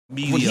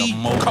When he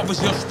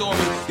covers your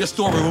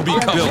story will be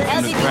built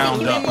from the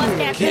ground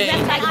up. King,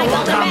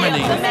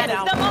 dominate.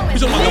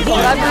 He's like the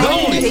one, the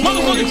only,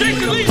 motherfucking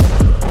Jason Lee.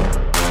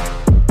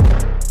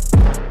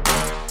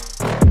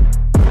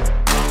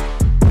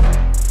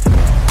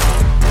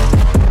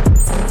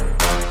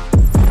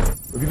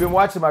 If you've been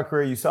watching my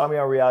career, you saw me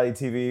on reality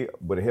TV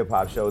with a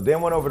hip-hop show,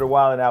 then went over to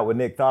Wild 'N Out with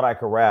Nick, thought I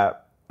could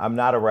rap. I'm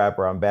not a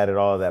rapper, I'm bad at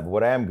all of that, but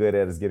what I am good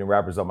at is getting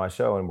rappers on my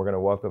show, and we're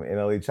gonna welcome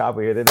NLE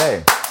Choppa here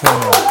today.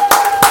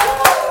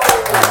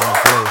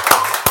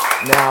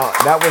 Now,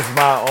 that was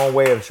my own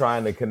way of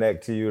trying to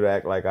connect to you, to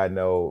act like I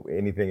know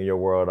anything in your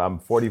world. I'm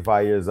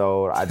 45 years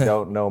old, I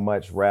don't know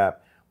much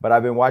rap, but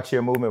I've been watching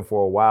your movement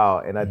for a while,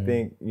 and I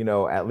think, you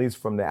know, at least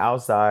from the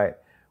outside,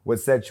 what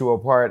sets you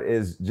apart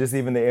is just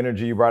even the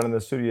energy you brought in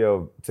the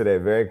studio today.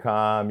 Very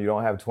calm, you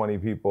don't have 20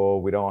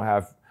 people, we don't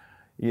have,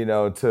 you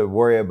know, to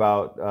worry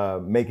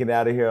about making it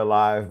out of here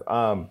alive.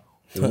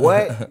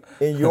 What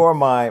in your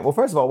mind, well,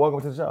 first of all,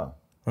 welcome to the show.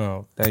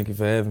 Oh, thank you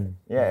for having me.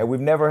 Yeah, and we've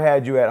never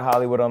had you at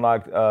Hollywood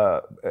Unlocked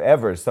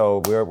ever,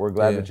 so we're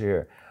glad that you're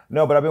here.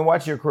 No, but I've been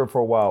watching your career for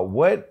a while.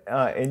 What,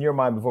 in your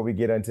mind, before we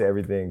get into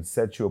everything,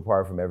 sets you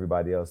apart from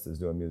everybody else that's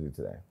doing music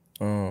today?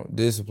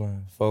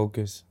 Discipline,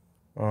 focus.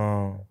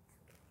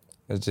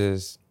 It's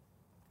just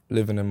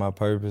living in my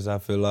purpose, I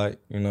feel like,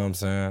 you know what I'm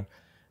saying?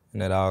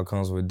 And that all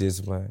comes with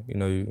discipline. You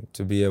know,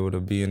 to be able to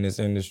be in this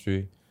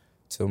industry,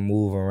 to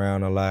move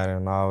around a lot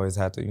and always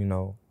have to, you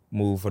know,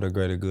 move for the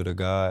greater good of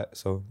God.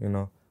 So, you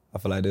know, I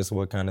feel like that's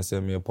what kind of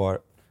set me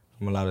apart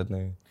from a lot of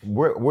things.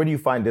 Where do you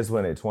find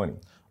discipline at 20?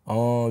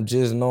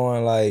 Just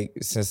knowing, like,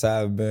 since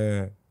I've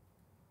been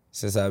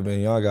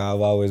younger, I've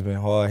always been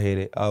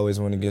hard-headed. I always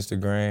went against the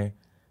grain.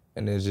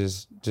 And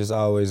it's just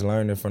always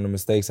learning from the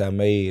mistakes I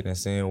made and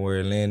seeing where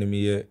it landed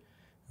me at.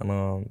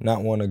 And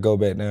not want to go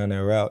back down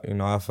that route. You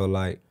know, I feel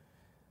like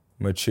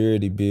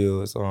maturity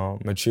builds,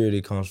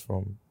 maturity comes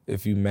from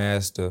if you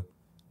master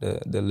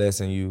the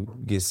lesson you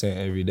get sent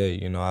every day.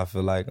 You know, I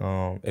feel like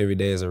every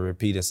day is a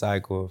repeated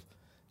cycle of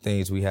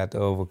things we have to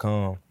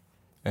overcome.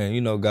 And, you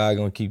know, God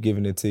gonna keep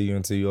giving it to you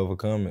until you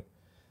overcome it.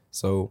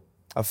 So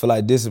I feel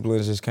like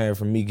discipline just came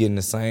from me getting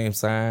the same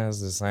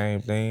signs, the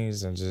same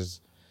things, and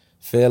just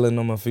failing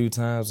them a few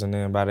times. And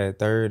then by that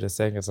third or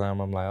second time,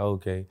 I'm like,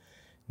 okay,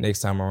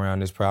 next time around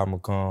this problem will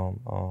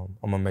come.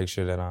 I'm gonna make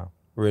sure that I'm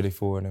ready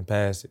for it and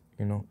pass it,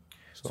 you know?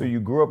 So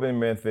you grew up in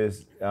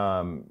Memphis.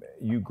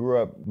 You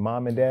grew up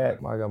mom and dad?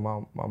 I got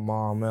my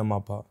mom and my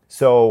pop.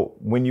 So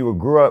when you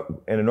grew up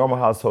in a normal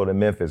household in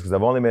Memphis, because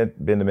I've only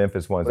been to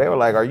Memphis once, they were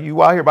like, are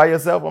you out here by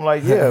yourself? I'm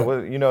like, yeah.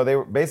 Well, you know, they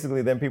were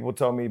basically, then people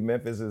told me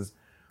Memphis is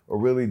a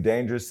really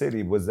dangerous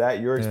city. Was that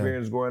your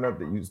experience growing up?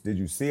 Did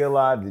you see a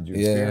lot? Did you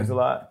experience a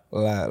lot?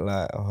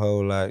 A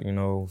whole lot, you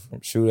know,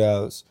 from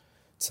shootouts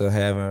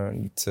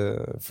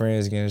to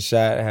friends getting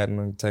shot,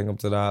 having to take them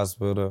to the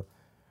hospital,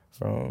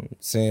 from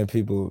seeing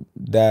people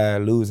die,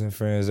 losing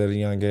friends at a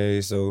young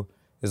age. So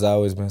it's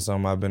always been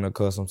something I've been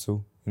accustomed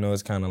to. You know,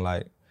 it's kind of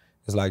like,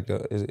 it's like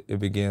it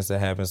begins to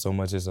happen so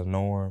much it's a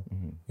norm,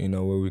 you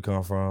know, where we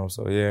come from.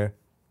 So yeah.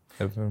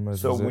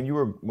 So when you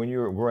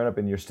were growing up,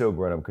 and you're still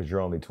growing up because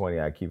you're only 20,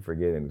 I keep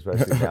forgetting,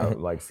 especially now,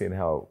 like seeing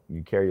how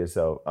you carry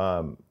yourself.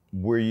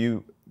 Were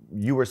you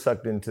were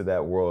sucked into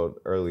that world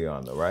early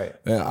on though, right?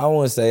 Man, I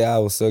wouldn't say I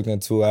was sucked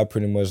into it. I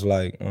pretty much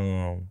like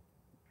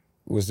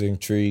was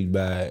intrigued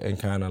by it and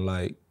kind of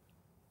like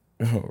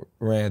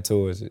ran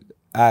towards it.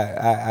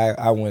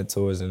 I went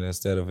towards it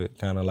instead of it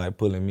kind of like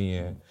pulling me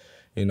in.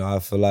 You know, I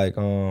feel like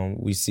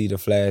we see the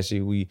flashy,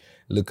 we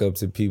look up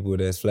to people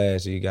that's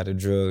flashy. You got the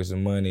drugs, the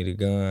money, the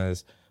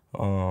guns,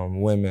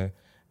 women,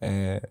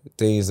 and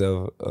things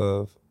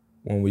of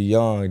when we're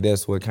young,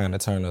 that's what kind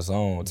of turned us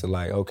on to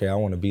like, okay, I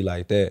want to be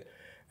like that.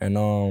 And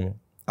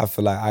I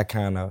feel like I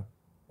kind of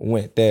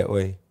went that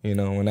way, you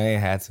know, when I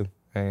ain't had to.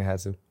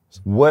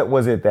 What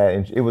was it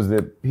that, it was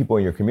the people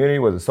in your community?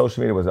 Was it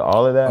social media? Was it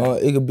all of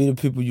that? It could be the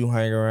people you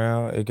hang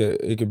around.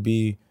 It could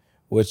be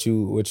what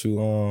you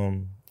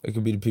it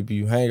could be the people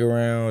you hang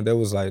around. That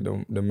was like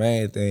the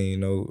main thing, you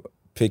know,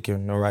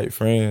 picking the right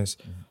friends.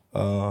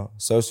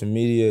 Social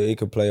media, it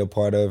could play a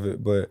part of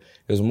it, but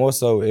it was more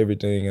so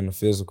everything in the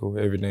physical,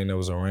 everything that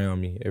was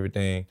around me,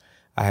 everything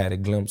I had a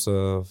glimpse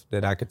of,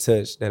 that I could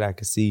touch, that I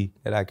could see,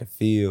 that I could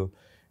feel,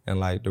 and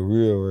like the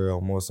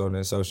real more so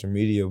than social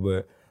media.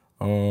 But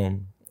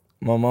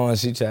my mom,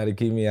 she tried to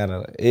keep me out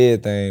of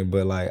everything,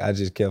 but like I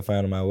just kept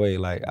finding my way.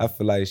 Like I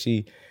feel like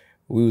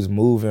we was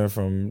moving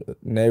from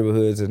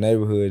neighborhood to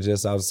neighborhood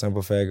just out of the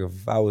simple fact of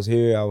if I was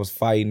here, I was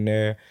fighting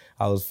there,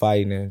 I was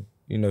fighting. And,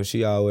 you know,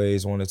 she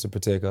always wanted to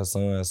protect her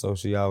son, so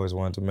she always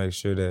wanted to make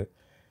sure that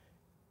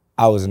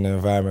I was in an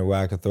environment where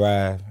I could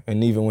thrive.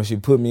 And even when she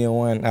put me in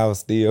one, I was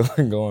still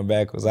going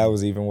backwards. I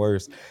was even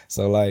worse.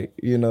 So like,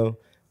 you know,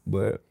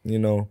 but, you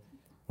know,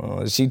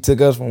 she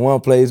took us from one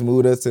place,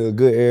 moved us to a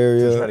good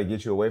area. Just trying to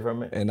get you away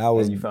from it? And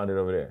you found it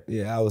over there?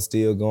 Yeah, I was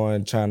still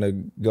trying to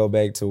go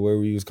back to where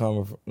we was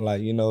coming from,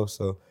 like, you know,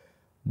 so.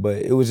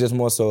 But it was just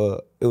more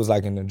so, it was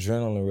like an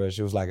adrenaline rush.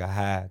 It was like a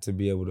high to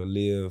be able to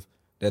live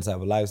that type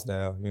of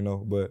lifestyle, you know.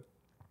 But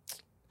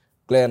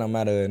glad I'm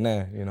out of it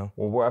now, you know.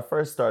 Well, where I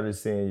first started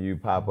seeing you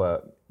pop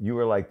up, you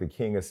were like the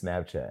king of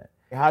Snapchat.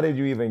 How did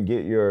you even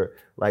get your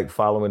like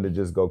following to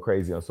just go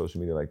crazy on social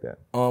media like that?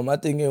 I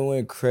think it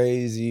went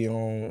crazy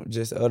on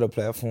just other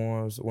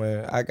platforms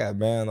when I got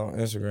banned on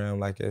Instagram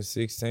like at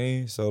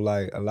 16. So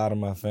like a lot of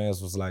my fans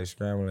was like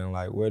scrambling,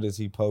 like where does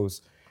he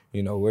post?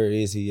 You know, where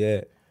is he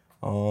at?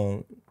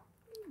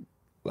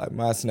 Like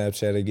my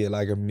Snapchat would get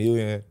like a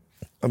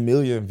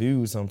million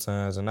views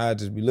sometimes, and I'd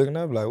just be looking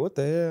up like, what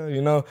the hell?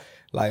 You know,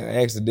 like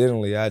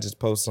accidentally I just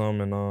post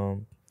some,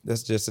 and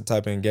that's just the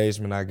type of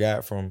engagement I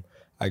got from,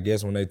 I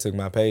guess, when they took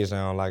my page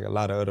down. Like a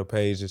lot of other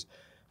pages,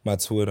 my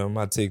Twitter,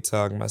 my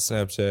TikTok, my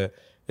Snapchat,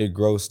 it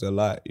grossed a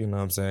lot, you know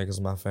what I'm saying?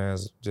 Because my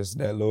fans just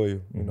that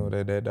loyal, you know,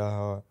 that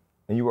hard.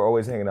 And you were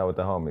always hanging out with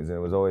the homies, and it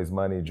was always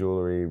money,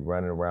 jewelry,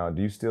 running around.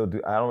 Do you still do?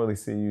 I don't really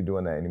see you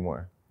doing that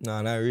anymore. No,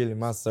 not really.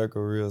 My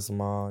circle real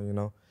small, you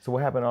know. So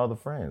what happened to all the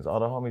friends, all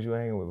the homies you were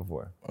hanging with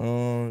before?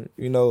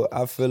 You know,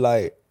 I feel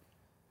like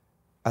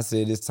I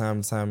said this time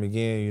and time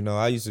again, you know,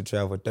 I used to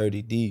travel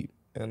 30 deep,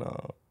 and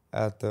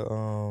after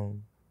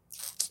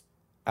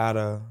out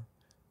of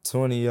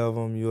 20 of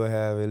them, you'll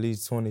have at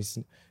least 20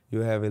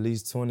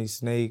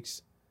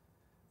 snakes,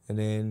 and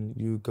then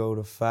you go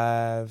to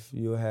 5,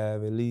 you'll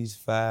have at least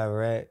 5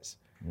 rats.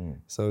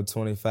 So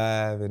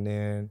 25, and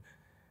then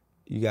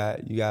you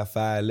got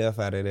 5 left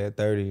out of that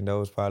 30, and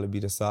those probably be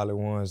the solid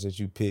ones that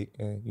you pick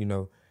and, you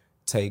know,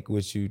 take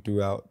with you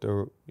throughout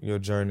your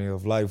journey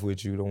of life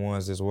with you, the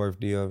ones that's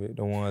worthy of it,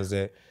 the ones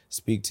that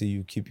speak to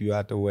you, keep you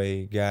out the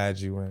way, guide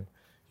you, and,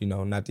 you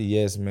know, not the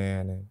yes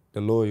man, and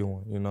the loyal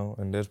one, you know,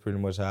 and that's pretty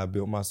much how I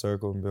built my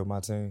circle and built my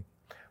team.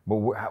 But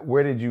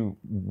where did you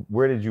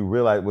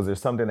realize, was there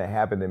something that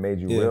happened that made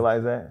you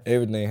realize that?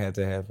 Everything had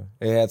to happen.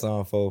 It had to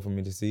unfold for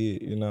me to see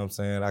it, you know what I'm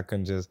saying? I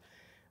couldn't just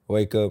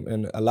wake up,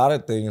 and a lot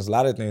of things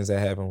that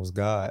happened was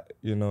God,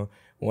 you know.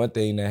 One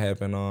thing that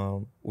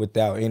happened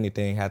without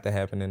anything had to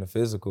happen in the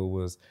physical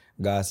was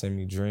God sent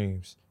me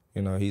dreams.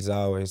 You know, he's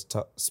always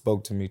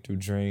spoke to me through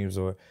dreams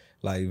or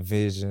like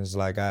visions.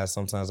 Like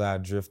sometimes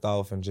I'd drift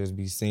off and just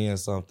be seeing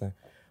something.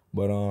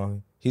 But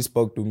he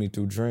spoke to me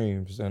through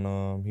dreams,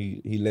 and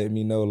he let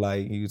me know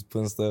like he was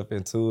putting stuff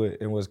into it.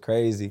 It was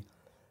crazy.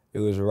 It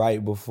was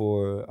right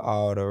before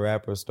all the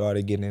rappers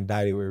started getting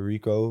indicted with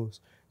RICOs.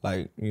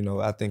 Like, you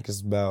know, I think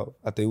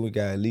we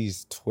got at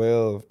least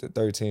 12 to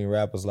 13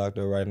 rappers locked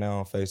up right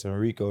now facing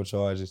RICO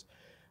charges.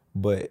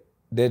 But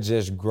that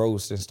just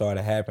grossed and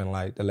started happening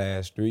like the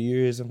last 3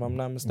 years, if I'm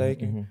not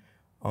mistaken.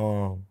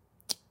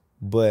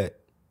 But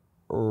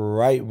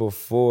right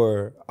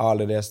before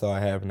all of that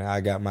started happening, I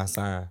got my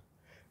sign.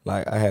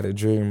 Like, I had a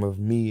dream of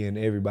me and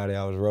everybody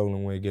I was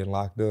rolling with getting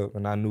locked up,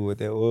 and I knew what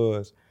that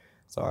was.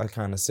 So I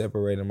kind of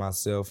separated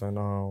myself, and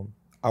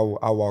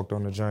I walked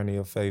on the journey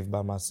of faith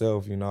by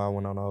myself. You know, I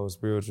went on a whole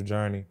spiritual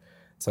journey.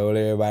 Told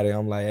everybody,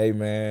 I'm like, hey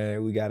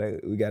man, we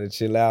gotta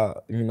chill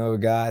out. You know,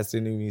 God's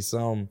sending me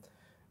something,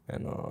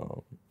 and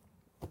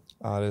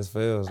all this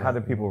fails. How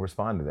did people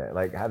respond to that?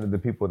 Like, how did the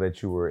people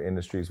that you were in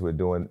the streets with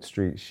doing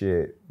street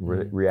shit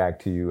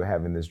react to you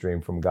having this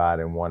dream from God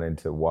and wanting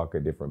to walk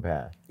a different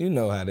path? You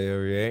know how they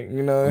react.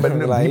 You know, but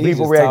like,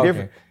 people react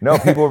different. No,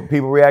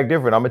 people react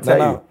different. I'm gonna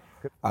tell you.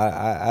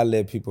 I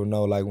let people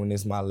know like when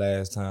it's my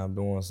last time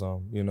doing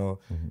something, you know.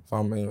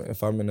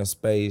 If I'm in a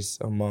space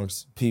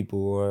amongst people,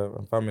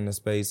 or if I'm in a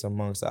space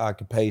amongst the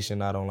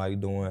occupation I don't like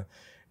doing,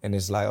 and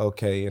it's like,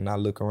 okay, and I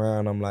look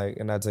around, I'm like,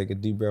 and I take a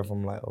deep breath,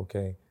 I'm like,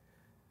 okay,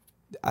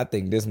 I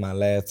think this is my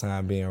last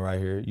time being right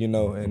here, you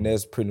know, and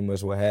that's pretty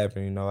much what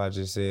happened, you know. I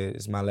just said,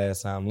 it's my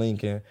last time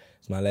linking,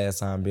 it's my last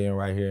time being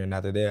right here, and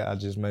after that, I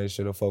just made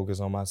sure to focus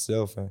on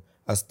myself, and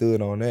I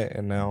stood on that,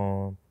 and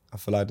now I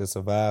feel like the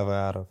survivor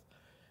out of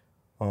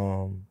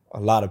a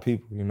lot of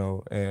people, you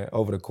know, and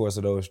over the course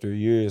of those 3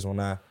 years when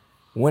I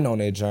went on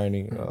that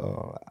journey,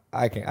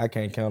 I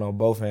can't count on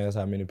both hands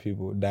how many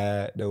people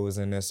died that was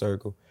in that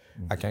circle.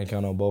 I can't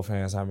count on both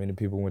hands how many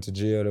people went to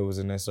jail that was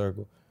in that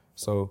circle.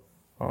 So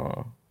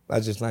I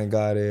just thank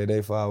God every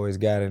day for always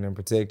guiding and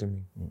protecting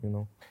me, you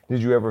know.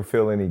 Did you ever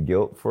feel any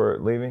guilt for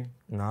leaving?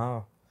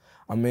 No.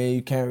 I mean,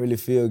 you can't really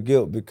feel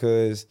guilt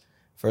because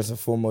first and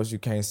foremost, you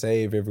can't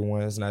save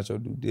everyone. It's not your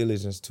due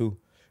diligence too.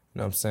 You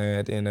know what I'm saying?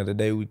 At the end of the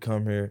day, we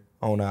come here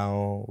on our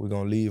own. We're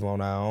going to leave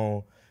on our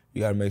own.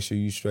 You got to make sure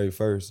you straight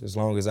first. As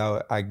long as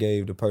I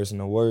gave the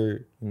person a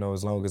word, you know,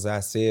 as long as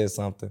I said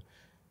something,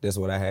 that's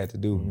what I had to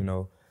do, you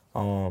know.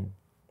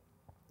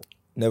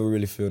 Never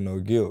really feel no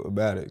guilt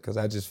about it because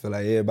I just feel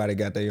like everybody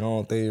got their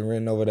own thing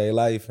written over their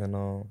life, and,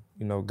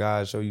 you know,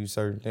 God show you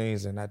certain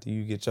things, and after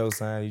you get your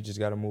sign, you just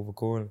got to move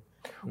accordingly.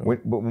 You know?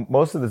 But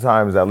most of the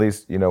times, at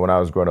least, you know, when I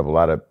was growing up, a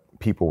lot of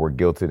people were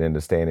guilted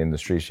into staying in the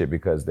street shit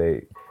because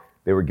they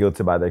were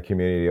guilted by their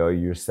community. Oh,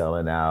 you're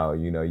selling out,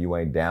 you know, you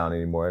ain't down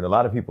anymore. And a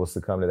lot of people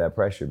succumb to that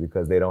pressure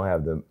because they don't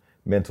have the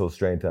mental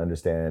strength to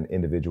understand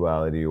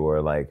individuality or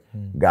like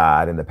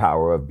God and the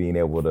power of being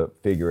able to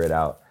figure it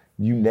out.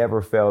 You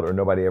never felt, or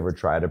nobody ever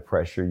tried to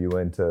pressure you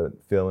into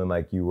feeling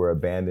like you were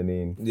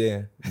abandoning?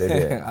 Yeah, they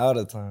did. all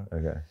the time.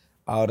 Okay.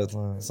 All the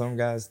time. Some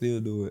guys still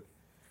do it.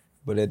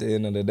 But at the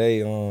end of the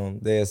day,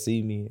 they'll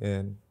see me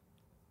and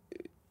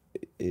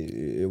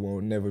it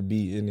won't never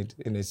be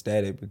any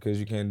static because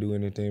you can't do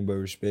anything but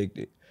respect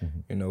it.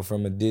 You know,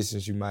 from a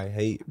distance you might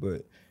hate,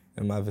 but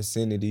in my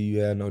vicinity you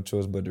have no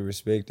choice but to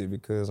respect it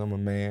because I'm a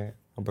man.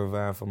 I'm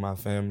providing for my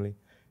family.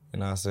 You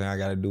know what I'm saying? I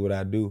gotta do what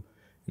I do.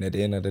 And at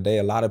the end of the day,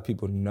 a lot of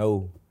people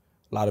know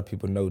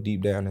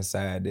deep down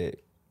inside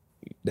that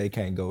they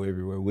can't go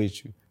everywhere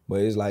with you.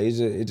 But it's like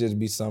it just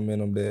be something in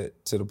them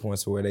that to the point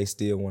to where they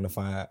still want to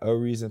find a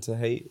reason to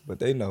hate, but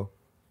they know.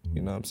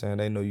 You know what I'm saying?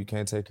 They know you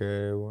can't take care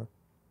of everyone.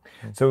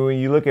 So when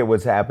you look at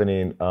what's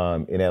happening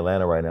in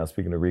Atlanta right now,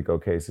 speaking of RICO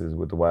cases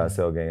with the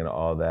YSL gang and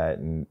all that,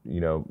 and you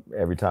know,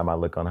 every time I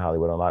look on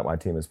Hollywood Unlocked, my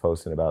team is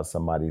posting about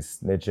somebody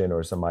snitching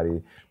or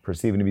somebody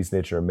perceiving to be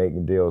snitching or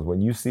making deals.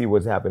 When you see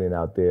what's happening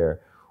out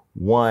there,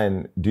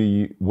 one,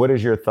 what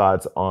is your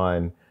thoughts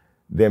on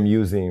them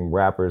using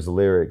rappers'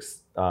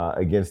 lyrics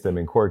against them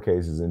in court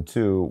cases? And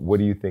two, what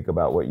do you think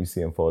about what you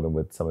see unfolding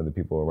with some of the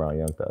people around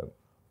Young Thug?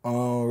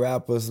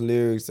 Rappers'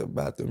 lyrics,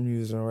 about them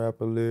using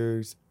rapper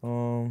lyrics.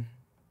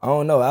 I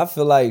don't know. I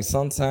feel like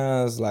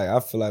sometimes,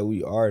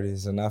 we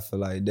artists, and I feel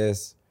like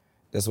that's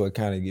what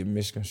kind of get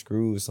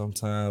misconstrued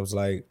sometimes.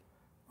 Like,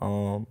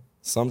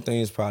 some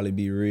things probably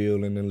be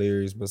real in the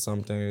lyrics, but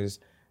some things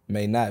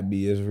may not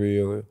be as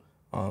real.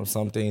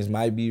 Some things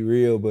might be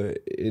real, but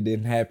it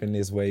didn't happen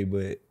this way,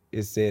 but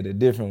it's said a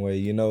different way,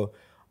 you know?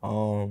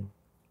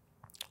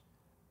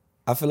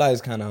 I feel like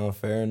it's kind of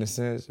unfair in a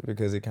sense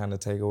because it kind of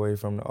take away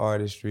from the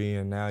artistry,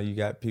 and now you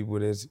got people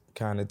that's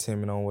kind of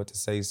timid on what to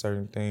say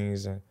certain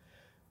things, and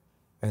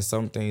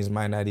some things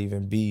might not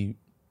even be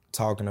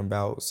talking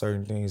about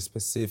certain things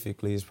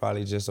specifically. It's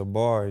probably just a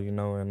bar, you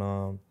know,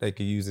 and they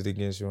could use it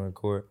against you in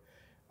court.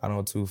 I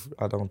don't too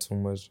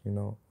much, you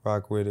know,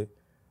 rock with it.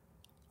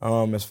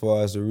 As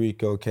far as the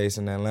RICO case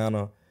in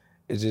Atlanta,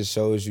 it just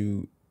shows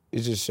you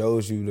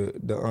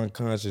the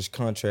unconscious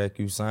contract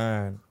you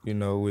sign, you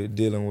know, with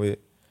dealing with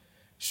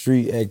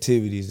street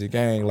activities, the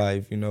gang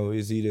life, you know,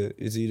 it's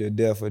either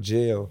death or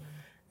jail.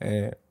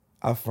 And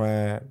I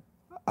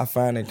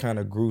find it kind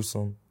of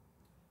gruesome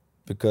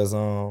because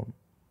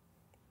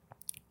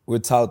we're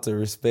taught to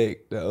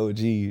respect the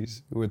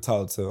OGs. We're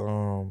taught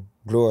to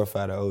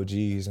glorify the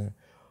OGs. And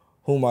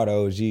whom are the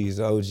OGs?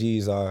 The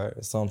OGs are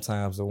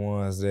sometimes the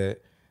ones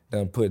that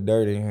done put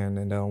dirt in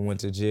and done went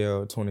to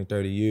jail 20,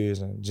 30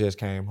 years and just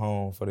came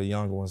home for the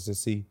younger ones to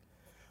see.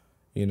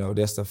 You know,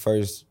 that's the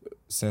first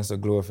sense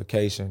of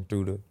glorification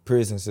through the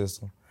prison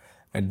system.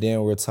 And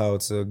then we're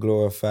taught to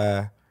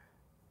glorify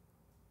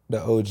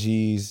the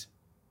OGs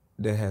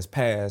that has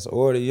passed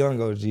or the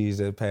young OGs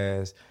that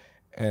passed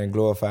and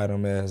glorify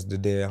them as the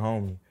dead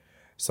homie.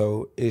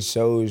 So it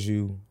shows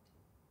you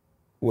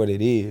what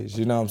it is,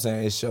 you know what I'm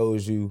saying? It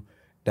shows you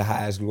the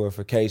highest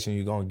glorification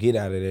you're gonna get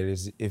out of that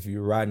is if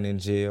you're rotting in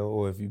jail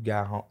or if you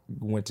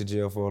went to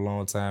jail for a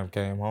long time,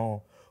 came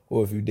home,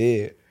 or if you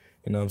dead,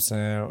 you know what I'm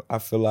saying? I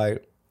feel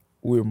like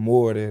we're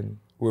more than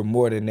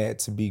that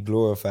to be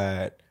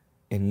glorified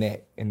in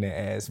that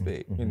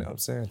aspect, you know what I'm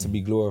saying? To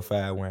be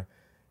glorified when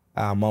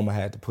our mama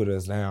had to put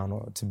us down,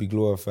 or to be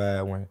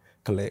glorified when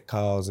collect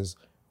calls is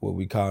what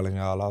we calling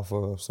y'all off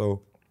of.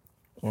 So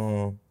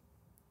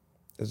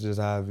that's just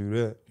how I view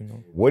that, you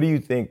know. What do you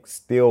think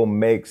still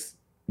makes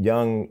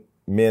young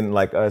men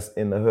like us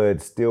in the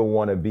hood still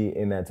want to be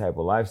in that type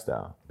of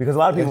lifestyle? Because a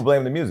lot of people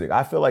blame the music.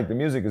 I feel like the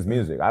music is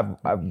music.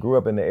 I grew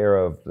up in the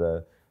era of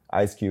the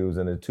Ice Cubes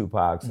and the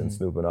Tupacs and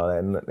Snoop and all that.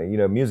 And you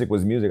know, music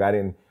was music. I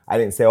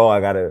didn't say, oh,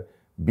 I gotta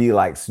be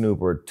like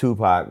Snoop or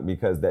Tupac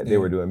because they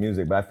were doing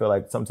music. But I feel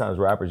like sometimes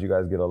rappers, you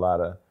guys get a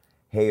lot of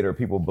hate or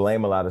people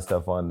blame a lot of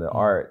stuff on the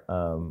art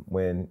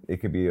when it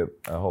could be a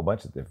whole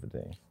bunch of different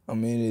things. I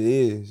mean, it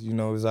is. You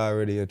know, it's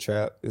already a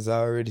trap. It's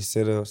already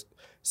set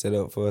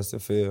up for us to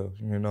fail.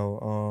 You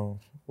know,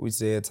 we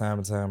say it time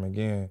and time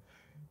again.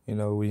 You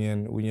know, we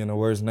in the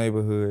worst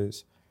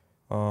neighborhoods.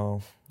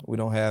 We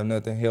don't have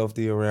nothing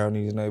healthy around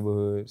these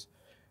neighborhoods.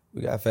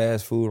 We got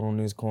fast food on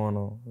this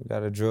corner. We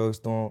got a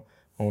drugstore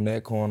on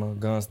that corner,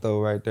 gun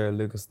store right there,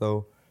 liquor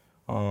store.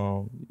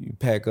 You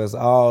pack us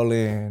all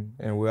in,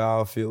 and we're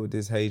all filled with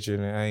this hatred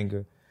and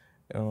anger.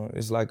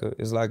 It's like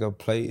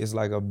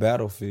a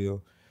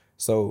battlefield.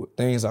 So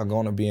things are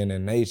gonna be in their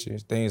nature.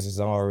 Things is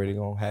already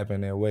gonna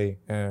happen that way,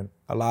 and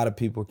a lot of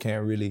people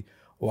can't really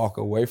walk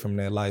away from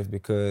that life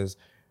because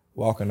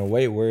walking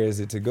away, where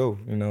is it to go?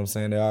 You know what I'm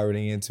saying? They're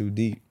already in too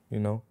deep. You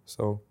know,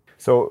 so.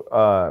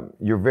 So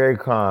you're very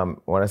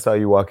calm. When I saw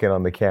you walk in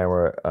on the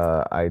camera,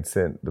 I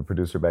sent the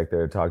producer back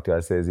there to talk to. I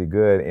said, "Is he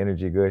good?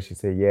 Energy good?" She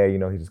said, "Yeah, you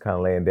know, he's just kind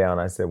of laying down."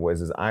 I said, "Well,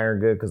 is his iron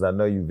good? Because I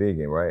know you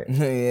vegan, right?"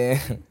 Yeah.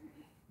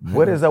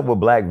 What is up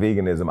with black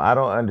veganism? I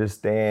don't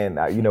understand.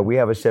 You know, we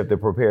have a chef that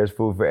prepares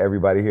food for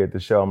everybody here at the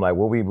show. I'm like,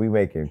 well, we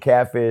making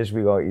catfish.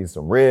 We gonna eat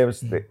some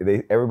ribs.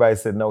 Everybody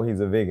said, no, he's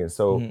a vegan.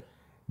 So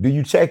do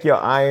you check your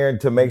iron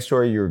to make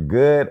sure you're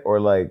good? Or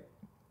like,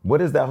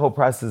 what is that whole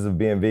process of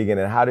being vegan,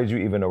 and how did you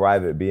even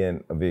arrive at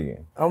being a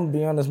vegan? I'm gonna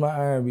be honest, my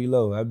iron be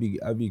low. I be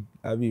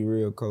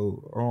real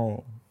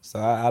cold. So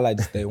I like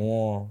to stay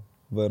warm.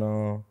 But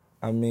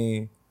I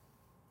mean,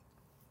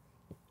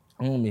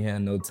 I don't be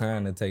having no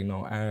time to take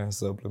no iron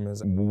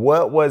supplements.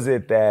 What was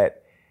it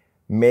that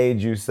made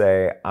you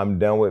say, I'm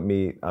done with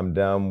meat, I'm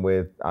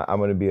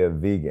gonna be a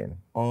vegan?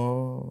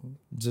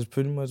 Just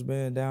pretty much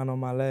being down on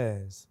my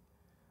last.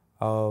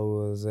 I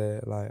was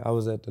at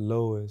the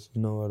lowest,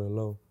 of the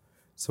low.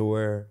 So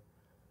where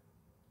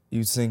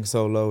you sink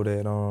so low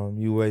that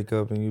you wake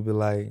up and you be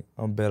like,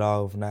 I'm better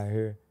off not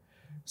here.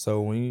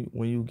 So when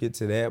you get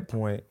to that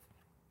point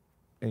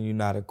and you're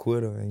not a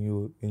quitter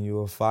and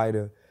you're a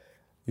fighter,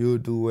 you'll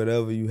do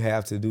whatever you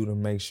have to do to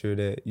make sure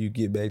that you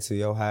get back to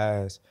your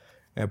highs.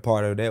 And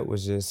part of that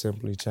was just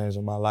simply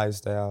changing my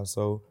lifestyle.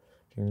 So,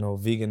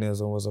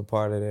 veganism was a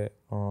part of that.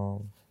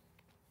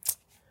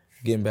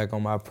 Getting back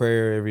on my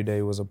prayer every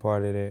day was a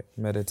part of that.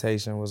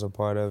 Meditation was a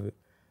part of it.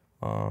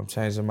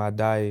 Changing my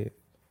diet,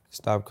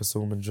 stop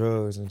consuming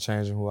drugs, and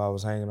changing who I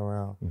was hanging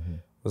around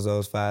was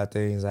those 5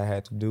 things I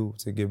had to do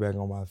to get back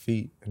on my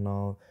feet. And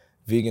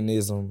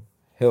veganism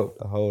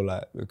helped a whole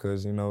lot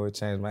because, it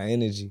changed my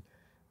energy.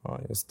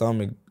 Your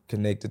stomach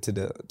connected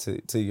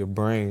to your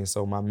brain,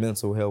 so my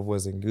mental health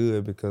wasn't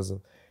good because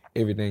of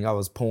everything I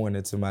was pouring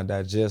into my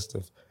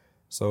digestive.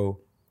 So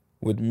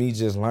with me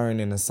just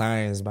learning the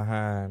science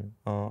behind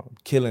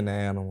killing the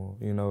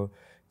animal,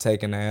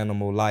 taking the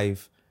animal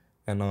life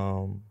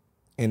and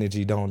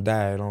energy don't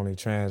die, it only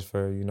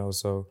transfer,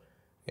 so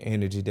the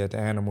energy that the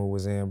animal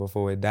was in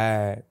before it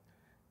died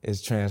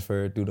is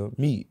transferred through the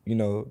meat,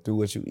 through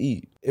what you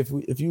eat.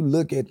 If you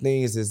look at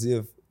things as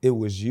if it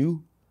was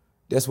you,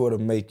 that's what'll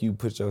make you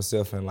put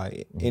yourself in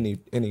like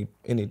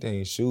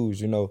anything's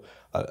shoes. An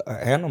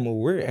animal,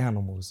 we're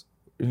animals.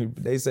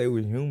 They say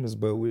we're humans,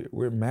 but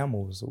we're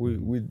mammals.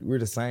 We're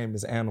the same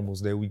as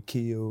animals that we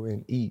kill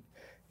and eat.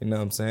 You know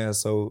what I'm saying?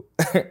 So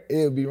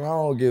it'd be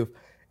wrong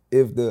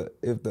if the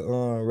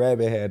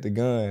rabbit had the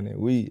gun and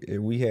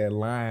we had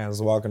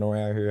lions walking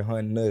around here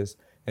hunting us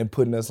and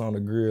putting us on the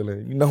grill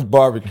and,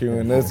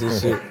 barbecuing us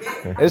and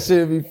shit. That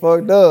shit be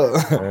fucked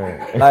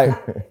up. Like,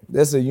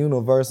 that's a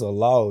universal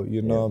law,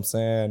 you know what I'm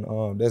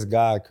saying? That's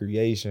God's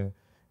creation. You know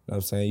what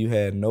I'm saying? You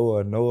had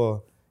Noah.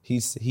 Noah,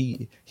 he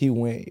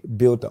went,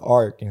 built the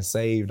ark and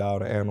saved all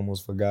the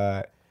animals for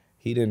God.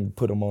 He didn't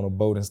put them on a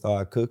boat and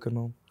start cooking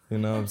them. You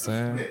know what I'm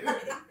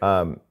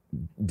saying?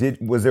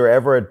 Was there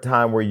ever a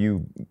time where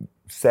you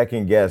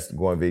second guessed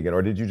going vegan,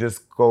 or did you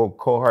just go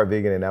cold hard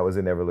vegan and that was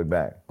it, never look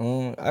back?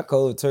 I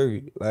cold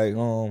turkey. Like,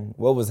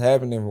 what was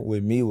happening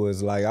with me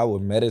was like I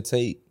would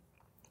meditate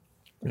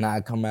and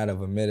I'd come out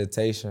of a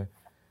meditation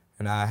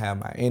and I have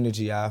my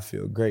energy, I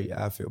feel great,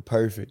 I feel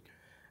perfect.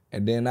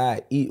 And then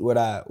I eat what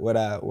I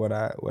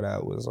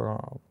was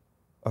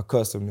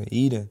accustomed to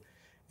eating.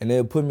 And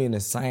it'll put me in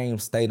the same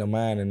state of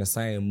mind and the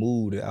same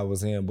mood that I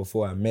was in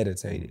before I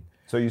meditated.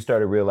 So you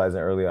started realizing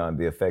early on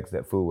the effects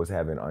that food was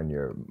having on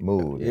your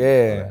mood.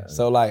 Yeah.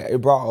 So like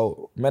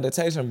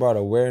meditation brought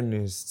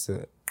awareness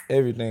to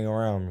everything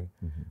around me.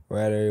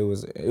 Rather it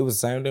was the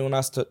same thing when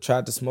I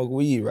tried to smoke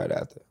weed right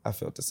after. I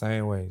felt the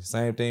same way.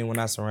 Same thing when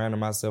I surrounded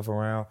myself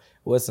around,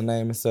 what's the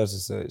name of such and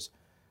such.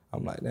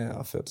 I'm like, damn,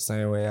 I felt the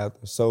same way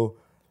after. So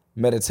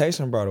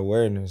meditation brought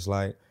awareness.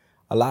 Like,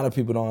 a lot of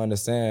people don't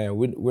understand.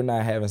 We're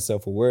not having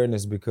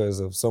self-awareness because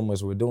of so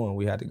much we're doing.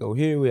 We had to go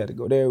here, we had to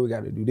go there, we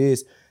got to do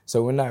this.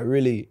 So we're not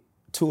really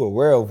too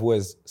aware of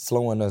what's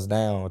slowing us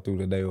down through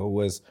the day or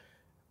what's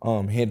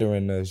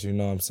hindering us, you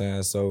know what I'm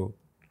saying? So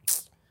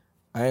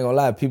I ain't gonna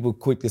lie, people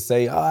quick to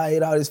say, oh, I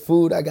ate all this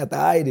food, I got the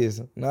itis.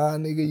 Nah,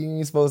 nigga, you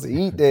ain't supposed to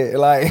eat that.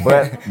 Like,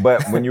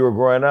 but when you were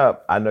growing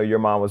up, I know your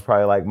mom was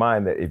probably like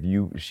mine, that if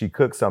she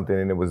cooked something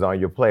and it was on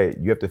your plate,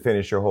 you have to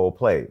finish your whole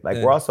plate. Like,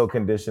 we're also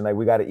conditioned, like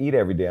we gotta eat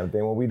every damn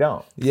thing when we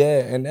don't. Yeah,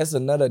 and that's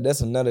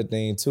another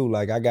thing too.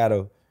 Like, I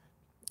don't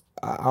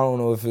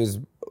know if it's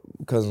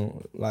because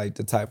like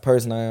the type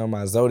person I am,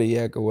 my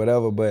zodiac or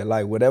whatever, but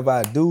like whatever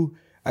I do,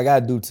 I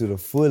gotta do to the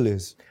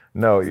fullest.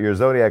 No, your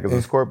zodiac is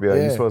a Scorpio.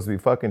 You're supposed to be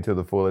fucking to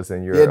the fullest,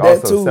 and you're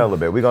also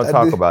celibate. We're gonna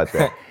talk about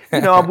that.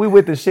 We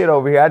with the shit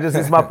over here.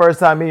 It's my first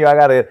time meeting you. I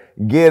gotta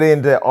get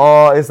into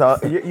all.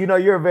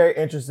 You're a very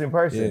interesting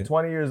person. Yeah.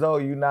 20 years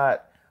old. You're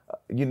not,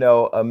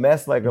 a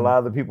mess like a lot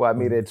of the people I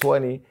meet at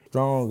 20.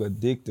 Strong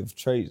addictive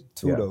traits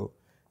too, though,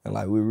 and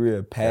like we're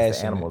real passionate. That's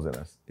the animals in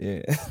us.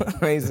 Yeah,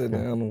 I ain't said the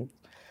animals.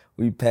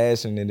 We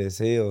passionate as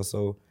hell,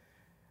 so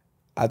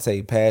I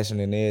take passion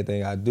in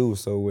everything I do.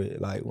 So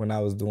when I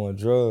was doing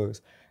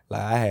drugs,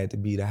 like I had to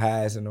be the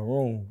highest in the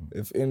room.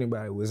 If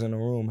anybody was in the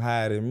room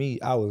higher than me,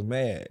 I was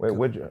mad. Wait,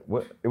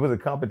 what? It was a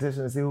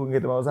competition to see who can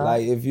get the most high?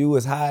 Like if you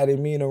was higher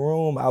than me in the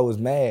room, I was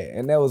mad,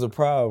 and that was a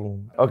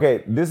problem.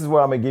 Okay, this is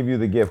where I'm gonna give you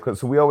the gift.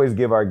 So we always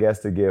give our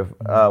guests a gift.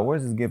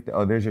 Where's this gift?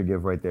 Oh, there's your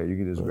gift right there. You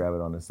can just grab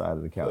it on the side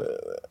of the couch.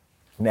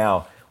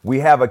 Now, we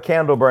have a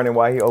candle burning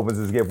while he opens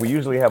his gift. We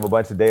usually have a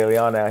bunch of De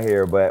Leon out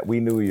here, but we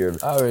knew you're...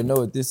 I already know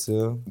what this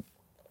is.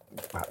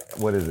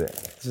 What is it?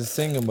 It's a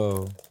singing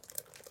bowl.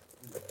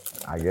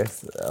 I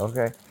guess,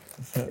 okay.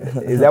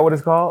 Is that what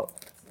it's called?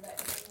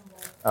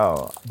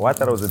 Oh, well, I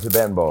thought it was a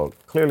Tibetan bowl.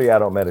 Clearly, I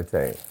don't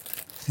meditate.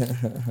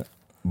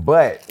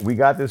 But we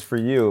got this for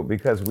you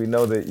because we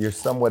know that you're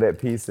somewhat at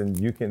peace and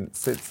you can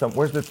sit some.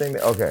 Where's the thing?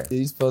 Okay.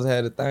 You supposed to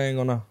have the thing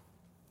on a.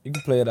 You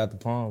can play it out the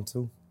palm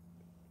too.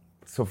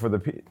 So for the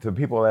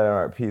people that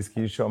are at peace,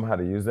 can you show them how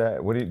to use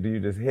that? What do you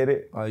just hit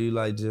it? Or you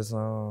like just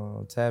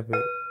tap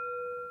it.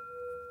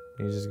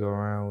 You just go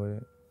around with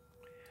it.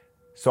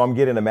 So I'm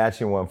getting a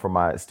matching one for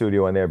my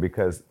studio in there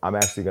because I'm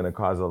actually going to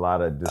cause a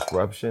lot of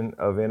disruption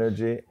of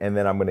energy, and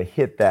then I'm going to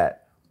hit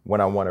that when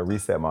I want to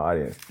reset my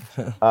audience.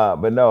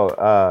 But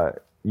no,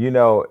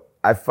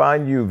 I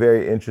find you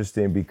very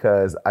interesting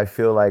because I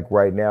feel like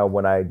right now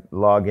when I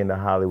log into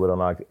Hollywood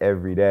Unlocked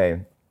every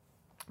day,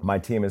 my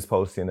team is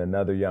posting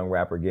another young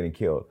rapper getting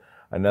killed,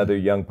 another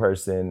young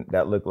person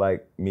that looked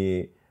like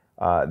me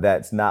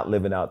that's not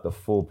living out the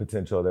full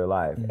potential of their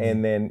life.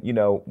 And then,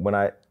 when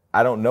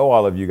I don't know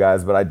all of you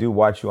guys, but I do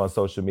watch you on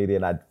social media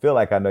and I feel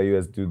like I know you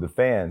as do the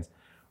fans.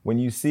 When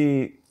you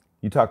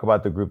talk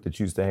about the group that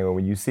you used to hang with,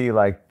 when you see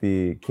like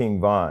the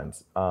King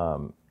Vons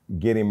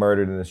getting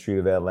murdered in the street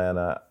of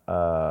Atlanta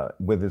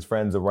with his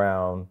friends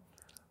around,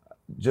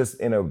 just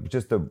in a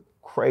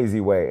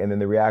crazy way, and then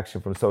the reaction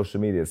from social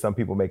media. Some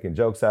people making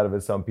jokes out of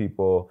it. Some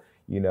people,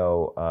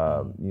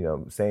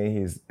 saying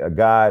he's a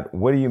god.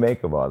 What do you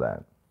make of all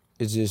that?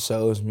 It just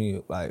shows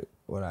me like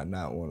how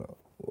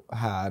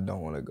I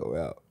don't want to go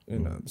out. You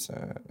know what I'm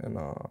saying? And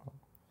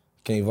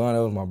King Von,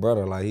 that was my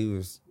brother. Like he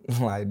was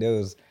like there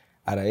was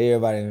out of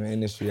everybody in the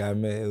industry I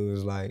met, it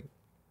was like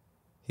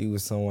he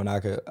was someone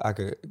I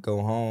could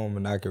go home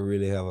and I could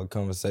really have a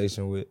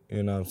conversation with.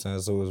 You know what I'm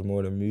saying? So it was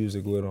more the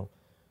music with him.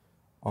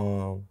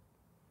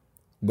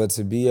 But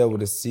to be able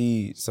to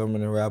see some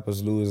of the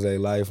rappers lose their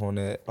life on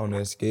that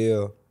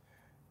scale,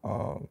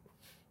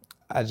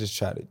 I just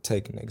try to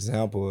take an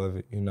example of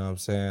it. You know what I'm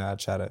saying? I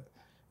try to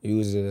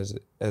use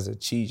it as a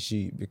cheat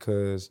sheet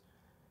because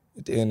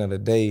at the end of the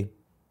day,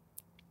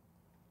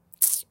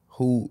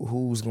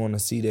 who's going to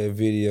see that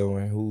video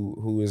and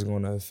who is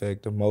going to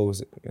affect the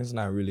most? It's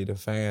not really the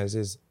fans.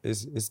 It's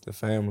the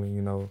family.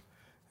 You know,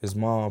 his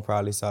mom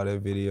probably saw that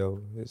video.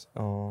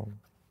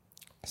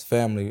 His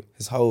family,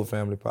 his whole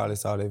family probably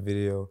saw that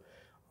video.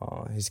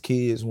 His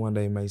kids one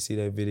day may see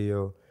that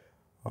video.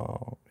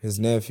 His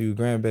nephew,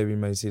 grandbaby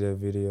may see that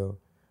video.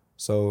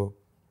 So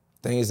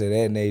things of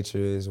that nature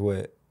is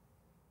what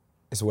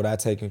I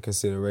take in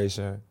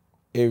consideration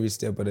every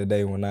step of the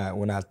day when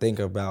I think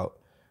about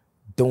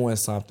doing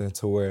something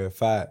to where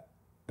if I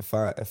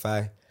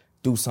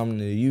do something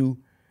to you,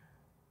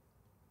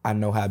 I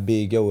know how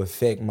big your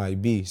effect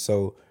might be.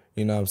 So,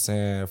 you know what I'm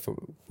saying,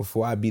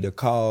 before I be the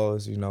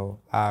cause,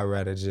 I'd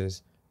rather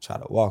just try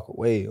to walk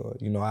away or,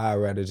 I'd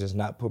rather just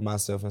not put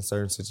myself in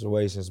certain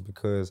situations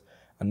because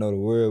I know the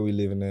world we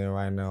living in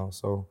right now.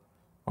 So,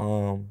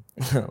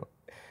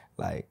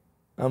 like,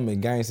 I'm as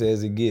gangster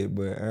as it get,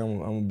 but I'm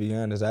gonna be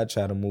honest, I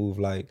try to move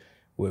like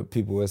what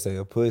people would say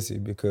a pussy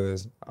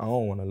because I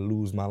don't want to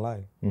lose my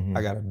life.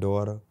 I got a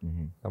daughter,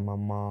 got my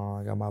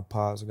mom, I got my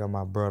pops, I got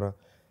my brother,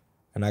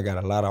 and I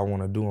got a lot I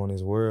want to do on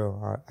this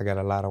world. I got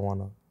a lot I want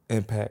to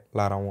impact, a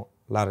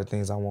lot of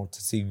things I want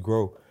to see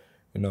grow.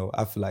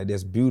 I feel like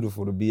that's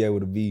beautiful to be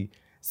able to be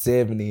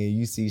 70 and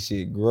you see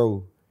shit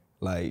grow.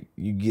 Like,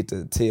 you get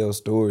to tell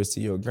stories to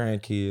your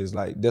grandkids.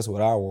 Like, that's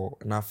what I want.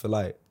 And I feel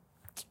like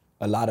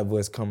a lot of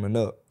us coming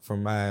up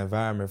from my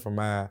environment, from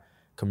my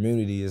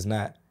community is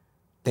not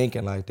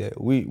thinking like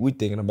that. We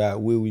thinking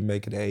about will we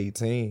make it to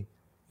 18,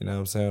 you know what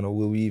I'm saying, or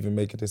will we even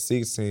make it to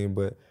 16,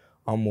 but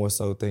I'm more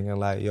so thinking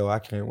like, yo, I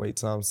can't wait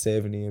till I'm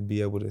 70 and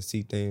be able to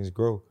see things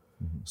grow.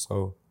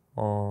 So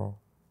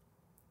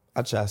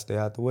I try to stay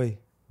out the way.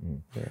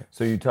 Yeah.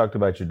 So you talked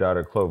about your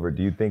daughter, Clover.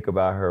 Do you think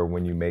about her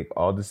when you make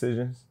all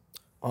decisions?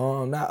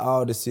 Not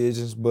all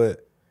decisions,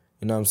 but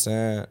you know what I'm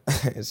saying?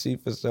 She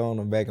for sure on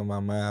the back of my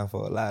mind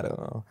for a lot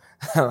of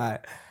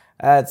like,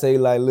 I take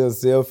like little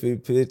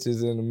selfie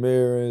pictures in the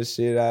mirror and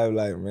shit. I be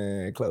like,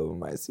 man, Clover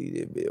might see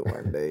this bit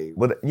one day.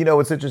 Well,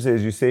 what's interesting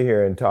is you sit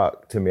here and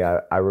talk to me.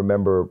 I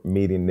remember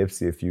meeting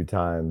Nipsey a few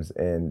times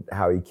and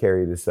how he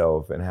carried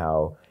himself and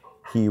how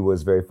he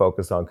was very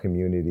focused on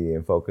community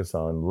and focused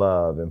on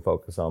love and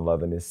focused on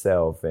loving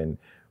himself and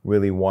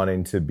really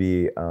wanting to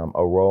be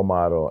a role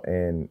model.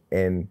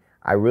 And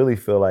I really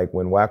feel like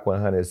when Wack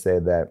 100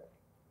 said that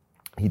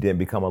he didn't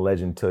become a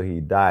legend till he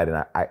died,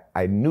 and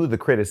I knew the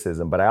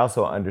criticism, but I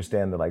also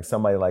understand that like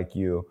somebody like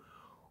you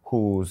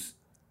who's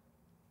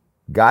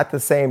got the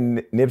same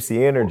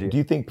Nipsey energy, do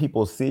you think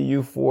people see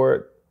you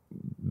for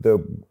the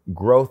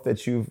growth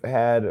that you've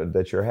had or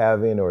that you're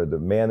having or the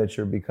man that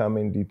you're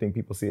becoming? Do you think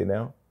people see it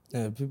now?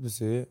 Yeah, people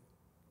see it.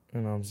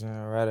 You know what I'm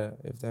saying? Rather,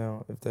 if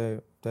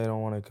they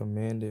don't want to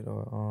commend it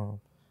or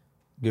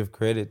give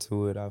credit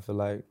to it, I feel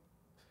like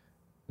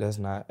that's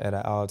not at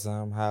an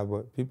all-time high,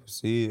 but people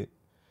see it.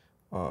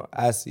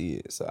 I see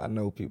it, so I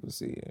know people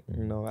see it.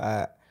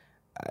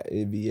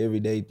 It'd be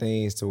everyday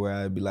things to where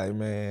I'd be like,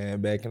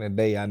 man, back in the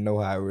day, I know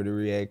how I would have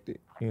reacted.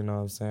 You know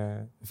what I'm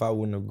saying? If I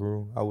wouldn't have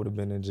grew, I would have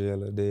been in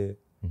jail or dead.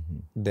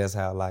 That's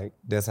how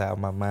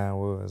my mind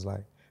was.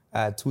 Like,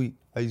 I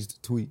used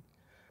to tweet.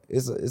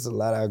 It's a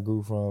lot I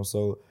grew from,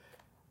 so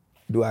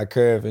Do I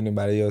care if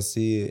anybody else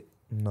see it?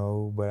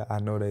 No, but I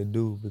know they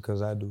do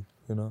because I do,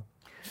 you know?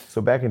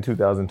 So back in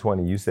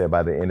 2020, you said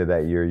by the end of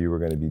that year you were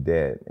going to be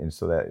dead, and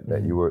so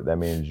that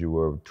means you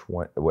were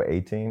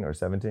 18 or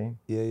 17.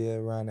 Yeah,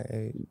 around the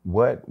age.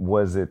 What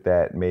was it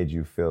that made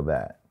you feel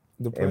that?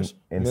 Depression.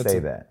 And say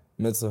that.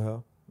 Mental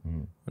health.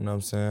 You know what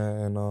I'm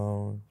saying?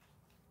 And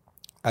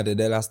after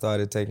that, I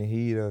started taking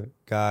heed of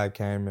God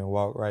came and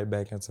walked right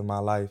back into my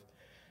life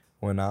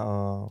when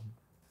I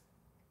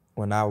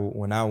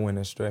went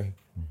astray.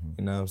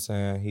 You know what I'm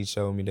saying? He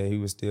showed me that he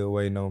was still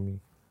waiting on me.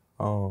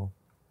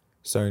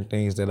 Certain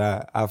things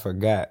that I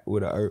forgot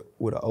with an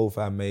oath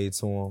I made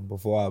to him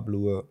before I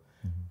blew up.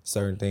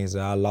 Certain things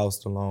that I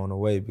lost along the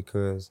way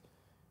because,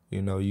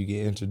 you know, you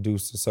get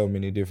introduced to so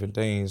many different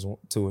things,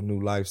 to a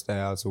new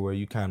lifestyle, to where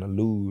you kind of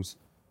lose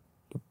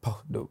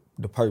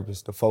the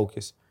purpose, the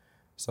focus.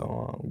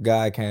 So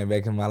God came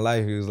back in my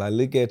life. He was like,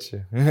 look at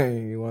you.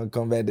 You want to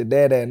come back to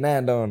dad at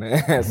 9, don't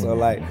it? So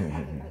like,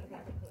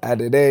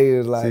 after that, he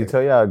was like. See,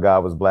 tell y'all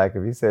God was black.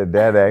 If he said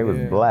dad, he was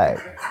black.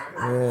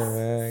 Yeah,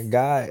 man.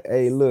 God,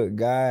 hey, look,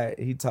 God,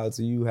 he talk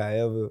to you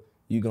however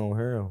you gonna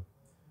hear him.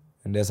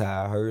 And that's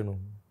how I heard him.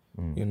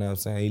 You know what I'm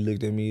saying? He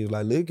looked at me, he was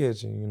like, look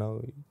at you, you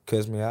know. He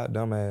cussed me out,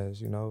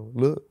 dumbass, you know.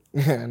 Look.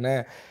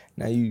 now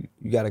you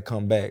gotta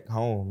come back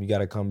home. You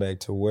gotta come back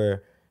to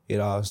where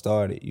it all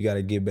started. You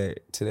gotta get back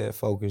to that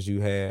focus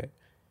you had,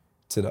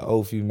 to the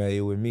oath you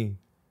made with me.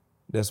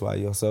 That's why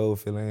your soul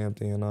feeling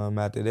empty. And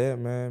after that,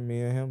 man,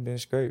 me and him been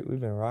straight.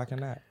 We've been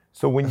rocking out.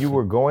 So when you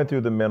were going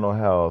through the mental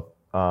health,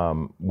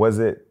 was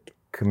it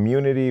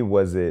community?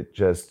 Was it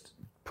just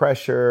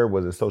pressure?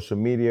 Was it social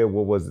media?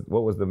 What was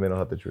the mental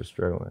health that you were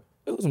struggling with?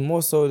 It was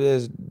more so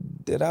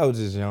that I was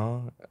just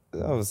young.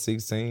 I was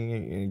 16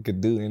 and could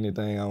do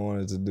anything I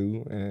wanted to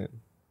do. And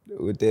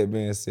with that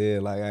being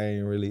said, like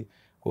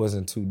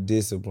wasn't too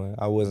disciplined.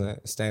 I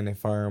wasn't standing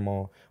firm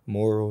on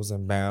morals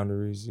and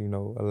boundaries, you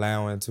know,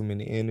 allowing too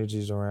many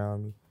energies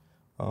around me.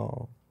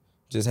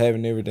 Just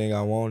having everything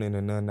I wanted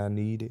and nothing I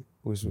needed,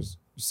 which was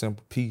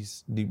simple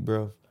peace, deep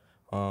breath,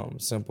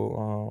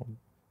 simple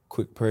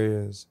quick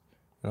prayers,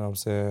 you know what I'm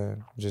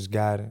saying? Just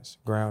guidance,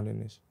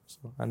 groundedness.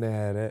 So I didn't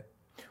have that.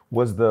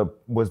 Was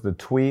the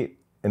tweet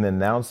an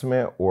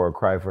announcement or a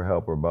cry for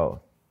help or both?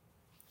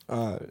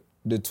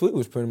 The tweet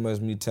was pretty much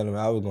me telling me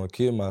I was gonna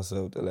kill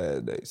myself the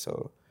last day.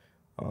 So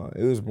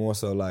it was more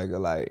so like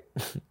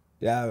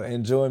y'all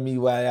enjoy me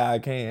while y'all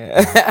can.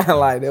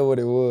 Like that's what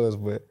it was.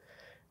 But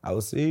I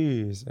was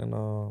serious,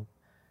 and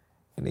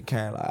it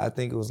kind of I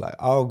think it was like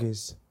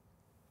August,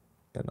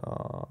 and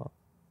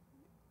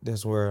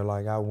that's where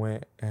like I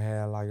went and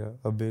had like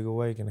a big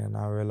awakening. And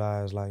I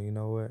realized like, you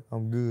know what,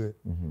 I'm good.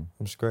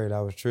 I'm straight.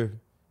 I was tripping.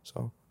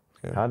 So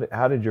yeah.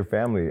 How did your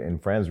family and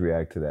friends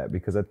react to that?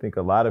 Because I think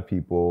a lot of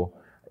people,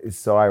 it's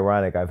so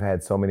ironic. I've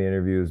had so many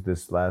interviews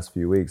this last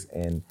few weeks,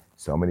 and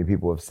so many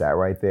people have sat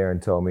right there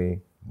and told me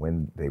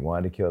when they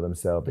wanted to kill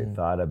themselves, they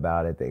thought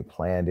about it, they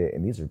planned it,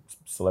 and these are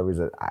celebrities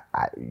that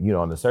I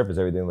on the surface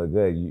everything looked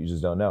good. You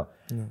just don't know.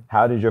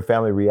 How did your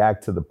family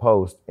react to the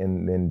post,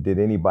 and then did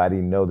anybody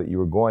know that you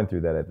were going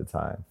through that at the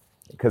time?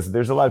 Because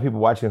there's a lot of people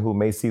watching who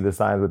may see the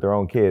signs with their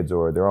own kids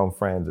or their own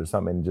friends or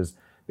something, and just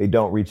they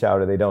don't reach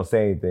out or they don't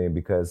say anything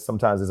because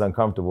sometimes it's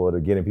uncomfortable to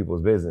get in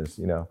people's business,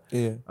 you know?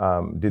 Yeah.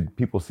 Did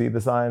people see the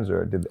signs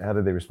or how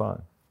did they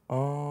respond?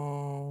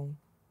 I'm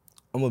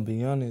gonna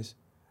be honest.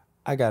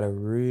 I got a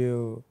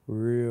real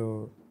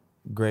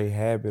great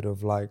habit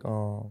of like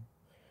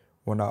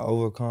when I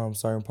overcome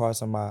certain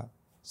parts of my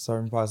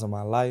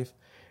life,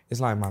 it's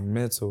like my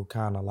mental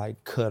kind of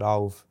like cut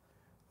off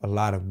a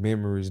lot of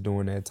memories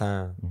during that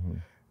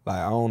time. Like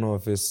I don't know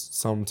if it's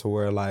something to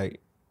where like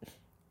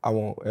I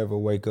won't ever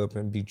wake up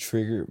and be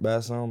triggered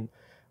by something,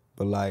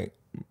 but like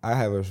I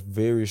have a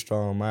very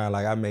strong mind.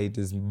 Like I made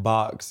this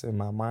box in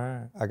my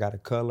mind. I got a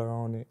color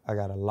on it. I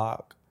got a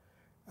lock.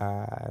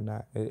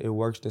 It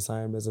works the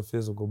same as a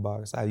physical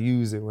box. I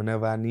use it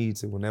whenever I need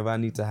to. Whenever I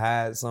need to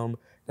hide something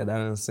that I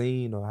done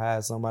seen or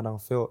hide something I done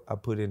felt, I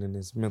put it in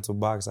this mental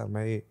box I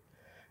made.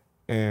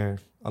 And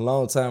a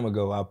long time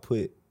ago, I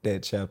put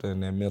that chapter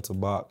in that mental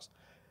box.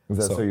 Is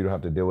that so you don't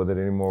have to deal with it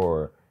anymore?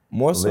 Or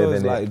more so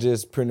it's like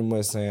just pretty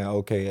much saying,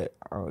 okay,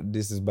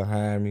 this is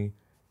behind me.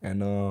 And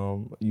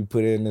you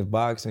put it in this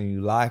box and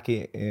you lock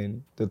it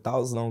and the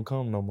thoughts don't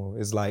come no more.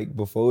 It's like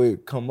before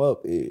it come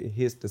up, it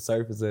hits the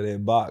surface of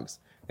that box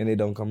and it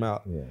don't come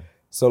out. Yeah.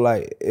 So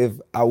like if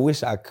I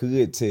wish I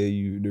could tell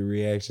you the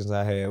reactions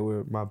I had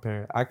with my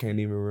parents, I can't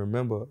even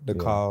remember the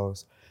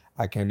calls.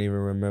 I can't even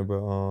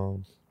remember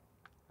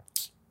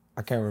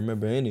I can't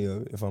remember any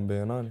of it if I'm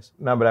being honest.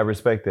 No, but I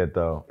respect that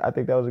though. I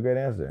think that was a great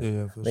answer.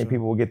 Yeah, I think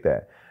people will get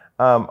that.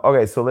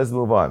 Okay, so let's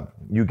move on.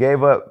 You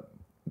gave up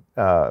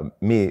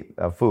meat,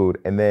 food,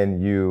 and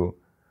then you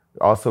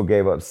also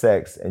gave up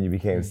sex and you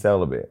became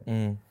celibate.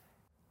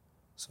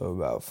 So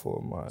about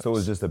 4 months. So it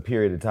was just a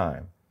period of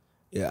time.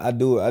 Yeah, I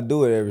do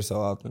it every so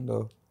often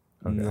though.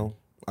 Okay. You know,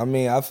 I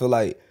mean, I feel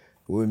like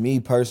with me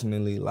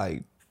personally,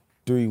 like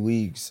 3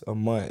 weeks, a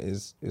month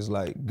is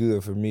like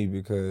good for me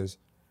because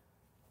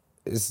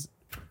it's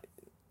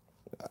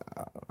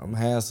I'm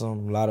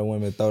handsome. A lot of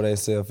women throw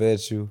themselves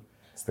at you.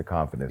 It's the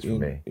confidence for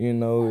me. You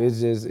know,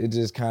 it's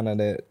just kind of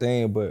that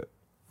thing. But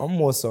I'm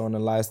more so in the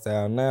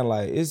lifestyle now.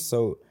 Like it's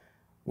so,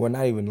 well,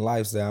 not even the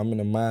lifestyle. I'm in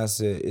the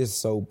mindset. It's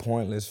so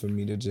pointless for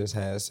me to just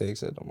have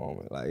sex at the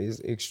moment. Like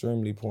it's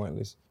extremely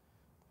pointless.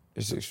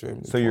 It's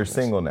extremely. So you're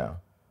single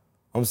now?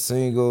 I'm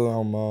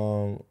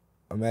single.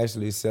 I'm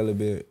actually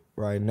celibate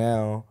right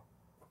now.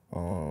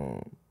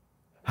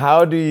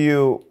 How do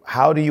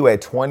you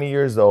at 20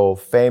 years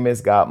old,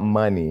 famous, got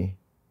money,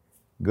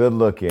 good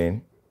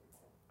looking,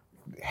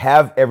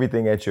 have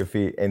everything at your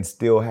feet and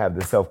still have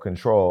the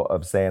self-control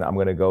of saying, I'm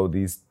gonna go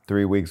these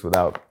 3 weeks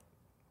without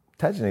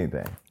touching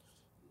anything?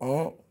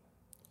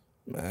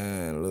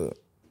 Man, look,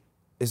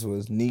 it's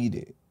what's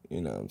needed.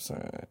 You know what I'm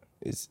saying?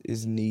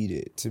 It's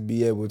needed to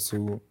be able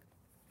to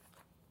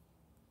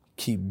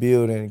keep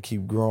building,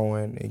 keep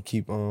growing, and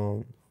keep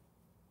trying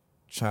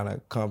to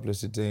accomplish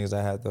the things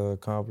I have to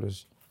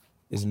accomplish.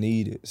 It's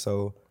needed.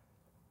 So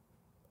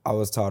I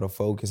was taught to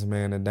focus,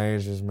 man, and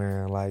dangerous,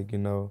 man. Like, you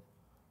know,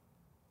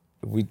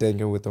 if we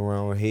thinking with the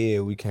wrong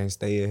head, we can't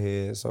stay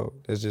ahead. So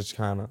that's just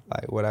kind of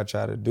like what I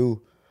try to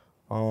do.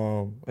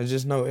 And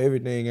just know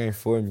everything ain't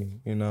for me.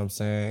 You know what I'm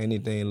saying?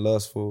 Anything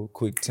lustful,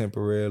 quick,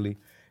 temporarily,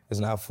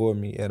 is not for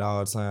me at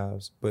all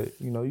times. But,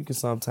 you know, you can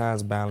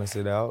sometimes balance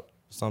it out.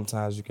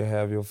 Sometimes you can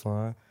have your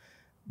fun.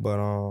 But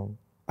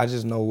I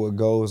just know what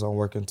goals I'm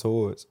working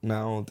towards.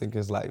 Now, I don't think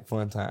it's like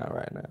fun time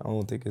right now. I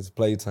don't think it's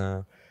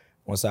playtime.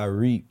 Once I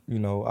reap, you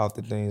know, off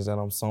the things that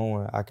I'm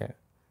sowing, I can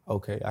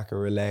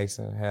relax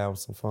and have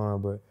some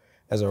fun. But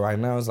as of right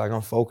now, it's like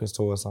I'm focused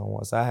towards something.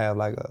 Once I have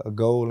like a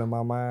goal in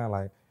my mind,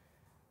 like,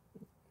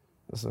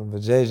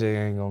 but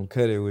JJ ain't gonna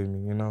cut it with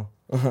me, you know?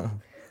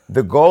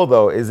 The goal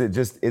though, is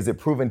it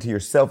proven to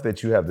yourself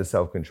that you have the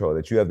self-control,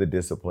 that you have the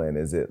discipline?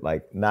 Is it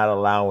like not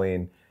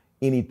allowing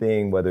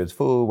anything, whether it's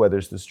food, whether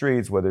it's the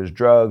streets, whether it's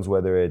drugs,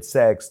 whether it's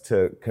sex,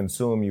 to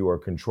consume you or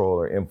control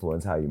or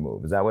influence how you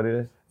move? Is that what it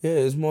is? Yeah,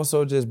 it's more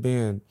so just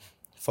being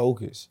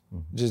focused,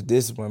 just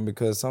discipline,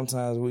 because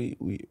sometimes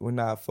we're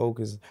not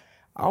focused.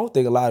 I don't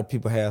think a lot of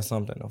people have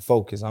something to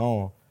focus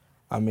on.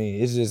 I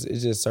mean, it's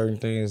just certain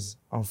things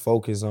I'm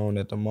focused on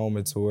at the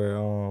moment to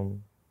where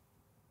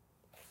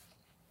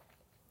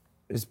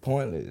it's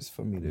pointless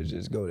for me to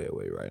just go that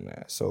way right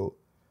now. So,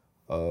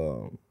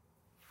 and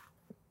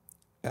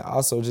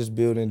also just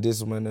building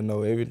discipline to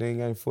know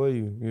everything ain't for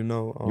you, you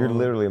know. You're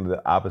literally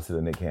the opposite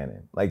of Nick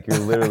Cannon. Like, you're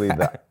literally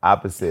the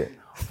opposite.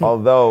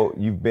 Although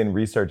you've been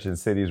researching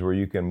cities where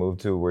you can move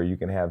to where you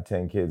can have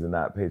 10 kids and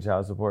not pay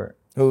child support.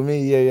 Who,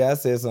 me? Yeah, I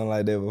said something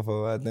like that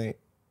before, I think.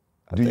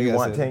 Do you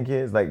want 10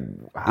 kids? Like,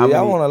 how many?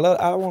 I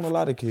want a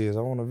lot of kids.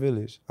 I want a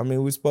village. I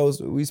mean,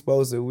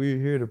 we're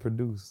here to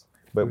produce.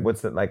 But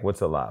what's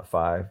a lot?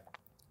 5?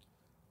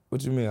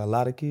 What you mean, a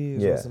lot of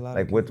kids? Yeah. What's a lot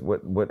like of kids?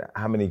 what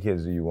how many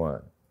kids do you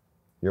want?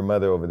 Your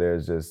mother over there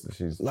is just,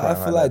 she's I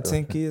feel like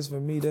 10 kids for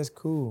me, that's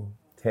cool.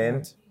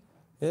 10?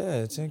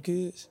 Yeah, 10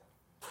 kids.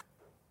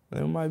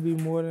 There might be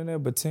more than that,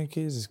 but 10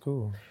 kids is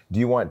cool. Do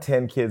you want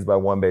 10 kids by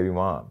one baby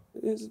mom?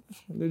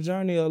 The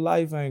journey of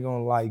life ain't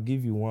gonna like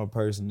give you one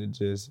person to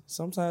just,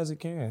 sometimes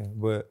it can,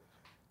 but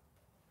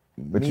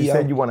you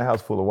said you want a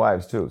house full of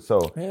wives too,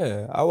 so.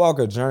 Yeah, I walk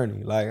a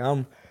journey. Like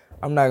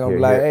I'm not gonna be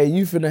like, hey,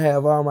 you finna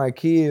have all my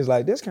kids.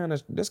 Like that's kind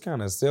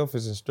of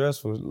selfish and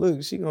stressful.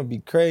 Look, she gonna be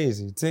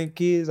crazy. 10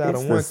 kids out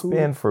of one. It's the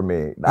spin for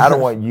me. I don't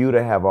want you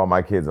to have all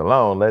my kids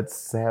alone.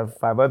 Let's have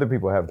 5 other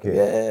people have kids.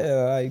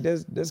 Yeah, like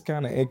that's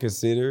kind of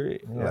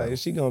inconsiderate. Yeah. Like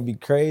she gonna be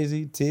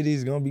crazy.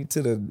 Titties gonna be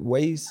to the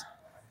waist.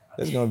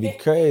 That's gonna be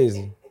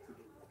crazy.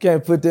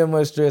 Can't put that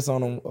much stress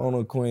on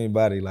a queen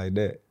body like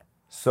that.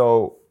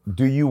 So,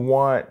 do you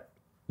want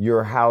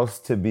your house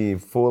to be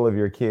full of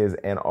your kids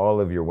and all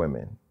of your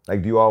women?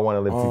 Like, do you all want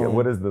to live together?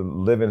 What does the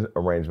living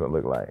arrangement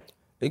look like?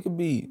 It could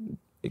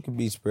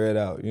be spread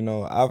out. You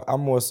know, I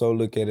more so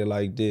look at it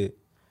like this.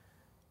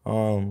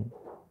 You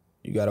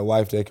got a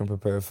wife that can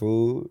prepare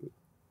food.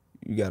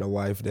 You got a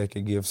wife that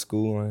can give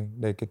schooling,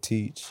 that could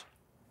teach.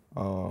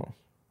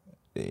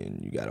 Then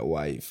you got a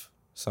wife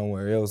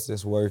somewhere else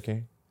that's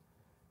working.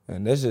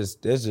 And that's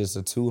just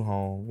a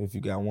 2-home. If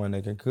you got one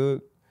that can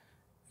cook,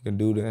 you can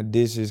do the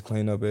dishes,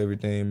 clean up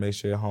everything, make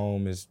sure your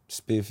home is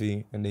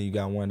spiffy, and then you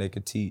got one that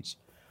can teach.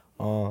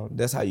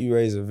 That's how you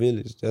raise a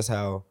village. That's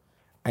how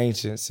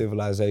ancient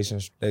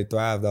civilizations, they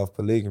thrived off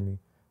polygamy.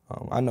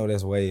 I know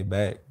that's way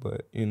back,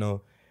 but, you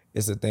know,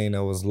 it's a thing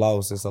that was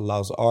lost. It's a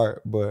lost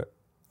art, but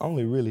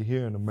only really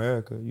here in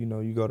America. You know,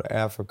 you go to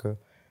Africa,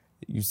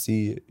 you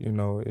see it, you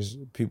know,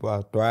 people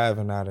are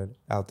thriving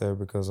out there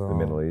because the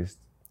Middle East.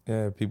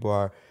 Yeah, people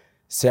are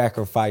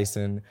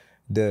sacrificing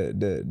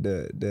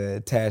the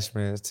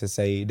attachments to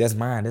say, that's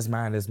mine, that's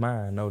mine, that's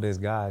mine. No, that's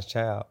God's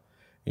child.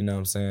 You know what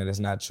I'm saying? That's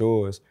not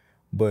yours.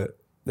 But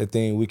the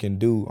thing we can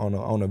do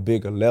on a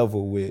bigger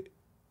level with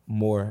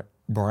more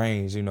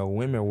brains, you know,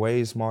 women are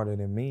way smarter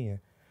than men.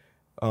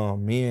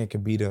 Men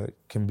can be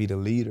the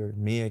leader.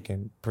 Men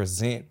can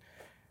present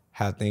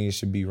how things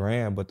should be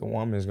ran, but the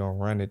woman's gonna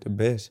run it the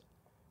best.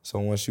 So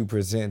once you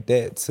present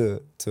that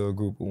to a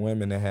group of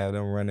women and have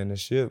them running the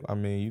ship, I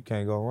mean, you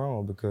can't go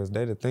wrong because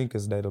they the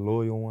thinkers, they the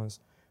loyal ones,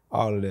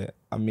 all of that.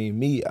 I mean,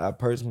 me, I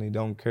personally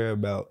don't care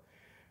about,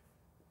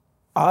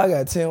 oh, I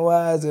got 10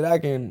 wives that I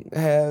can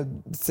have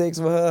sex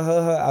with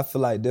her. I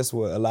feel like that's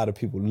what a lot of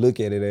people look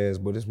at it as,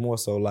 but it's more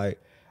so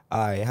like,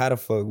 all right, how the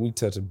fuck we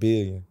touch 1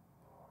 billion?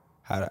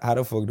 How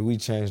the fuck do we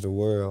change the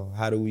world?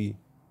 How do we,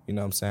 you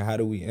know what I'm saying, how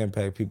do we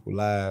impact people's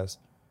lives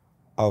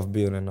off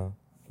building a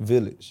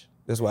village?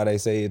 That's why they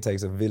say it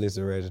takes a village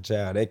to raise a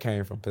child. That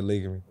came from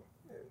polygamy.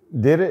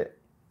 Did it?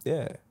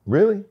 Yeah.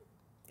 Really?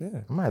 Yeah.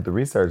 I'm gonna have to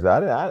research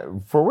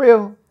that. For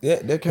real? Yeah,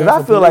 that came Because I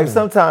from feel like polygamy.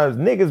 sometimes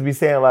niggas be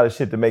saying a lot of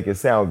shit to make it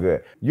sound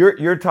good.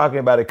 You're talking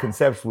about it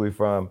conceptually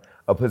from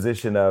a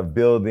position of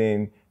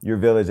building your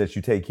village that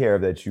you take care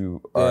of, that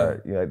you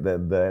are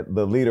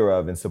the leader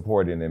of and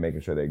supporting and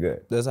making sure they're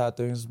good. That's how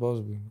things are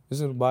supposed to be.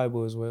 It's in the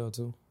Bible as well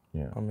too.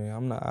 Yeah. I mean,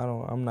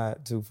 I'm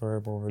not too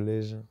firm on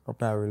religion. I'm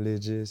not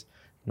religious.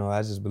 No,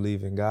 I just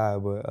believe in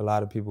God, but a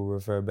lot of people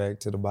refer back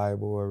to the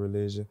Bible or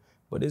religion,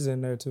 but it's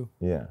in there too.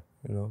 Yeah.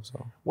 You know,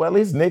 so. Well, at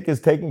least Nick is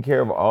taking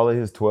care of all of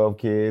his 12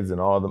 kids and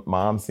all the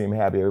moms seem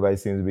happy. Everybody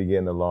seems to be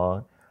getting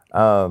along.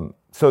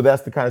 So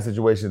that's the kind of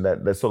situation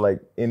that so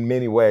like in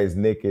many ways,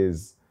 Nick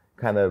is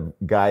kind of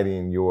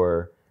guiding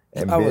your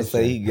ambition. I would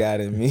say he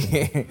guided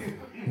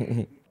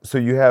me. So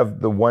you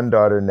have the one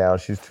daughter now,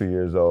 she's 2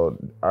 years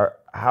old.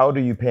 How do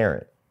you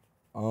parent?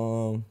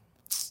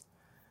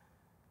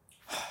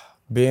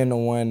 Being the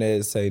one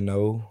that say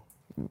no,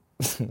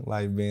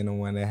 like being the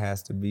one that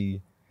has to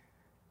be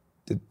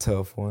the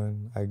tough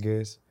one, I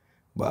guess.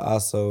 But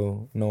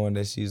also knowing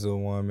that she's a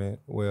woman,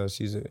 well,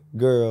 she's a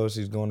girl,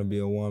 she's gonna be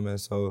a woman,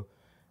 so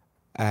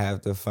I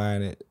have to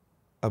find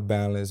a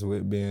balance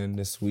with being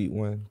the sweet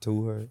one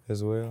to her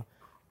as well.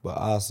 But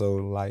also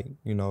like,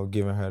 you know,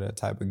 giving her that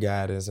type of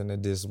guidance and the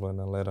discipline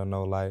and let her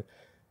know like,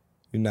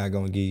 you're not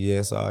gonna get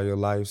yes all your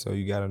life, so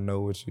you gotta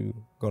know what you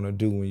gonna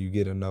do when you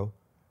get a no.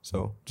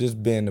 So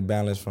just being the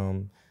balance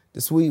from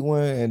the sweet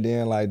one and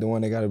then like the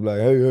one that gotta be like,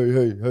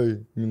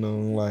 hey, you know,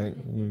 like,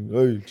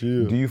 hey,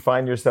 chill. Do you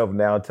find yourself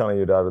now telling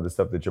your daughter the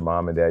stuff that your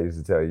mom and dad used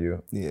to tell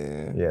you?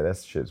 Yeah. Yeah, that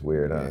shit's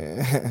weird, huh?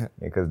 Yeah.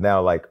 Because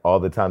now like all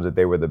the times that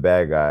they were the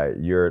bad guy,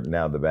 you're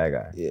now the bad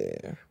guy.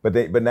 Yeah.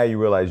 But now you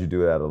realize you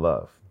do it out of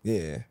love.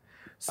 Yeah.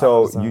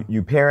 So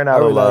you parent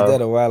out of love. I realized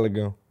that a while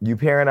ago. You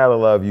parent out of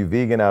love, you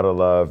vegan out of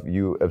love,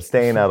 you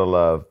abstain out of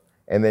love,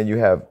 and then you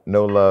have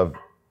no love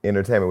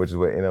entertainment, which is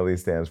what NLE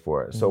stands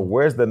for. So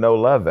where's the no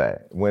love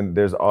at when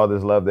there's all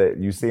this love that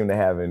you seem to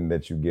have and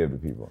that you give to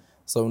people?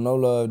 So no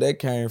love, that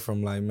came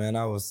from like, man,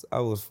 I was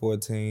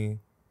 14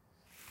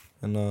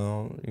 and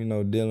you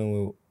know,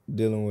 dealing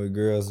with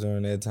girls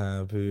during that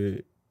time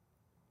period.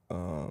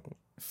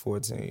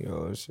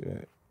 14-year-old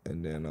shit.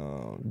 And then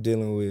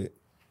dealing with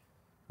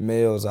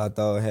males I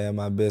thought had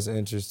my best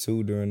interest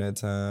too during that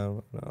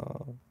time.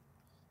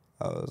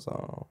 I was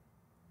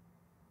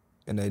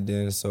and they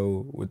didn't.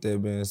 So with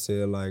that being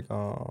said, like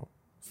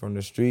from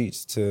the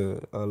streets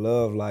to a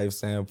love life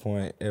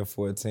standpoint at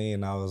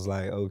 14, I was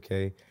like,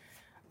 okay,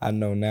 I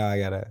know now I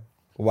gotta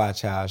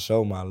watch how I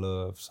show my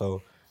love.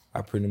 So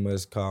I pretty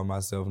much call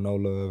myself no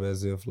love,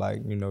 as if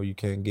like, you know, you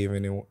can't give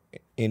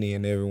any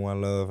and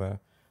everyone love, and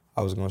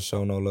I was gonna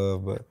show no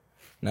love. But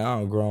now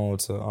I'm grown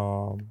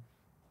to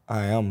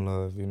I am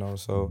love, you know.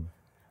 So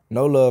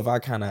no love I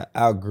kind of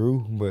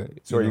outgrew, but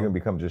So are you gonna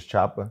become just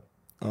Choppa?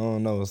 I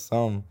don't know,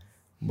 something.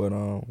 But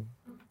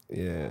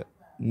yeah,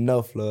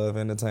 enough love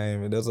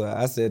entertainment. That's what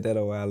I said that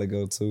a while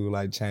ago too,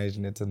 like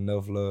changing it to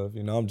enough love.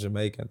 You know, I'm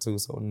Jamaican too,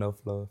 so enough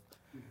love.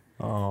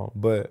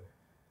 But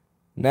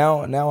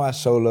now I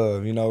show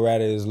love. You know,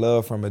 rather it's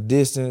love from a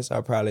distance.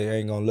 I probably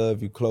ain't gonna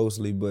love you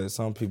closely, but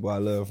some people I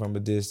love from a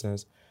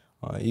distance.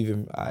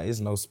 It's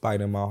no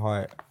spite in my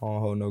heart. I don't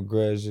hold no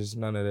grudges,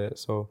 none of that.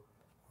 So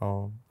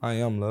I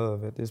am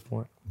love at this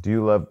point. Do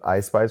you love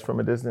Ice Spice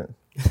from a distance?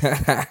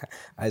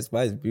 Ice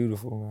Spice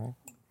beautiful, man.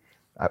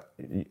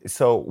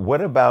 So what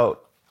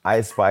about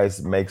Ice Spice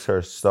makes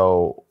her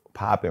so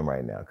popping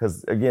right now?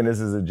 Because again, this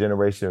is a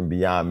generation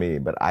beyond me,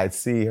 but I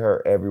see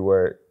her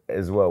everywhere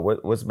as well.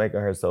 What's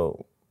making her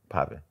so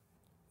popping?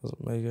 What's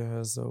making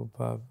her so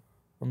popping?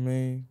 I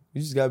mean,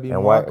 you just gotta be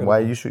and marketable. why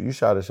you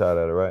shot a shot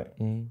at her, right?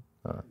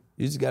 Mm-hmm.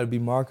 You just gotta be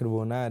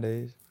marketable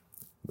nowadays.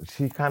 But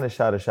she kind of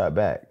shot a shot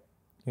back.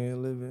 Yeah, a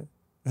little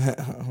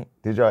bit.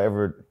 Did y'all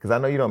ever? Because I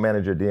know you don't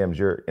manage your DMs.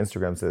 Your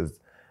Instagram says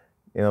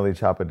NLE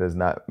Choppa does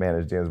not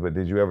manage DMs, but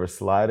did you ever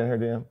slide in her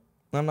DM?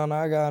 No,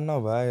 I got a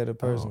number. I had a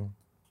person.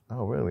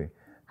 Oh, really?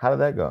 How did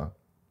that go?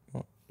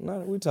 No,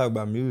 we talk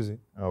about music.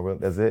 Oh, really?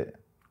 That's it?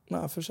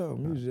 No, for sure.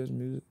 Music, that's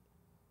music.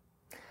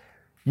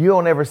 You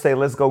don't ever say,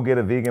 let's go get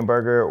a vegan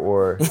burger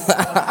or...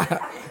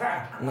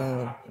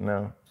 No.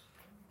 No?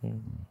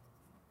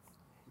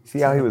 See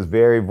how he was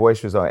very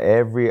boisterous on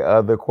every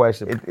other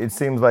question? It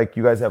seems like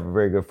you guys have a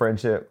very good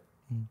friendship.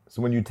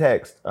 So when you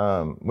text,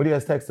 what do you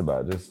guys text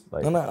about? Just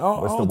like,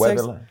 what's the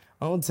weather like?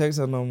 I don't text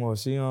her no more.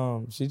 She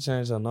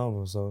changed her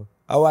number, so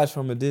I watch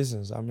from a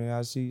distance. I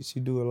mean, she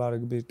do a lot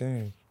of big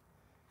things.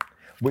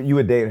 But you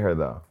would date her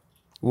though?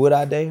 Would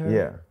I date her?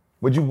 Yeah.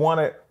 Would you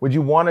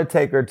want to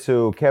take her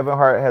to Kevin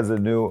Hart has a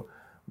new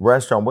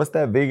restaurant. What's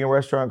that vegan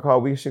restaurant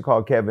called? We should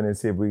call Kevin and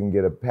see if we can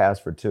get a pass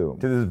for 2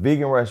 to this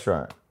vegan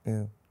restaurant.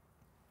 Yeah.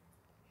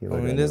 I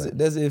mean,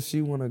 that's if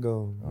she want to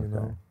go, you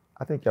know.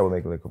 I think that would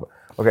make it look cool.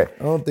 Okay.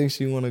 I don't think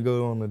she want to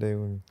go on a date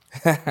with me.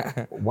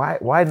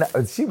 Why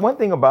not? See, one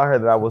thing about her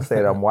that I will say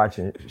that I'm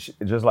watching,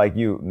 just like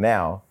you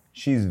now,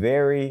 she's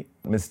very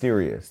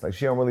mysterious. Like,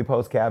 she don't really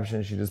post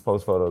captions. She just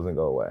posts photos and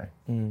go away.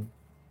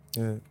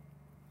 Yeah.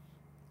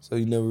 So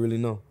you never really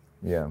know.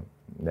 Yeah,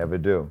 never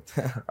do.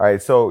 All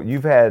right, so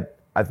you've had,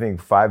 I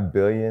think, 5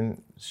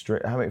 billion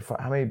how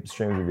many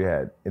streams have you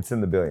had? It's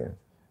in the billions.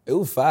 It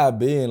was 5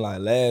 billion like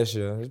last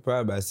year. It's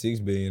probably about 6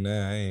 billion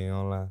now. I ain't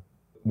gonna lie.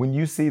 When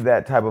you see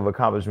that type of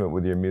accomplishment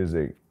with your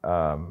music,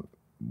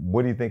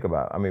 what do you think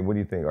about? I mean, what do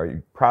you think? Are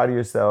you proud of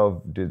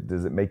yourself?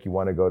 Does it make you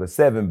want to go to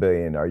 7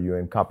 billion? Are you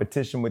in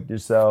competition with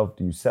yourself?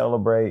 Do you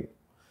celebrate?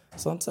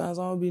 Sometimes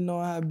I don't be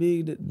knowing how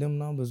big them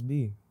numbers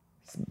be.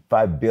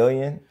 5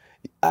 billion?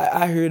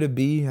 I hear the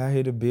B, I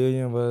hear the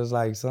billion, but it's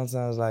like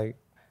sometimes like,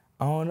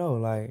 I don't know,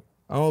 like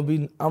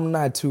I'm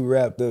not too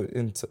wrapped up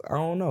into, I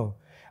don't know.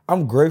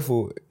 I'm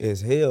grateful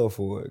as hell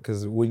for it,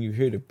 because when you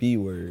hear the B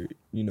word,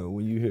 you know,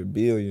 when you hear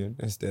billion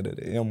instead of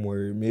the M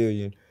word,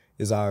 million,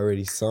 is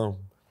already something.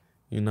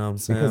 You know what I'm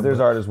saying? Because there's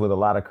artists with a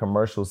lot of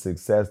commercial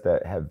success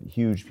that have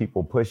huge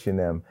people pushing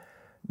them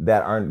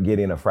that aren't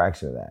getting a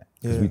fraction of that.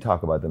 Because we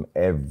talk about them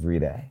every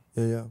day.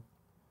 Yeah.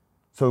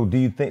 So do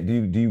you think,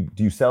 do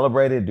you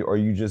celebrate it, or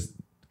you just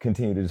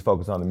continue to just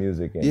focus on the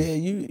music? And... Yeah,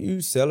 you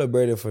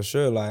celebrate it for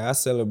sure. Like, I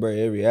celebrate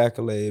every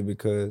accolade,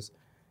 because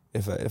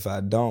if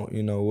I don't,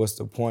 you know, what's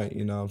the point?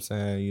 You know what I'm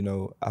saying? You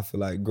know, I feel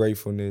like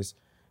gratefulness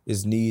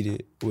is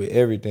needed with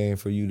everything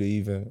for you to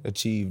even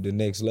achieve the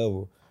next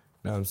level.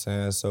 You know what I'm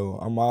saying? So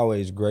I'm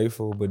always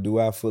grateful, but do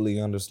I fully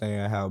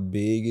understand how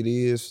big it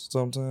is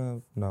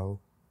sometimes? No.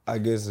 I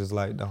guess it's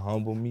like to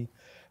humble me.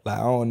 Like,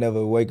 I don't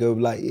never wake up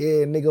like,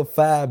 yeah, nigga,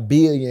 5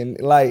 billion.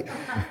 Like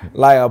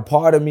a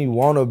part of me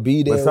wanna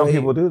be there. But some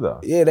people do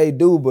though. Yeah, they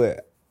do,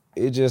 but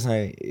it just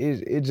ain't,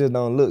 it just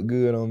don't look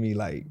good on me,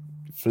 like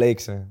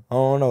flexing. I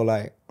don't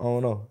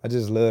know. I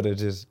just love to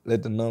just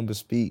let the numbers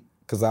speak,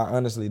 because I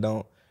honestly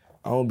don't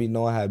be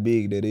knowing how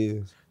big that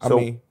is.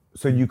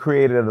 So you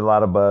created a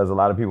lot of buzz. A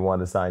lot of people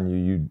wanted to sign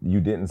you.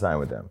 You didn't sign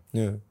with them.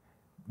 Yeah.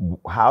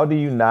 How do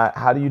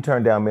you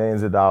turn down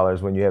millions of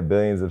dollars when you have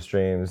billions of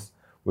streams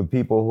with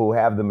people who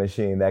have the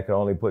machine that can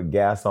only put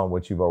gas on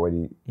what you've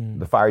already,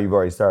 the fire you've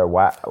already started?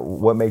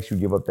 What makes you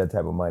give up that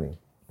type of money,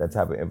 that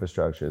type of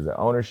infrastructure? Is it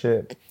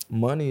ownership?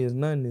 Money is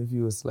nothing if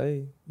you a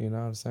slave. You know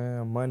what I'm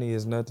saying? Money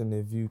is nothing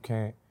if you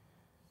can't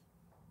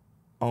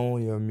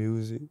own your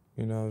music.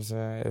 You know what I'm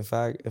saying?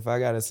 If I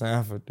got to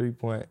sign for 3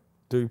 point,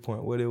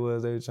 what it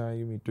was, they were trying to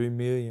give me 3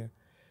 million,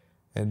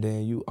 and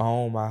then you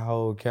own my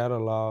whole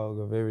catalog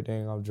of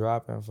everything I'm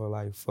dropping for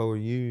like 4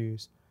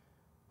 years,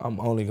 I'm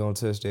only gonna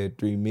touch that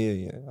 3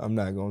 million. I'm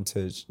not gonna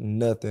touch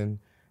nothing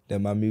that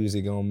my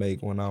music gonna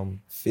make when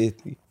I'm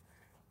 50.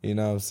 You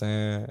know what I'm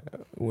saying?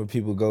 When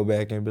people go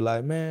back and be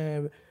like,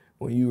 man,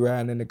 when you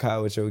riding in the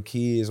car with your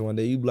kids one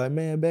day, you be like,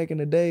 man, back in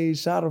the day,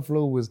 Shotta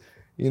Flow was,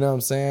 you know what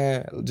I'm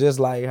saying? Just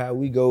like how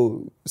we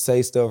go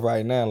say stuff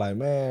right now, like,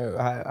 man,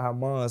 how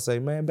mom say,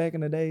 man, back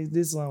in the days,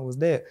 this song was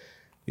that.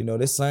 You know,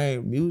 this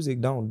same music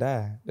don't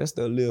die. That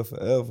still live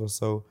forever.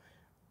 So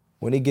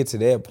when it get to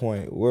that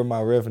point, where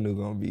my revenue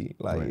gonna be?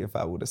 Like, if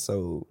I would have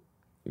sold,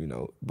 you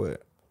know,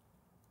 but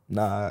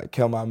nah, I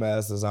kept my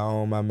masters, I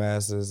own my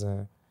masters,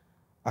 and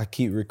I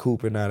keep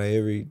recouping out of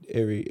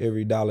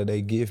every dollar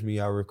they give me,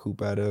 I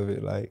recoup out of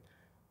it. Like,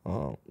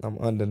 I'm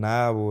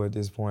undeniable at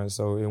this point.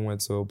 So it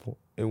went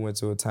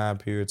to a time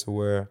period to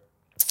where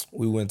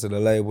we went to the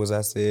labels.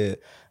 I said,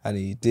 I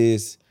need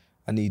this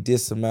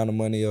amount of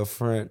money up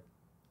front.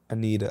 I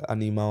need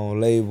my own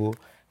label.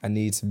 I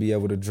need to be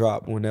able to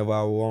drop whenever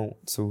I want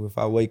to. If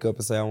I wake up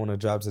and say I want to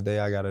drop today,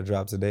 I gotta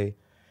drop today,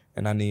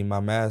 and I need my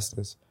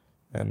masters,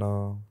 and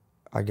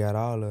I got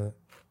all of it.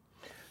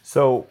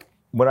 So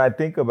when I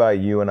think about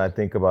you, and I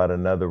think about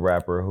another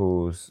rapper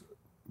who's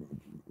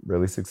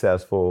really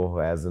successful, who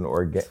has an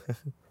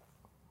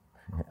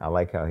I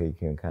like how he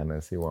can kind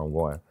of see where I'm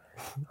going,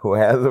 who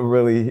has a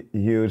really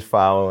huge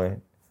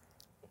following.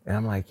 And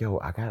I'm like, yo,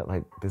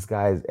 this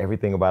guy,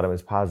 everything about him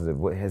is positive.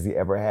 Has he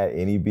ever had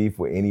any beef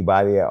with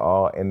anybody at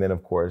all? And then,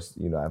 of course,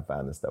 you know, I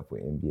found this stuff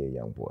with NBA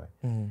Youngboy.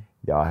 Mm-hmm.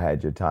 Y'all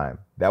had your time.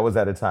 That was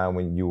at a time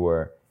when you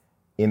were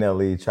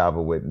NLE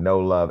Choppa with no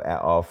love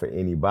at all for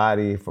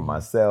anybody, for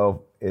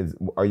myself.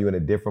 Are you in a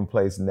different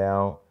place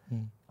now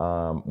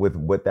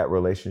with that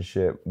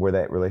relationship, where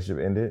that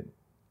relationship ended?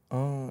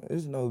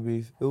 It's no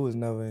beef. It was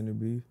never any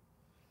beef.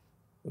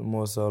 It was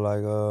more so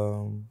like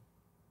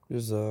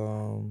just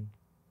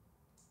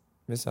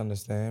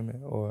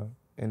misunderstanding or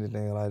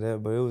anything like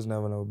that, but it was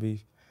never no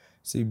beef.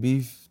 See,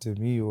 beef to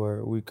me,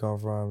 where we come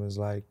from, is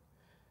like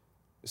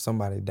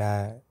somebody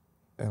died,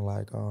 and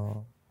like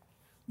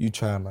you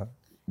trying to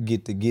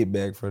get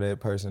back for that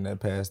person that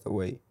passed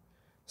away.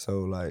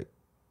 So like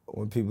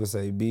when people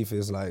say beef,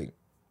 it's like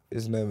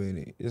it's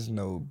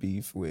no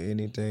beef with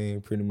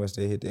anything. Pretty much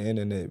they hit the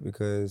internet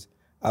because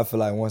I feel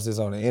like once it's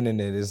on the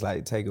internet, it's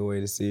like take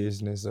away the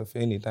seriousness of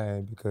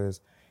anything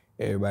because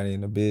everybody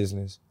in the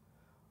business.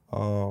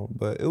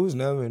 But it was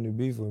never any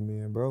beef with me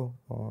and bro.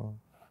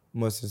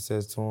 Much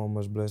success to him,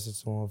 much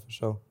blessings to him for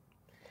sure.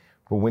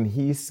 But when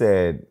he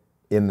said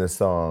in the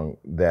song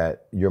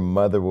that your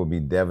mother will be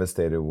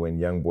devastated when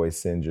young boy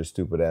sends your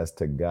stupid ass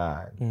to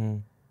God,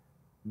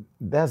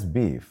 that's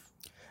beef.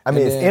 I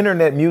mean, it's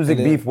internet music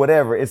beef,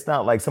 whatever. It's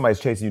not like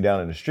somebody's chasing you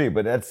down in the street,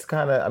 but that's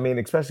kind of, I mean,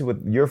 especially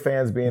with your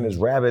fans being as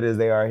rabid as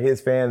they are,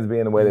 his fans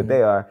being the way that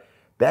they are,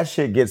 that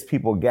shit gets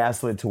people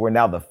gaslit to where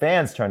now the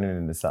fans turn it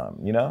into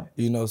something, you know?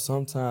 You know,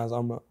 sometimes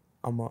I'm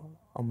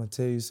gonna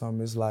tell you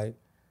something. It's like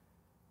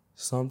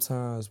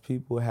sometimes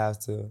people have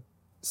to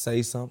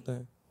say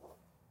something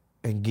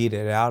and get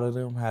it out of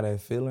them, how they're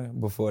feeling,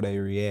 before they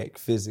react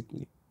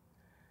physically.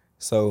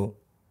 So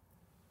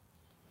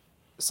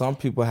some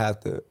people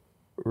have to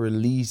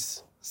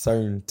release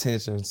certain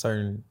tension,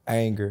 certain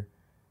anger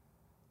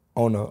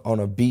on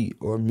a beat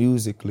or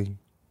musically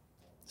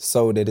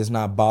so that it's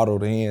not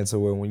bottled in to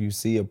where when you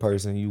see a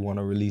person, you want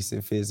to release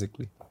it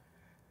physically.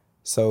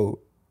 So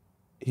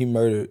he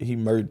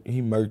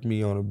murked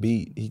me on a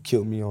beat. He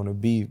killed me on a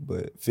beat,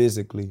 but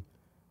physically,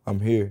 I'm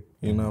here.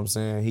 You know what I'm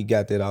saying? He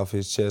got that off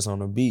his chest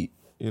on a beat.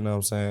 You know what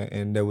I'm saying?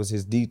 And that was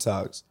his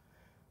detox.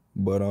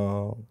 But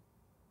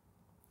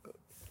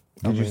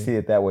Did you see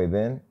it that way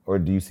then, or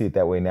do you see it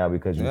that way now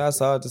because you? Yeah, I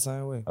saw it the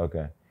same way.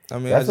 Okay. I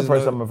mean, that's the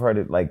first time I've heard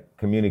it like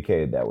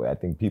communicated that way. I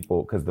think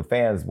people, because the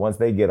fans, once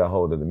they get a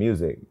hold of the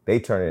music, they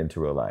turn it into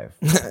real life.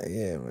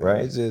 Yeah, man.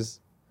 Right? It's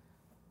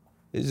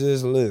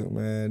just look,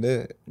 man.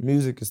 That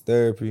music is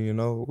therapy, you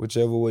know.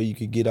 Whichever way you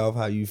could get off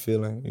how you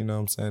feeling, you know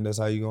what I'm saying. That's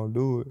how you gonna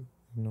do it,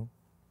 you know.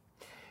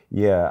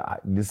 Yeah,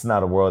 this is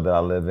not a world that I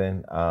live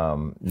in.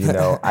 You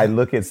know, I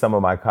look at some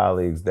of my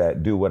colleagues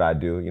that do what I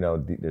do. You know,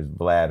 there's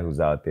Vlad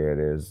who's out there.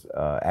 There's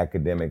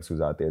academics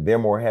who's out there. They're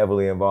more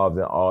heavily involved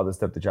in all the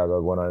stuff that y'all got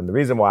going on. And the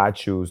reason why I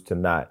choose to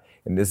not,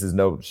 and this is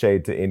no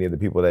shade to any of the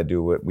people that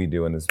do what we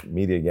do in this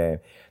media game,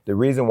 the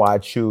reason why I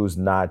choose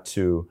not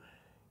to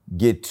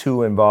get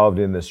too involved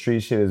in the street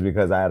shit is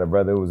because I had a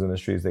brother who was in the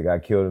streets that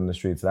got killed in the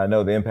streets, and I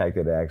know the impact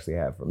that it actually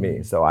had for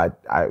me. So I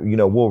you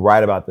know, we'll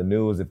write about the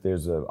news if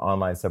there's an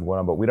online stuff going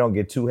on, but we don't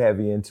get too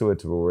heavy into it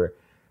to where we're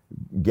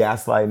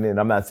gaslighting it.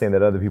 And I'm not saying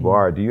that other people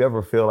are. Do you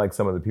ever feel like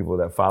some of the people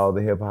that follow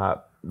the hip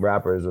hop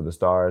rappers or the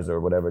stars or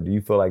whatever, do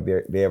you feel like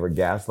they ever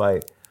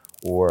gaslight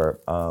or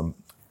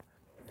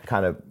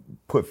kind of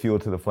put fuel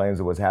to the flames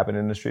of what's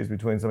happening in the streets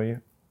between some of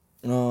you?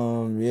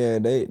 Yeah,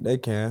 they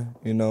can,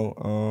 you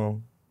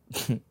know.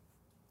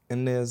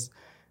 And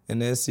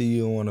they'll see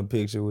you and want a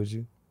picture with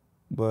you.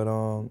 But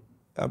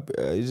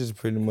it's just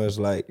pretty much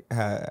like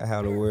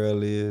how the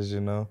world is, you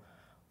know.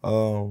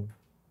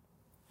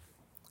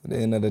 At the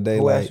end of the day,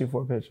 who like, asked you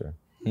for a picture?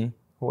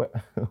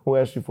 Who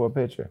asked you for a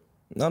picture?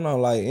 No,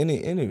 like any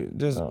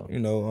just you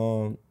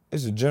know,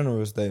 it's a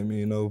general statement,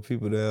 you know.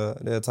 People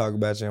they'll talk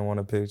about you and want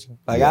a picture.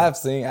 Like yeah.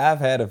 I've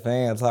had a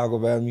fan talk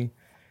about me.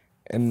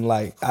 And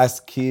like, I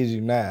kid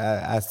you not,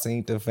 I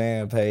seen the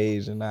fan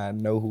page and I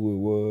know who it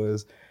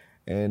was.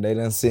 And they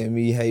done sent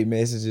me hate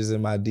messages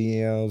in my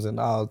DMs and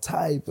all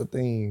type of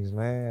things,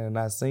 man. And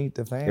I seen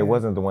the fan. It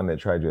wasn't the one that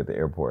tried you at the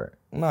airport.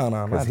 No,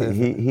 not that.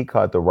 He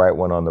caught the right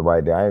one on the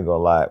right day. I ain't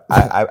gonna lie.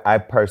 I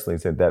personally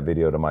sent that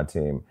video to my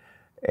team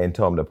and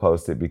told them to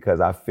post it because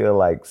I feel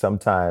like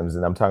sometimes,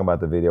 and I'm talking about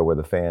the video where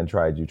the fan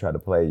tried to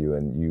play you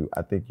and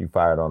I think you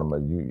fired on him or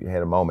you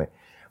had a moment.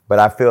 But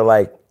I feel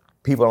like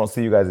people don't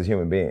see you guys as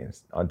human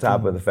beings. On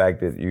top of the fact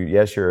that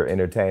you're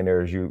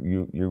entertainers,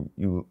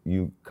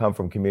 you come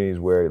from communities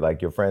where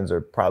like your friends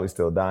are probably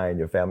still dying,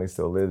 your family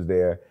still lives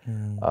there,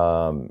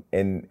 and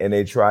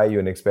they try you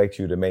and expect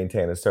you to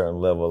maintain a certain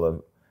level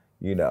of,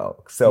 you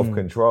know,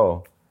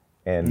 self-control.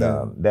 And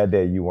that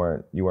day you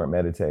weren't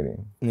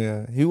meditating.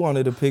 Yeah, he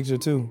wanted a picture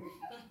too.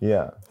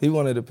 Yeah, he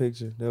wanted a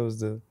picture. That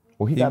was the.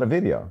 Well, he got a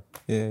video.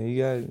 Yeah, he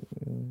got.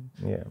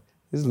 Yeah.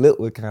 His lip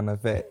was kind of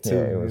fat too.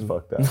 Yeah, it was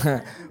fucked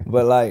up.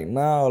 But like,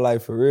 no,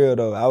 like for real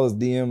though, I was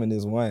DMing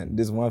this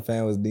one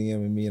fan was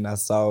DMing me and I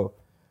saw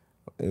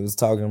it was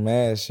talking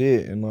mad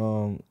shit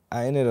and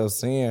I ended up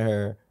seeing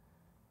her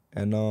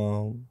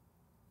and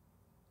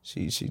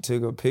she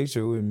took a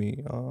picture with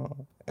me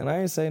and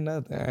I ain't say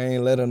nothing. I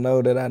ain't let her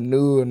know that I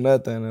knew or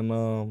nothing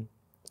and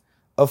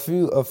a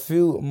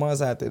few months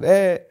after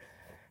that,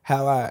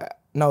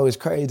 it's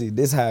crazy.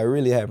 This is how it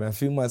really happened. A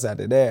few months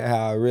after that,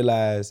 how I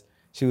realized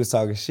she was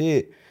talking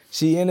shit.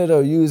 She ended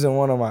up using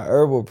one of my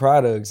herbal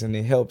products and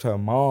it helped her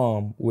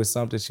mom with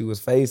something she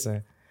was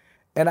facing.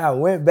 And I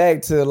went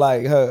back to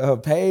like her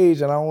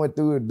page and I went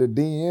through the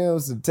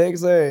DMs to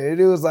text her and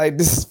it was like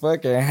this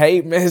fucking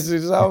hate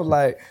message. I was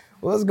like,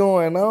 what's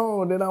going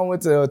on? Then I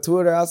went to her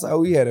Twitter. I saw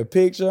we had a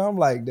picture. I'm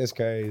like, that's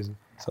crazy.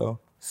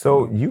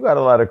 So you got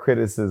a lot of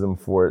criticism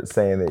for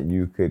saying that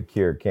you could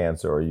cure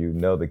cancer or you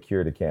know the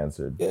cure to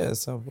cancer. Yeah,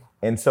 it's simple.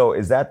 And so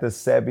is that the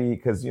Sebi,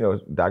 because, you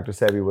know, Dr.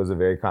 Sebi was a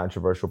very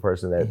controversial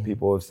person that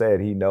people have said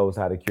he knows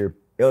how to cure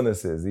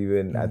illnesses,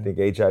 even I think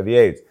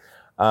HIV/AIDS.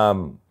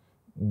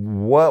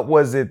 What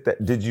was it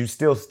that did you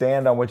still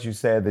stand on what you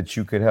said that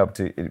you could help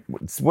to?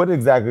 What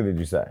exactly did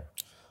you say?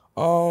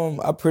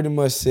 I pretty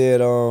much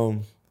said,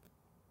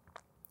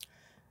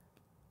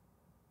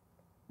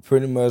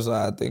 pretty much,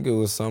 I think it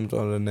was something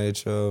on the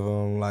nature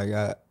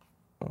of,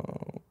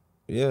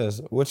 yes,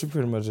 what you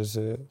pretty much just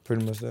said,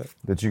 pretty much that.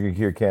 That you could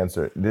cure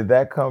cancer. Did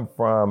that come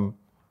from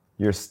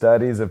your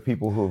studies of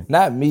people who've...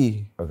 Not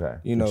me. Okay.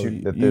 You know,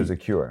 that there's a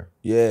cure.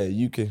 Yeah,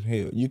 you can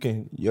heal. You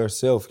can,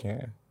 yourself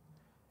can.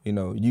 You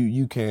know,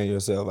 you can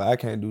yourself. I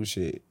can't do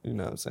shit. You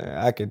know what I'm saying?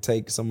 I can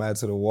take somebody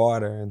to the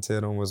water and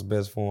tell them what's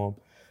best for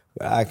them,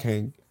 but I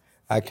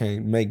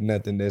can't make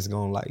nothing that's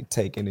gonna like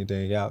take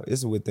anything out.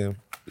 It's within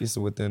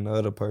the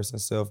other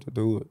person's self to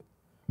do it.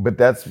 But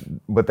that's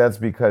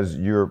because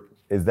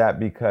is that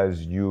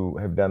because you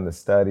have done the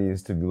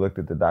studies to be looked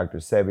at the Dr.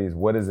 Sebi's?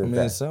 What is it? I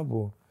mean, it's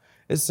simple.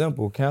 It's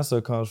simple.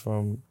 Cancer comes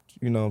from,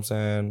 you know what I'm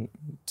saying,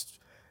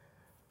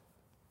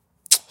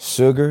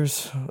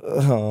 sugars,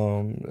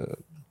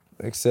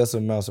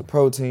 excessive amounts of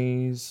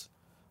proteins,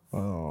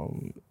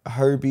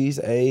 herpes,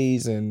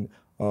 AIDS, and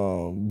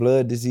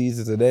blood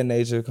diseases of that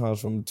nature comes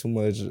from too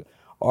much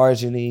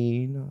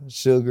arginine,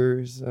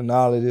 sugars, and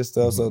all of this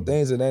stuff. So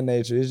things of that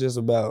nature, it's just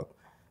about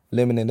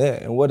limiting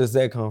that. And what does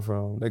that come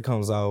from? That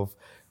comes off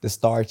the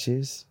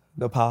starches,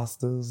 the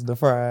pastas, the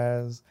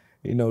fries,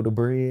 you know, the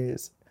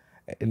breads.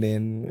 And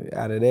then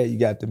out of that, you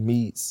got the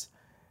meats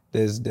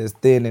that's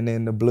thinning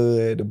in the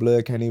blood. The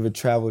blood can't even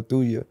travel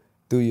through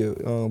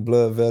your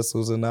blood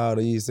vessels and all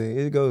these things.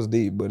 It goes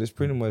deep, but it's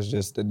pretty much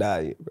just the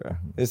diet, bro.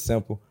 It's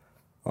simple.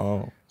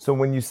 So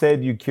when you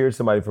said you cured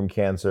somebody from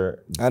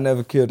cancer... I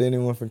never killed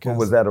anyone from cancer.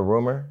 Was that a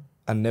rumor?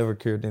 I never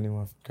cured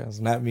anyone from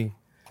cancer, not me.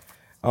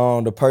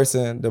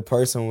 The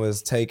person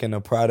was taking a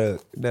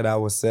product that I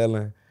was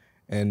selling,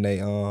 and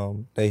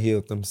they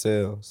healed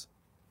themselves.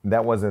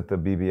 That wasn't the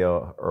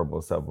BBL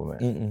herbal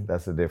supplement.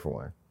 That's a different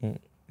one. Yeah,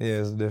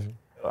 it's different.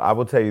 I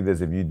will tell you this: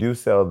 if you do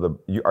sell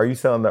are you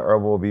selling the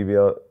herbal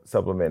BBL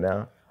supplement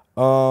now?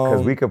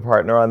 Because we could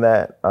partner on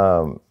that.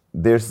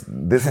 This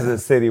is a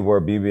city where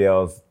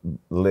BBLs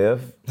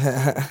live.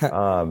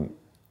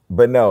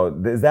 But no,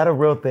 is that a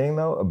real thing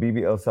though? A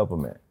BBL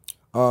supplement?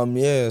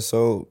 Yeah.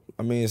 So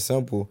I mean, it's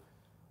simple.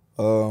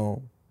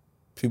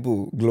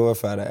 People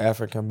glorify the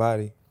African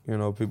body. You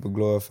know, people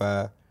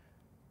glorify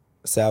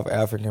South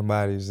African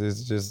bodies.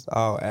 It's just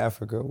all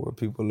Africa what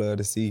people love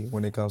to see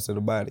when it comes to the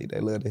body. They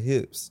love the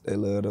hips, they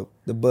love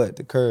the butt,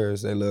 the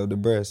curves, they love the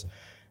breasts.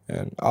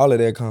 And all of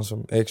that comes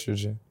from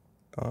estrogen.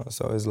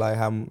 So it's like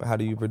how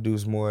do you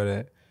produce more of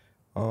that?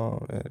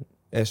 And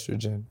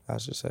estrogen, I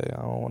should say.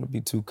 I don't want to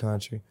be too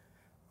country.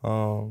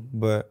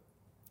 But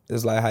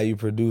it's like how you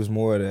produce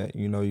more of that.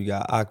 You know, you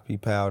got Akpi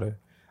powder.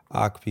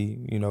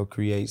 Akpi, you know,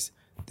 creates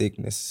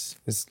thickness.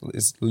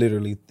 It's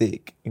literally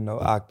thick. You know,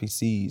 Akpi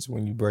seeds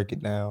when you break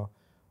it down.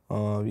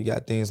 You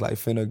got things like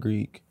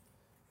fenugreek.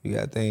 You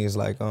got things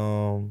like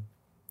maca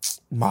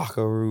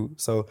root.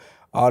 So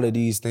all of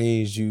these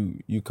things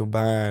you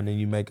combine and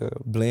you make a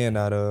blend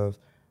out of.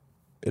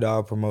 It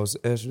all promotes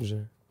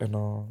estrogen. And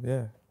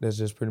yeah, that's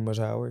just pretty much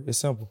how it works. It's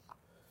simple.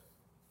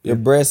 Your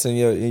breast and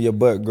your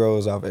butt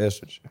grows off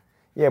estrogen.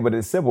 Yeah, but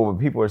it's simple, but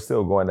people are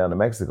still going down to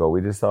Mexico.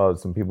 We just saw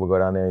some people go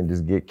down there and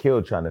just get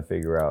killed trying to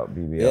figure out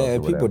BBLs. Yeah,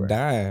 and people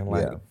dying.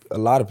 Like, a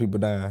lot of people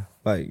dying.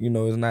 Like, you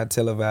know, it's not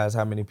televised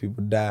how many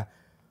people die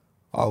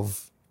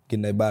off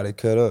getting their body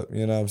cut up.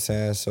 You know what I'm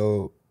saying?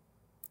 So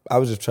I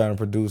was just trying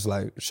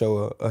to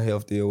show a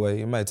healthier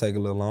way. It might take a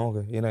little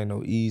longer. It ain't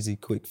no easy,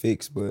 quick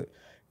fix, but,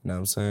 you know what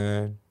I'm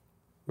saying?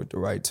 With the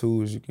right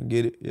tools, you can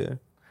get it, yeah.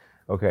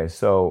 Okay,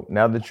 so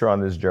now that you're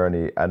on this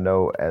journey, I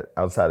know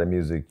outside of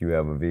music, you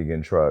have a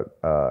vegan truck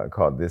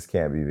called This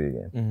Can't Be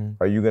Vegan.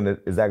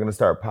 Mm-hmm. Is that gonna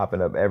start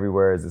popping up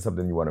everywhere? Is it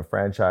something you want to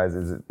franchise?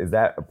 Is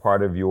that a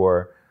part of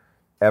your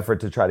effort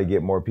to try to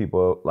get more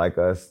people like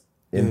us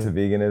into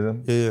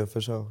veganism? Yeah,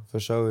 for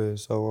sure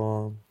is.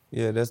 So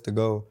yeah, that's the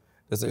goal.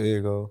 That's the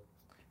end goal.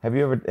 Have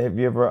you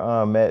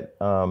ever met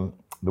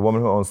the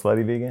woman who owns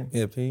Slutty Vegan?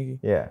 Yeah, Pinky.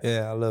 Yeah.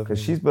 Yeah, I love her.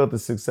 Because she's built a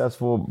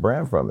successful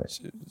brand from it.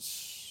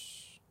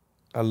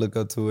 I look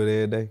up to it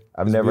every day.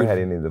 I've never had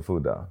any of the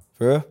food though.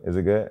 For real? Is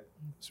it good?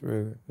 It's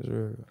real good. It's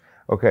real good.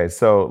 Okay,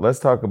 so let's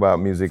talk about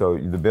music. So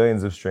the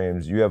billions of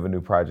streams, you have a new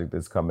project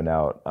that's coming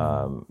out.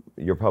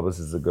 Your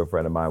publicist is a good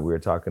friend of mine. We were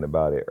talking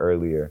about it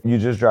earlier. You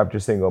just dropped your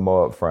single,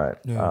 Mo Up Front.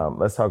 Yeah.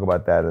 Let's talk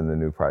about that in the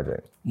new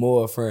project.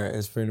 Mo Up Front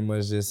is pretty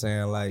much just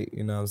saying, like,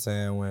 you know what I'm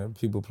saying, when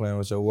people playing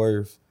with your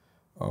worth,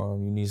 you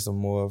need some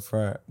more up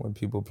front. When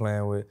people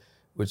playing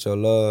with your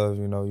love,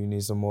 you know, you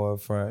need some more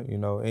up front. You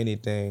know,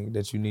 anything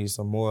that you need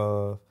some more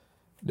of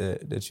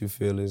that you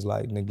feel is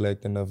like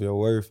neglecting of your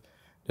worth,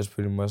 that's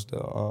pretty much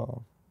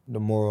the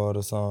moral of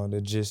the song,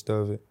 the gist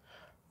of it.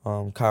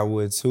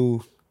 Carwood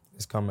 2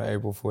 is coming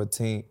April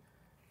 14th.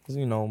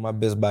 You know, my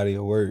best body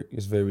of work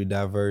is very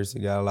diverse. It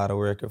got a lot of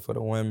records for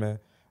the women,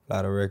 a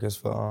lot of records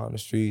for the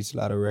streets, a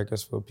lot of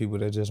records for people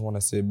that just want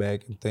to sit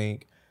back and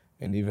think,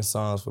 and even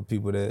songs for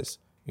people that's,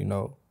 you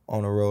know,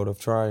 on the road of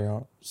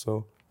triumph.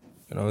 So,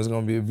 You know, it's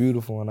gonna be a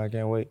beautiful one. I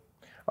can't wait.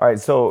 All right,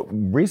 so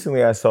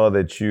recently I saw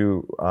that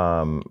you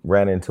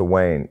ran into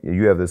Wayne.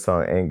 You have this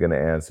song, Ain't Gonna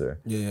Answer.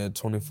 Yeah,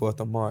 24th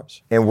of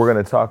March. And we're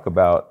gonna talk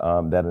about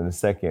that in a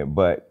second.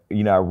 But,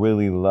 you know, I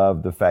really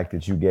love the fact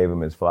that you gave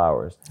him his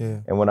flowers. Yeah.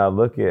 And when I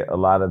look at a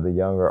lot of the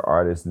younger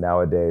artists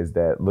nowadays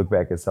that look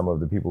back at some of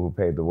the people who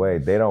paved the way,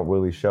 they don't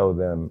really show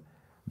them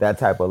that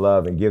type of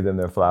love and give them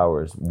their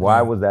flowers.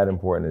 Why was that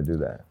important to do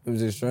that? It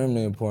was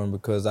extremely important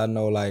because I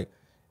know, like,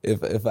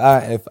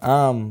 if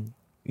I'm,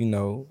 you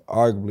know,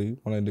 arguably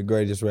one of the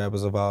greatest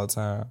rappers of all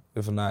time,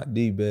 if not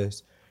the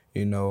best,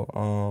 you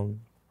know,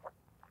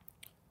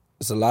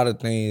 it's a lot of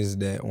things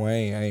that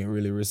Wayne ain't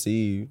really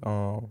received.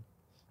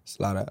 It's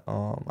a lot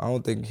of, I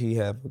don't think he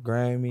have a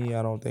Grammy.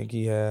 I don't think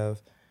he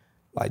have,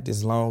 like,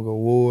 this long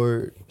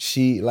award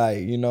sheet,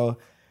 like, you know.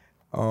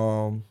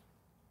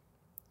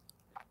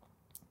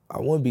 I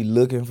wouldn't be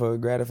looking for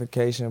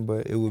gratification,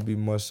 but it would be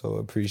much so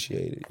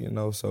appreciated, you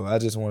know? So I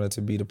just wanted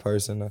to be the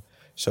person to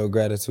show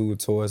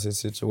gratitude towards his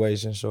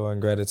situation, showing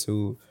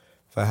gratitude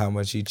for how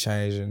much he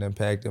changed and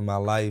impacted my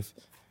life.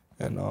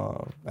 And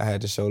I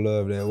had to show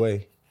love that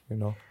way, you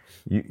know?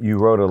 You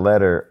wrote a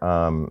letter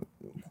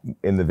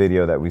in the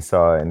video that we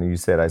saw, and you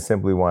said, I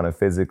simply want to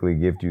physically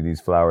gift you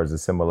these flowers to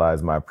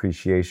symbolize my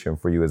appreciation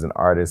for you as an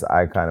artist,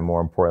 icon, and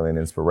more importantly, an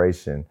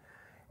inspiration.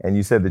 And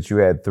you said that you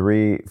had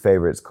 3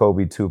 favorites,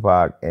 Kobe,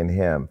 Tupac, and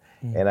him.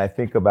 Mm-hmm. And I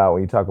think about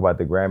when you talk about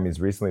the Grammys,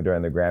 recently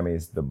during the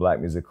Grammys, the Black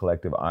Music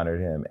Collective honored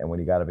him. And when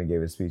he got up and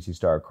gave his speech, he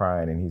started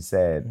crying. And he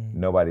said,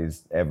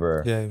 nobody's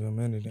ever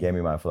gave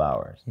me my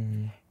flowers.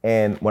 Mm-hmm.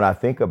 And when I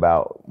think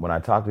about, when I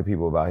talk to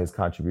people about his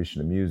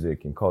contribution to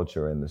music and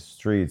culture and the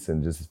streets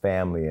and just his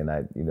family, and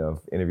I, you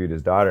know, interviewed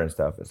his daughter and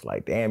stuff, it's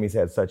like, damn, he's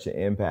had such an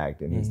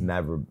impact and he's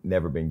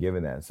never been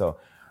given that. So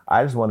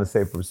I just want to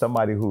say, for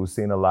somebody who's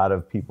seen a lot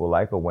of people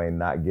like a Wayne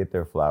not get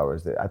their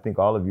flowers, that I think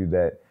all of you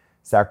that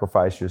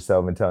sacrifice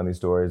yourself in telling these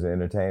stories and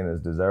entertain us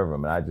deserve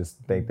them. And I just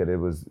think that it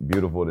was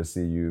beautiful to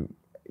see you,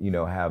 you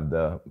know, have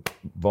the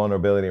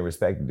vulnerability and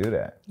respect to do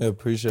that. I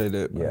appreciate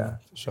it, man. Yeah.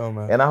 For sure,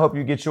 man. And I hope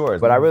you get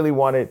yours. But I really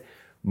wanted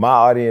my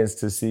audience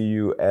to see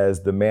you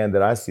as the man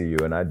that I see you.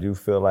 And I do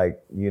feel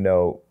like, you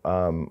know,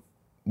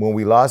 when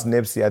we lost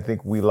Nipsey, I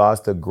think we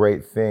lost a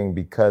great thing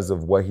because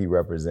of what he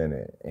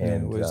represented.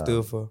 And we're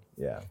still for.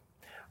 Yeah.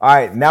 All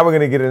right, now we're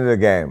gonna get into the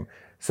game.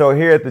 So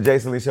here at the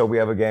Jason Lee Show, we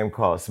have a game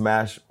called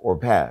Smash or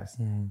Pass.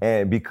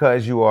 And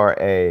because you are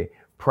a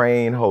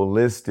praying,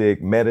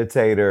 holistic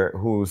meditator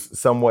who's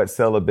somewhat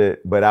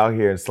celibate, but out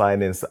here and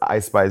sliding in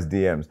Ice Spice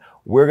DMs,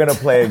 we're gonna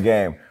play a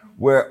game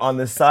where on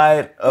the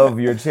side of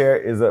your chair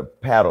is a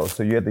paddle.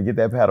 So you have to get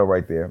that paddle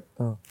right there.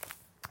 Oh.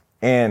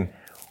 And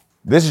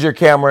this is your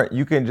camera.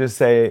 You can just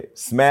say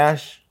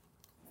smash,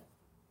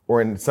 or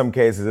in some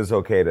cases, it's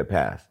okay to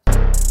pass.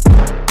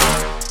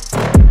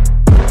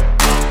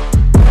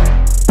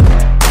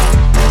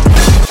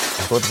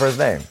 What's the first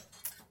name?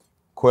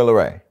 Coyle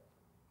Ray.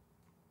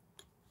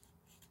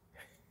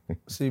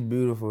 She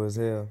beautiful as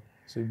hell.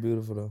 She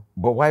beautiful though.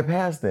 But why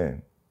pass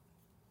then?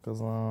 Cause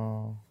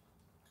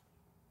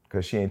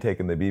she ain't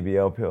taking the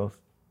BBL pills?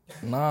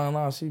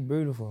 Nah, she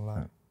beautiful.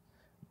 Like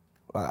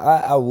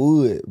I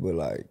would, but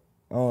like,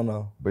 I don't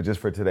know. But just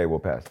for today, we'll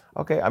pass.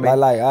 Okay, I mean,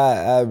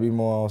 I'd be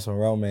more on some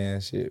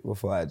romance shit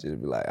before I just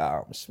be like,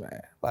 I'm smash.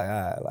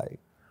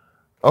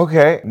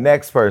 Okay,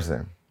 next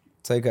person.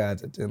 Take her out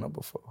to dinner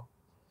before.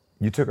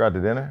 You took her out to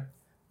dinner?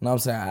 No, I'm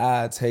saying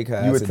I'd take her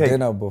out to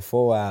dinner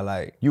before I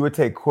like. You would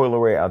take Coyle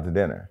Ray out to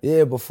dinner?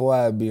 Yeah, before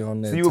I'd be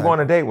on that. So you would go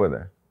on a date with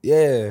her?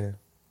 Yeah.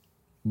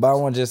 But I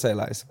won't just say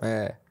like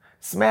smash.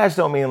 Smash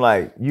don't mean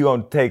like you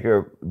gonna take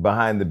her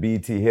behind the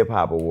BT Hip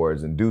Hop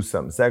Awards and do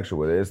something sexual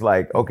with her. It's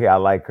like, okay, I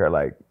like her,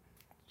 like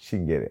she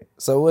can get it.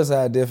 So what's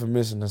our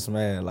definition of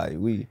smash? Like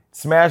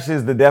Smash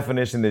is the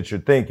definition that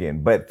you're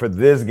thinking, but for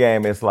this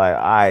game, it's like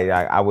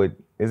I would.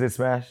 Is it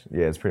smash?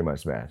 Yeah, it's pretty much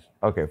smash.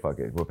 Okay, fuck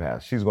it, we'll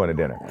pass. She's going to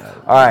dinner.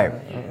 All right.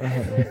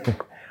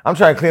 I'm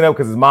trying to clean up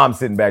because his mom's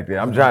sitting back there.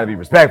 I'm trying to be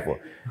respectful.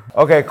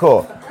 Okay,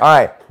 cool. All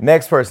right,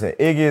 next person,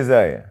 Iggy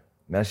Azalea.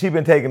 Now she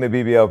been taking the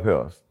BBL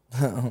pills.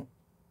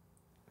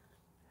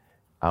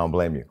 I don't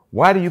blame you.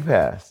 Why do you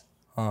pass?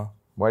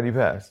 Why do you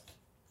pass?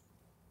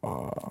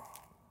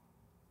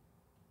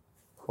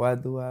 Why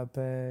do I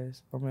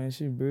pass? I mean,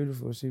 she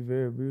beautiful. She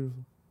very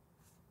beautiful.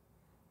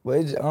 But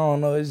I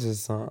don't know. It's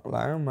just something.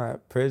 Like, I'm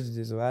not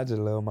prejudiced. I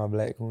just love my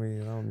black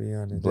queen. I'm be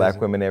honest.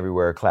 Black women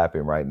everywhere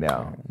clapping right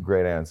now.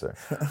 Great answer.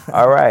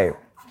 All right.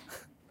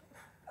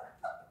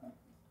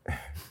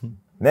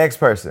 Next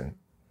person,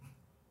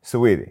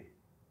 Saweetie.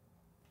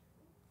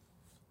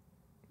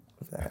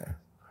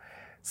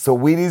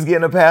 Saweetie's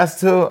getting a pass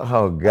too?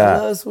 Oh God. I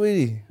love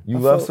Saweetie. You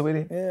love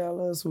Saweetie? Yeah, I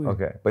love Saweetie.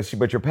 Okay,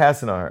 but you're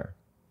passing on her.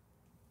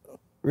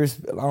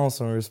 On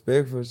some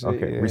respectful shit.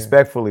 Okay, yeah.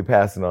 Respectfully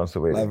passing on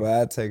Saweetie. Like,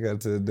 but I take her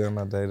to a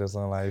dinner date or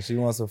something. Like, if she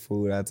wants some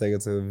food, I take her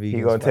to a vegan.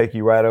 He gonna take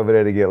you right over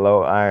there to get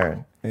low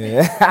iron.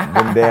 Yeah.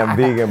 Them damn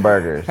vegan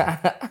burgers.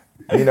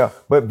 You know,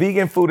 but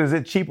vegan food, is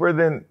it cheaper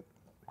than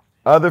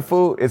other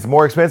food? It's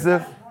more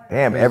expensive?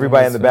 Damn,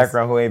 everybody in the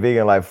background who ain't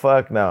vegan, like,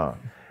 fuck no.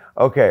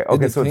 Okay,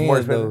 It so it's more depends,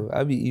 expensive. though.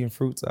 I be eating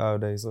fruits all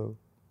day, so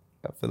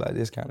I feel like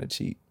it's kind of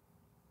cheap.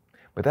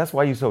 But that's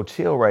why you so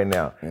chill right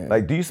now. Yeah.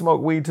 Like, do you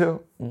smoke weed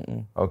too?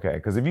 Mm-mm. Okay,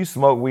 because if you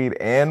smoke weed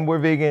and were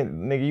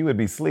vegan, nigga, you would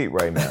be asleep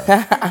right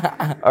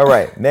now. All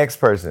right, next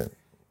person.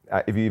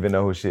 If you even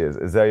know who she is.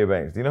 Azalea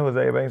Banks. Do you know who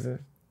Azalea Banks is?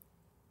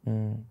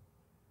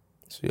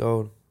 She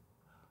old.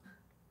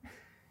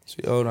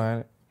 She old,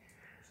 ain't it?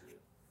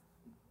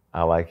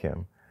 I like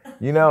him.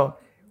 You know,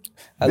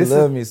 I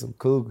love me some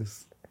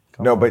cougars.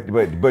 Come no, on. but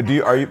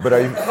are you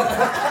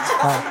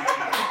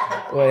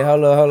Wait,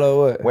 hold on,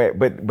 what? wait,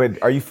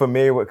 but are you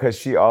familiar with, because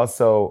she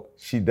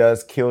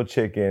does kill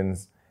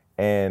chickens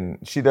and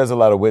she does a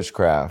lot of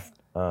witchcraft.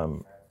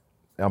 I'm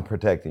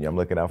protecting you. I'm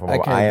looking out for my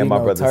I am my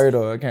no brother's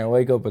turtle. I can't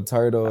wake up a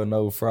turtle or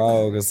no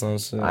frog or some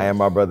shit. I am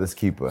my brother's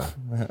keeper.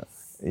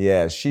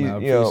 Yeah, she, I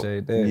you know,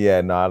 appreciate that.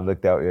 yeah, no, I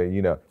looked out,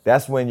 you know,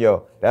 that's when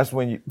you,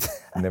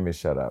 let me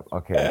shut up,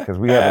 okay, because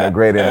we having a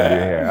great interview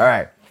here. All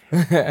right,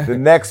 the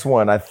next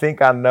one, I think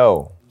I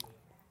know.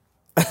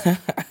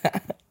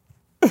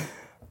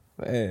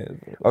 Man.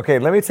 Okay,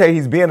 let me tell you,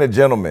 he's being a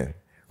gentleman.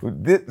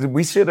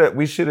 We should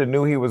have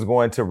knew he was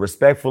going to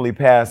respectfully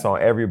pass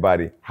on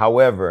everybody.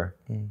 However,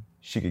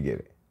 she could get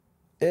it.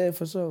 Yeah,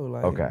 for sure.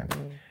 Like, Okay.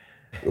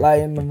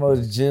 Like in the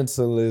most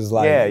gentlest,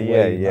 like, Yeah,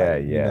 way,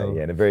 like, you know.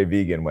 in a very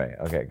vegan way.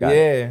 Okay, got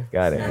Yeah.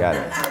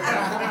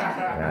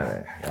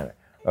 it.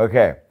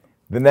 Okay,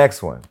 the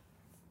next one.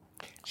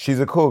 She's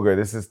a cougar.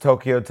 This is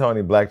Tokyo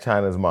Tony, Black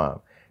China's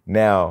mom.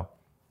 Now,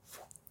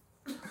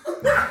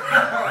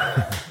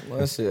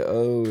 My shit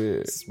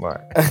over.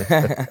 smart.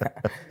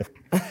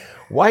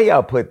 Why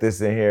y'all put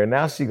this in here?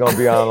 Now she gonna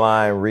be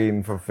online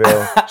reading for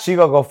Phil. She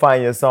gonna go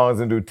find your songs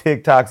and do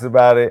TikToks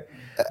about it.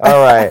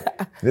 All right,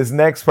 this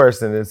next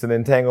person, it's an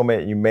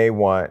entanglement you may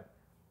want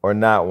or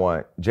not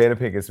want. Jada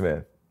Pinkett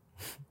Smith.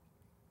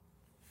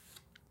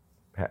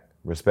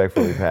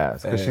 Respectfully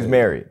pass, because she's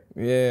married.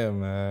 Yeah,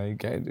 man, you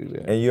can't do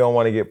that. And you don't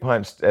want to get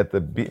punched at the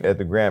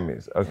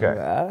Grammys.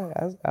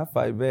 Okay. I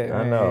fight back.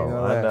 I man.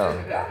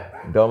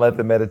 know. Don't let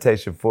the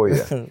meditation fool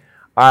you. All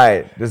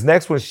right, this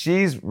next one,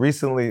 she's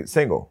recently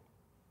single.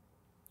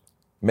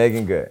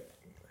 Megan Good.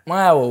 Man,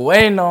 I was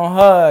waiting on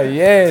her.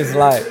 Yes,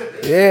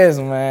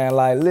 man.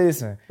 Like,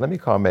 listen. Let me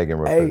call Megan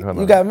real Hey, quick. Hold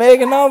you on. got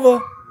Megan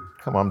number?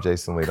 Come on, I'm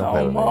Jason Lee. Don't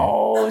play with Come me.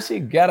 on, she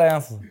gotta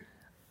answer.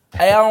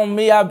 Hey, on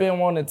me, I've been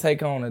wanting to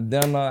take on a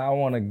dinner. I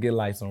want to get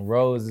like some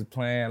roses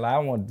planned. Like, I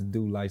wanted to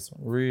do like some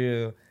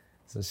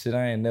shit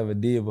I ain't never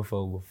did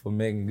before for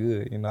Megan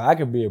Good. You know, I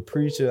could be a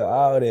preacher,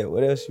 all that.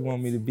 What else you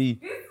want me to be?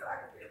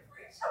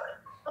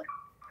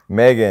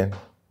 Megan,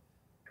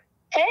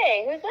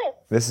 Hey, who's this?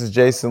 this is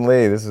Jason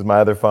Lee. This is my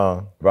other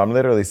phone. But I'm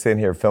literally sitting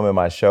here filming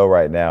my show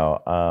right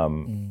now.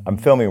 I'm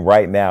filming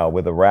right now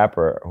with a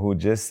rapper who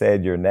just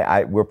said your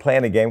name. We're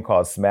playing a game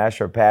called Smash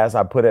or Pass.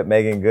 I put up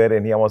Megan Good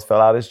and he almost fell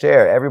out of his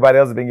chair. Everybody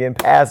else has been getting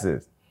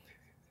passes.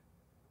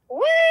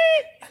 What?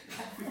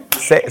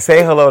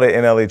 Say hello to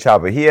NLE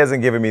Choppa. He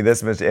hasn't given me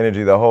this much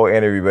energy the whole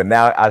interview, but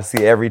now I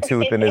see every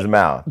tooth in his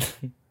mouth.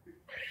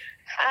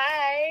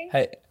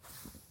 Hi.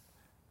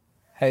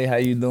 Hey, how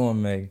you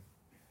doing, Meg?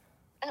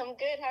 I'm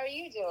good. How are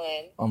you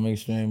doing? I'm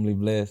extremely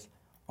blessed.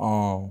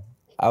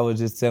 I was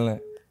just telling,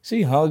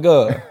 she hung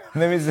up.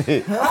 Let me see.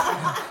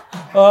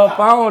 Her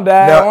phone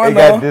died. No, it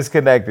got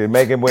disconnected.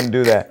 Megan wouldn't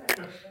do that.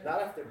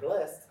 Not if they're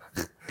blessed.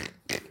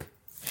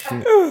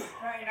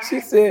 She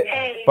said,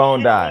 Hey, Phone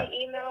you died. have my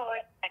email or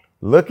text?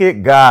 Look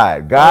at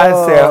God.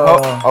 God said,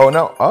 oh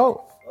no.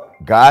 Oh,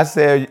 God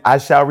said, I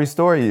shall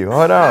restore you.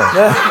 Hold on.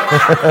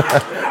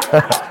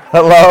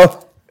 Hello?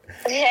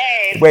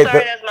 Hey, Wait,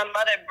 sorry, that's my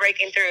mother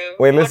breaking through.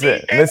 Wait, What did you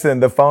say? listen,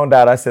 the phone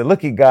died. I said,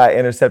 look at God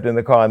intercepting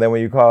the call. And then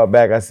when you call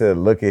back, I said,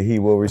 look at he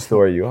will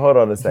restore you. Hold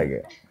on a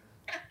second.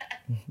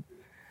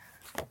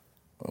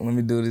 let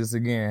me do this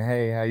again.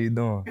 Hey, how you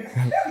doing?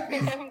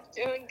 I'm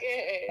doing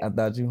good. I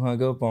thought you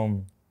hung up on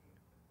me.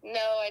 No,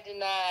 I did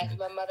not.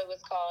 My mother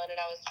was calling and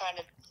I was trying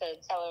to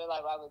tell her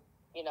like I would,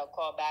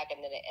 call back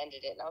and then it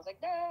ended it. And I was like,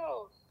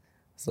 no.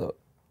 So,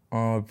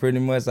 pretty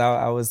much,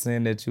 I was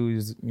saying that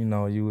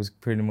you was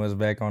pretty much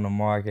back on the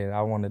market.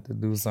 I wanted to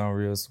do something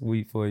real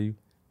sweet for you.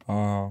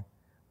 I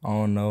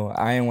don't know.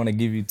 I didn't want to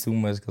give you too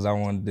much because I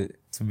wanted it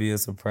to be a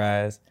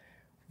surprise,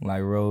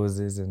 like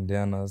roses and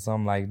dinner,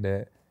 something like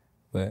that.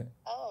 But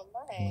Oh,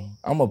 nice.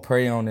 I'm going to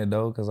pray on it,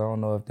 though, because I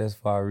don't know if that's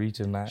far reach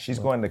or not. She's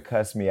going to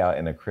cuss me out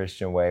in a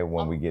Christian way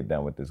when we get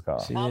done with this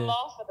call. She- I'm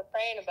all for the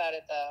praying about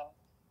it though.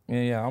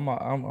 Yeah,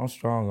 I'm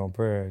strong on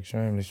prayer,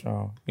 extremely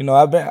strong.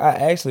 I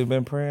actually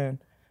been praying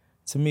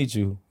to meet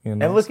you. And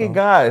look at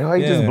God. How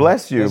he just Yeah,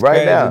 blessed you it's right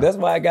crazy. now. That's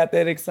why I got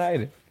that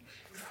excited.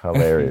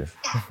 Hilarious.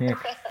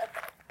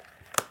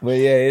 But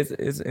yeah, it's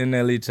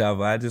NLE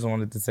Choppa. I just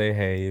wanted to say,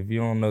 hey, if you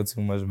don't know too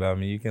much about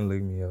me, you can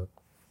look me up.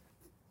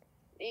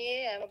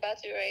 Yeah, I'm about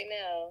to right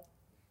now.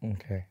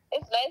 Okay.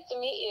 It's nice to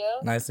meet you.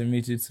 Nice to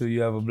meet you too.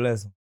 You have a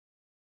blessing.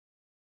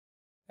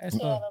 That's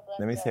You have all. a blessed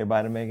Let me day. say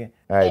bye to Megan.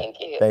 All right. Thank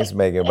you. Thanks,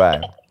 Megan.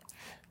 Bye.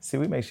 See,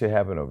 we make shit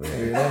happen over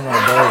here. Yeah, that's my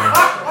baby.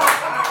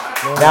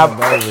 That's Now-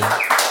 my baby.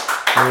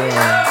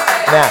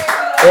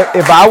 Yeah.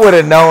 if I would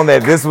have known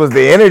that this was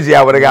the energy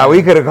I would have got,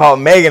 we could have called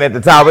Megan at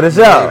the top of the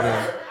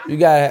show. You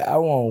got. I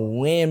want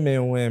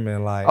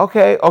women like.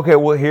 Okay.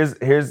 Well,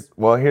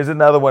 here's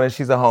another one, and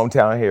she's a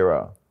hometown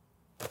hero.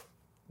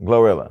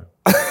 Glorilla.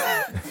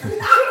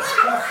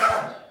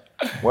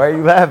 Why are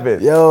you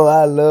laughing? Yo,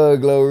 I love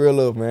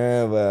Glorilla,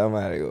 man, but I'm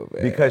out to go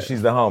back. Because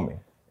she's the homie.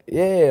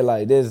 Yeah,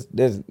 like this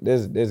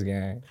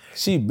gang.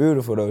 She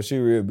beautiful though. She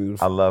real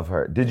beautiful. I love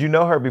her. Did you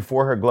know her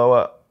before her glow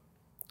up?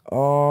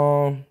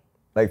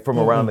 Like from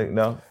around the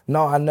no?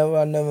 No, I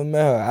never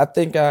met her. I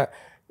think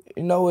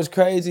you know what's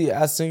crazy?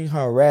 I seen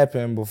her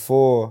rapping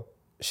before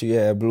she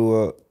had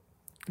blew up,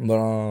 but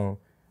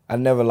I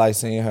never like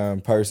seen her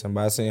in person.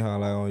 But I seen her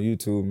like on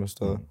YouTube and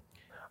stuff.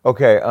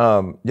 Okay,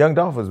 Young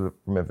Dolph was from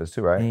Memphis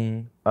too, right?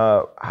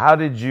 Mm-hmm. How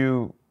did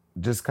you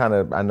just kind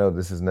of? I know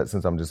this is not,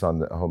 since I'm just on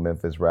the whole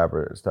Memphis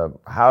rapper stuff.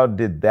 How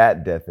did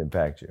that death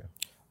impact you?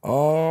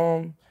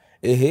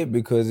 It hit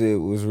because it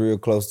was real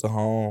close to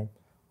home,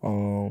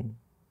 and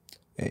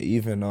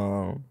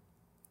even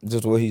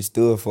just what he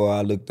stood for,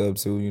 I looked up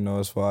to. You know,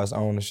 as far as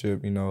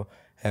ownership, you know,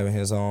 having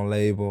his own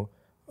label,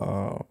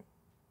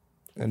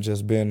 and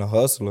just being a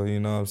hustler. You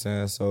know what I'm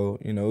saying? So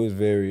you know, it was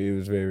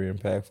very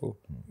impactful.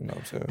 You know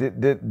what I'm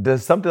saying?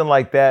 Does something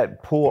like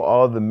that pull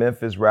all the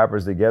Memphis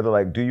rappers together?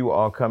 Like, do you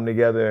all come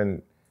together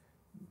and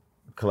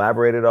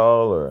collaborate at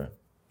all, or?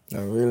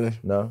 Not really.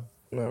 No?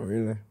 Not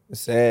really.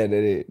 It's sad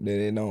that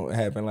it don't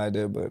happen like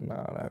that, but no.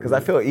 Because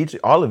really. I feel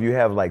all of you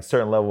have like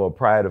certain level of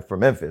pride for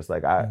Memphis.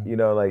 Like you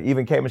know, like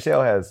even K.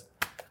 Michelle has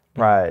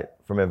pride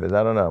for Memphis.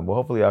 I don't know. Well,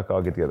 hopefully y'all can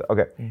all get together.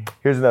 Okay,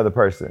 here's another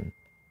person.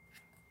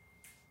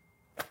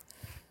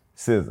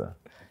 SZA.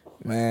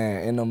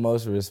 Man, in the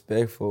most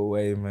respectful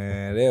way,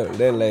 man.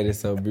 That lady's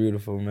so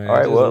beautiful, man. All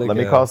right, Just well, let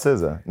me call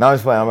SZA. No, I'm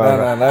just playing.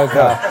 No,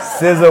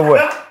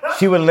 SZA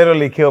she would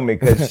literally kill me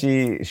because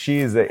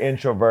she's an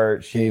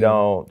introvert. She's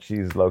low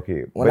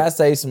key. When I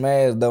say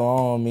smash, though, I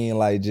don't mean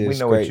like just we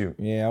know straight. what you.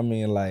 Yeah, I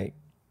mean like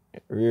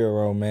real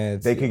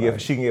romantic. They can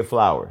she can get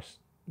flowers.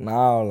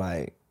 No,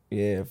 like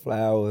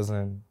flowers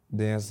and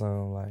then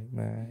some. Like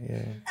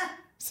man,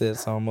 set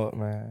something up,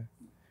 man.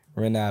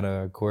 Rent out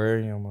an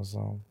aquarium or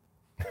something.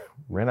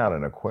 Rent out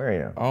an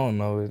aquarium. I don't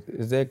know.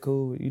 Is that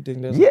cool? You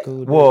think that's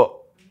cool?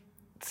 Well,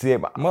 see,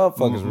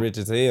 motherfuckers rich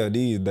as hell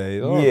these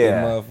days.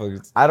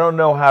 I don't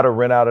know how to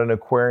rent out an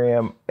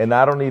aquarium, and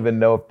I don't even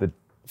know if the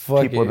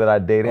people that I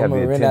date have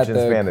the attention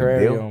span to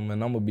deal. And I'm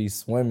gonna be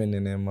swimming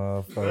in them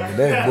motherfuckers.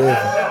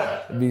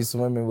 That's different. Be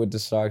swimming with the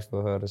sharks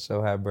for her to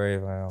show how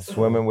brave I am.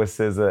 Swimming with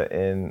SZA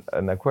in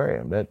an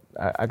aquarium. That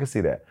I can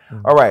see that.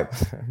 All right.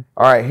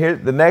 Here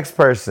the next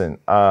person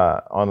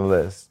on the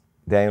list,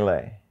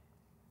 NLE.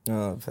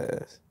 Oh,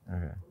 pass.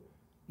 Okay.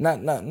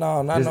 Not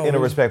just in a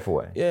respectful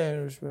way. Yeah, in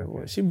a respectful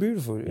way. She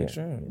beautiful,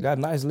 extreme. Got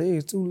nice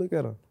legs too. Look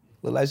at her.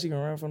 Look like she can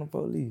run from the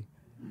police.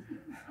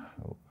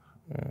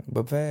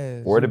 But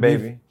pass. Or the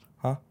baby.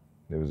 Huh?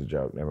 It was a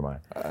joke. Never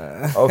mind.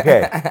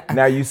 Okay.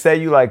 Now you say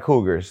you like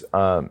cougars.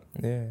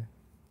 Yeah.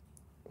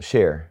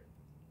 Cher.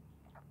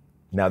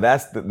 Now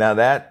that's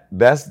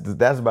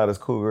about as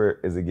cougar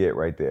as it get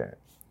right there.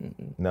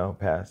 No,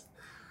 pass.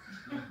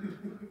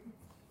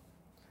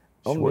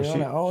 I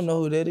don't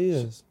know who that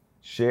is.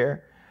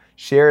 Cher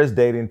is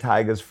dating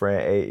Tyga's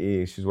friend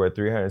AE. She's worth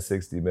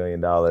 $360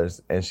 million,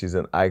 and she's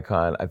an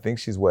icon. I think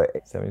she's what,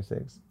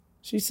 76?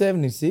 She's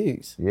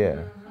 76.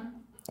 Yeah.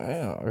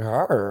 Damn,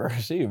 her.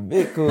 She a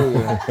big cool.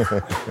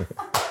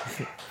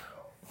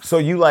 So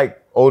you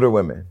like older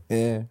women?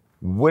 Yeah.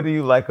 What do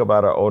you like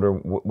about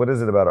what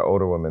is it about an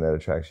older woman that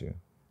attracts you?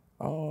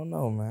 I don't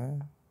know,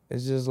 man.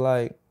 It's just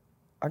like,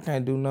 I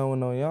can't do nothing with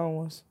no young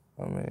ones.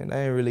 I mean,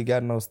 they ain't really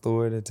got no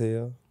story to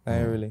tell. There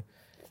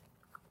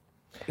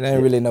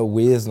ain't really no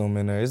wisdom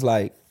in there. It's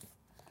like,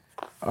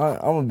 I'm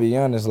gonna be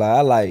honest,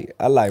 like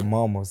I like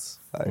mamas.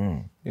 Like,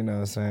 you know what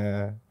I'm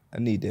saying? I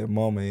need that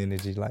mama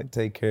energy, like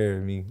take care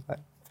of me. Like,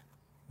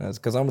 that's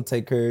cause I'm gonna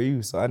take care of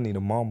you, so I need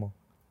a mama.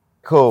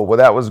 Cool, well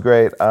that was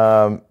great.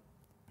 Well,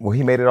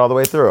 he made it all the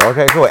way through.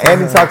 Okay, cool. And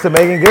he talked to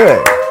Megan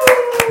good.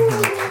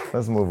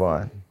 Let's move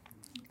on.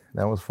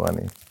 That was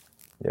funny.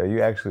 Yo,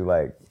 you actually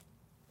like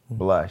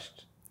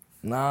blushed.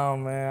 No,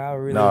 man, I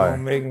really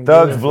don't make him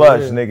Thugs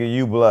blush, nigga.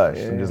 You blush.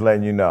 Yeah. I'm just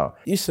letting you know.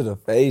 You should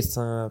have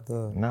FaceTimed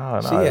her. No.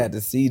 She had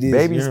to see this.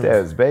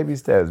 Baby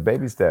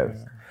steps.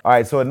 Yeah. All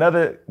right, so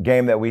another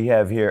game that we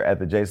have here at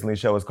the Jason Lee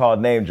Show is called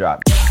Name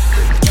Drop.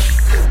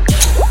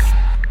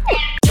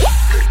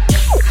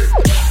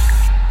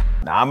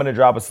 Now, I'm going to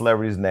drop a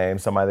celebrity's name,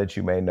 somebody that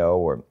you may know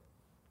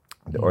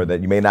or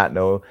that you may not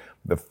know.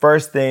 The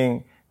first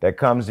thing that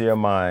comes to your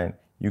mind,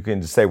 you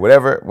can just say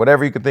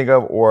whatever you can think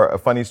of or a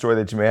funny story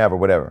that you may have or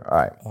whatever. All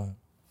right.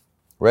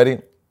 Ready?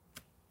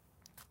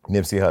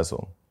 Nipsey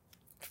Hussle.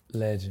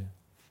 Legend.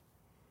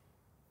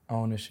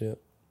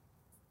 Ownership.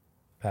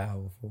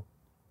 Powerful.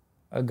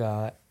 A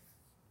god.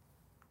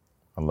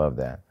 I love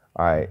that.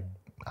 All right.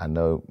 I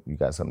know you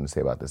got something to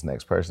say about this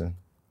next person.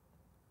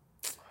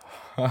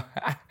 Look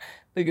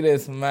at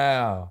that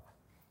smile.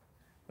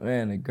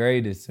 Man, the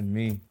greatest to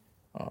me.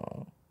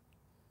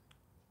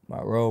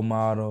 My role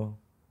model.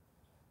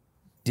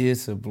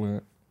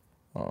 discipline,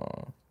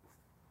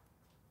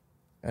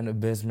 and the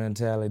best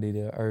mentality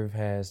the earth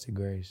has to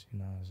grace, you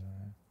know what I'm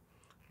saying?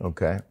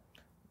 Okay.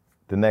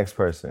 The next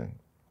person,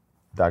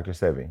 Dr.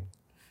 Sebi.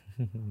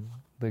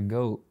 The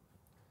GOAT.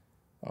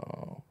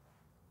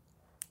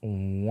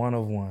 One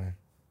of one.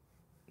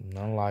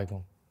 None like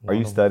him. Are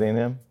you studying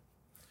him?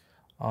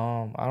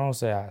 I don't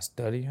say I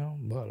study him,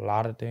 but a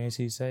lot of things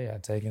he say I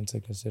take into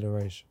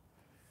consideration.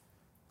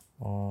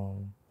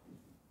 And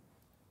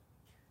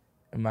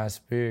my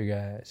spirit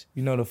guides.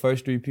 You know, the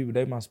first three people,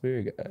 they my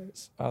spirit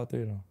guides. All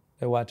three of them.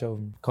 They watch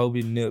over me.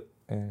 Kobe, Nip,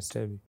 and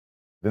Stevie.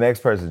 The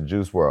next person,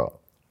 Juice WRLD.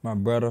 My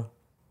brother,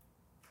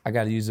 I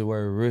got to use the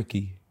word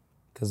rookie,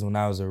 because when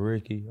I was a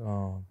rookie,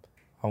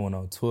 I went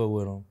on tour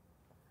with him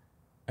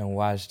and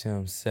watched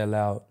him sell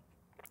out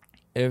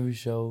every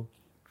show,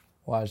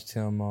 watched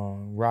him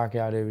rock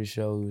out every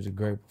show. It was a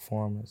great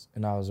performance,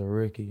 and I was a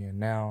rookie, and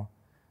now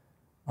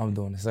I'm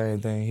doing the same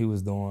thing he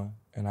was doing,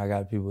 and I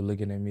got people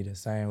looking at me the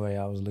same way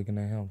I was looking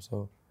at him.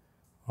 So,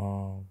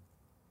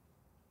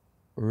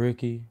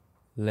 rookie,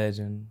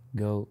 legend,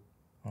 GOAT,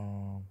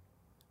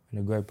 and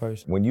a great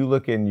person. When you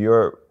look when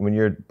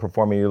you're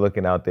performing, you're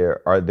looking out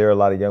there, are there a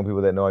lot of young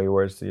people that know all your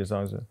words to your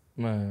songs?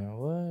 Man,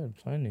 what?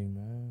 Plenty,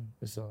 man.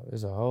 It's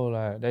a whole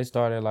lot. They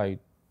started like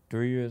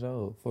 3 years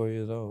old, 4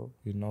 years old,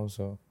 you know,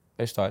 so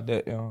they start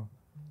that young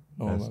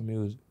knowing my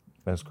music.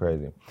 That's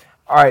crazy.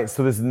 All right,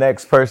 so this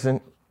next person,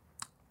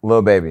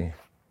 Lil Baby.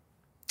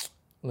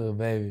 Lil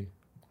Baby,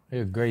 he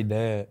a great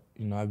dad.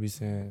 You know, I be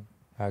saying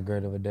how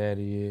great of a dad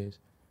he is.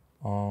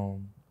 I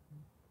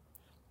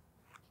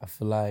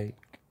feel like,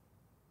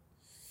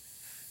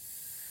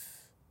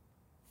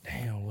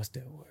 damn, what's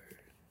that word?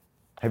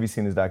 Have you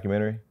seen this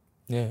documentary?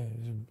 Yeah.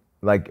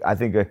 Like, I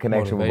think a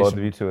connection with both of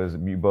Motivational. you two is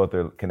you both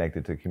are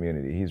connected to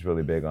community. He's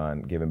really big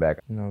on giving back.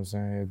 You know what I'm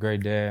saying? A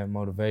great dad,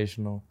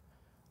 motivational,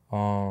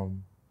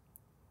 and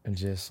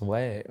just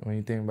swag. When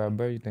you think about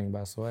Bird, you think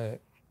about swag.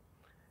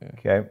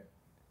 Okay.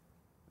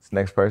 This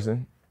next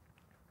person,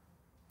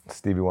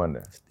 Stevie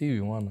Wonder.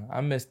 Stevie Wonder.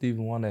 I met Stevie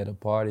Wonder at a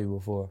party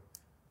before.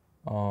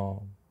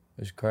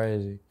 It's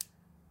crazy.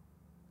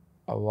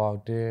 I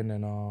walked in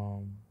and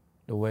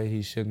the way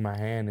he shook my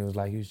hand, it was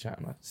like he was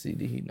trying to see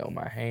did he know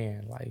my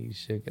hand. Like he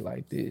shook it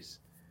like this.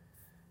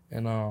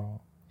 And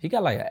he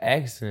got like an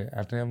accent.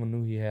 I never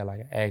knew he had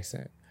like an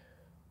accent.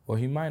 Or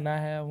he might not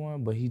have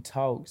one, but he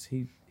talks.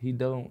 He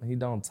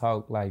don't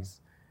talk like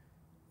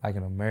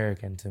an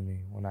American to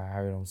me when I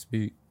heard him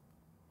speak.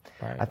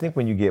 Right. I think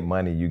when you get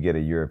money, you get a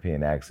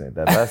European accent.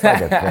 That's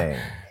like a thing.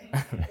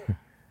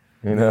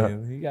 You know?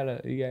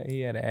 Yeah,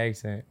 he had an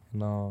accent.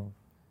 And,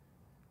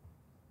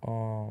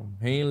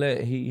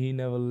 he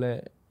never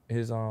let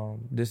his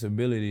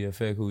disability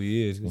affect who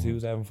he is because he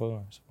was having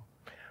fun. So.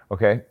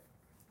 Okay.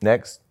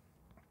 Next,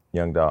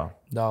 Young Dolph.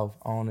 Dolph,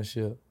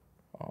 ownership.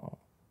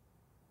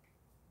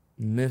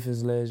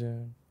 Memphis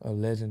legend, a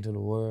legend to the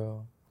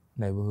world,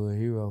 neighborhood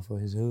hero for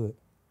his hood.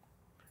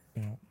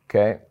 You know.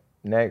 Okay.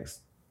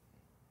 Next,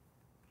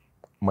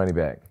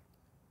 Moneybagg.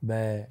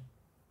 Bad.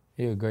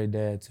 He a great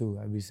dad too.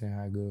 I be saying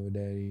how good of a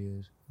dad he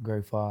is.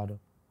 Great father.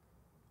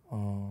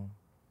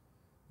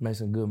 Make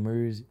some good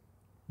music.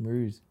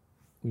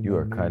 You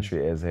are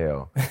country as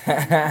hell.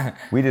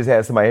 We just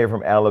had somebody here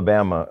from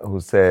Alabama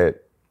who said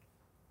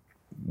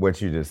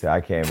what you just said.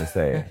 I can't even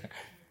say it.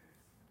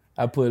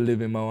 I put a little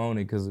bit more on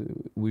it because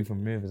we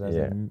from Memphis.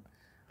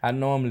 I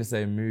normally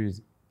say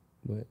music,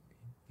 but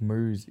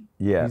music.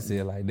 Yeah. You say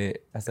it like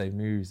that. I say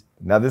music.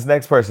 Now this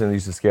next person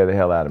used to scare the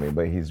hell out of me,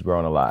 but he's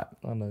grown a lot.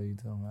 I know you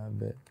talking about. I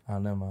bet. I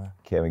never mind.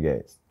 Kevin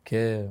Gates.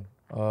 Kev.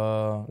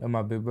 That's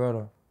my big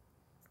brother.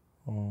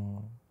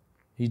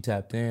 He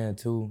tapped in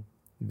too.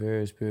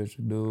 Very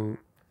spiritual dude.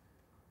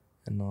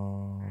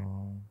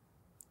 And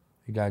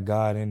he got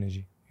God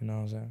energy. You know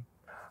what I'm saying?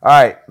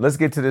 All right, let's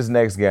get to this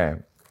next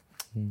game.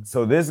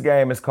 So this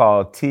game is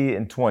called T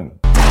and 20.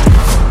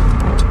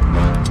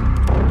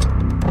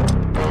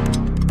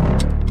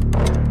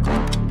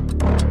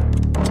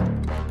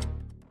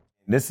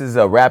 This is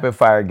a rapid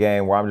fire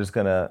game where I'm just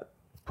gonna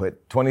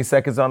put 20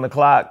 seconds on the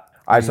clock.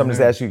 All right, so I'm just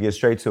asking you to get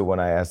straight to it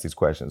when I ask these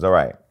questions. All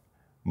right.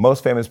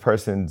 Most famous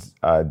person's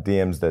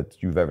DMs that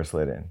you've ever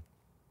slid in?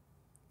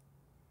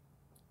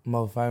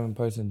 Most famous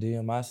person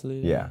DM I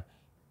slid? Yeah.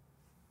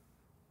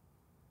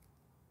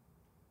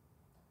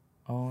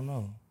 I don't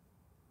know.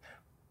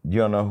 You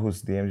don't know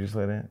whose DMs you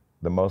slid in?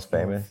 The most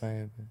famous? Most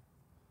famous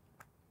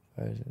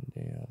person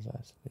DMs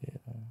I slid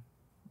in.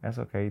 That's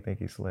okay, you think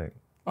he's slick.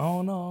 I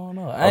don't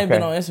know. I ain't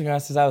been on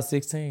Instagram since I was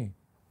 16.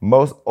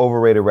 Most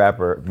overrated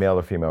rapper, male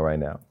or female right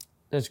now?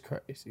 That's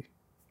crazy.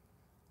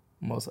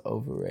 Most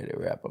overrated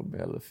rapper,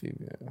 male or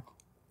female.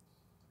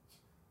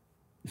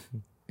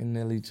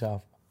 NLE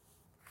Choppa.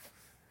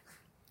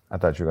 I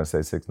thought you were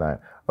gonna say 6ix9ine.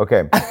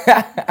 Okay.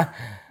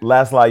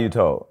 Last lie you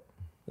told.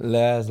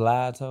 Last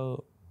lie I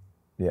told?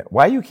 Yeah.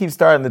 Why you keep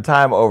starting the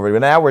time over?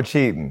 Now we're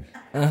cheating.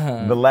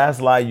 The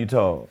last lie you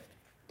told.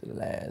 The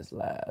last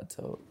lie I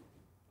told.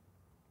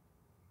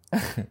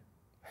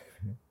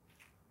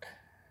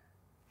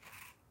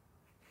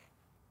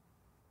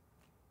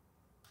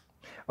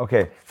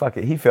 Okay, fuck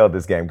it. He failed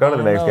this game. Go to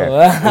the next game.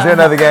 Is there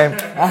another game?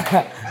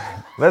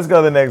 Let's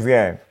go to the next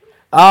game.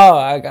 Oh,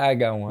 I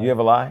got one. You have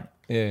a lie?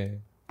 Yeah.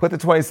 Put the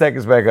 20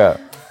 seconds back up.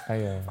 I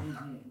got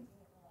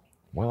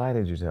What lie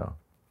did you tell?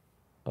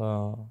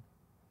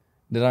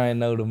 that I ain't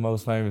know the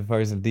most famous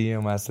person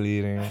DM I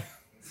slid in.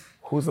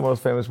 Who's the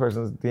most famous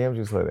person's DMs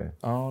you slid in?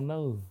 I don't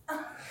know.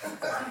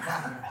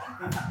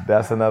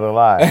 That's another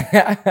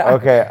lie.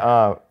 Okay,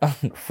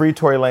 free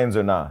Tory Lanez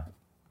or nah?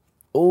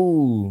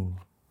 Ooh.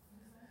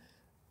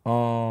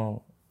 I'm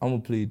gonna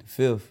plead the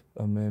Fifth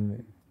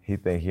Amendment. He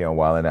think he on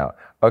Wildin' Out.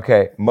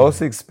 Okay,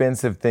 most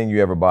expensive thing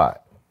you ever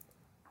bought?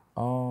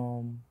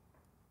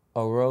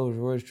 A Rolls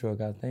Royce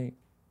truck, I think,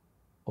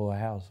 or a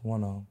house.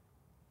 One of them.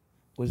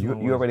 Which one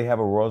was You already have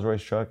a Rolls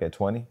Royce truck at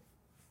 20?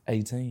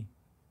 18.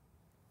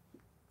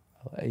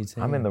 Oh,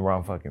 18. I'm in the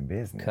wrong fucking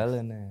business.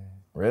 Cullinan.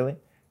 Really?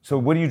 So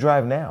what do you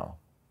drive now?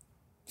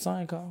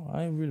 Same car.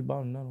 I ain't really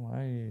bought another one.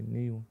 I ain't even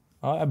need one.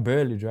 I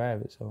barely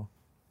drive it, so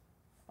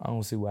I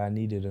don't see why I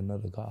needed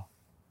another car.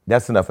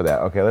 That's enough of that.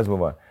 Okay, let's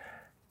move on.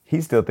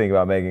 He's still thinking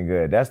about making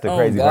good. That's the Oh,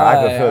 crazy God. part.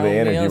 I can feel the I mean,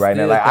 energy I'm right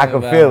now. still Like I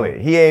can thinking feel about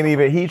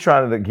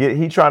it.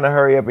 He trying to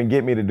hurry up and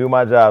get me to do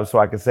my job so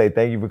I can say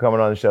thank you for coming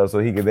on the show so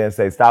he can then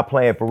say stop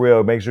playing for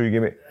real. Make sure you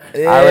give me.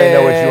 Yeah. I already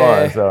know what you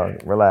on, so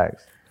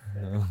relax.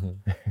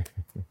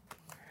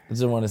 I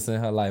just want to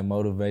send her like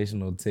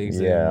motivational texts.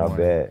 Yeah, I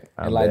bet.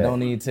 And like don't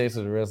need text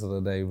her the rest of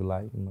the day, but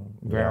like,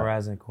 Grand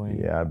Rising Queen.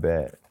 Yeah, I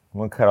bet. I'm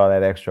gonna cut all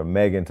that extra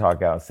Megan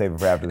talk out and save it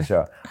for after the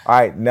show. All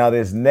right, now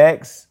this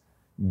next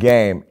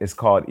game is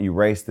called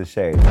Erase the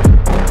Shade.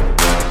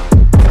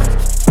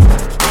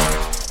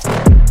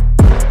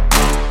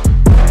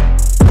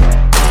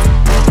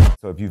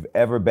 So if you've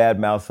ever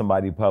badmouthed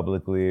somebody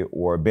publicly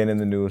or been in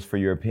the news for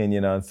your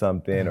opinion on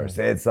something or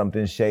said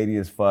something shady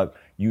as fuck,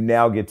 you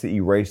now get to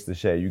erase the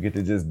shade. You get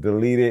to just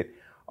delete it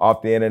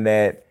off the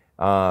internet.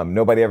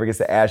 Nobody ever gets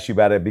to ask you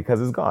about it because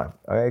it's gone.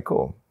 Okay,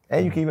 cool.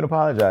 And you can even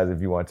apologize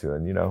if you want to,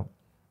 and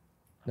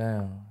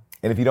Damn.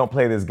 And if you don't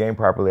play this game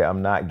properly,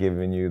 I'm not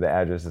giving you the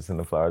address to send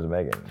the flowers to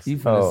Megan. You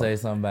finna say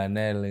something about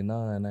Natalie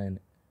Nunn, ain't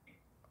it?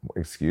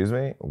 Excuse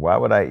me? Why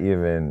would I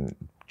even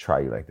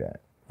try you like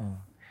that?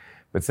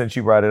 But since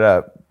you brought it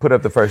up, put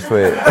up the first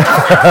tweet.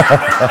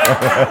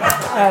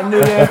 I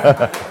knew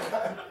that.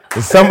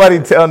 Somebody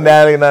tell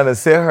Natalie Nunn to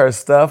sit her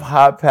stuffed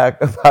hot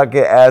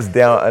pocket ass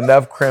down.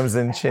 Enough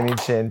crimson chinny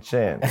chin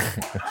chin.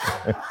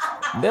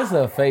 That's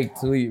a fake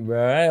tweet,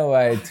 bro. I ain't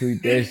why I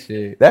tweet that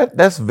shit.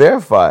 That's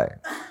verified.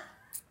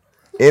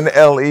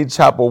 NLE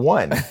Choppa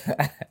 1.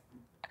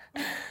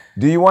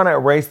 Do you want to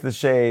erase the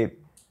shade?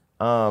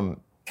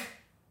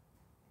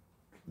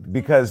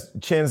 Because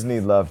chins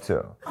need love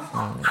too.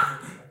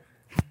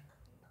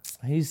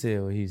 He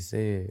said what he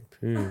said,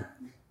 period.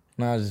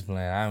 No, I was just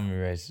playing. I'm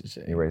erasing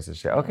shit. Erase the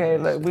shade. Okay,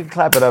 we can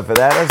clap it up for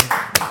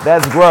that.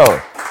 That's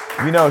growth.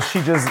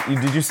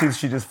 Did you see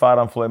she just fought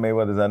on Floyd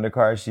Mayweather's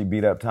undercard? She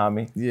beat up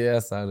Tommy. Yeah, I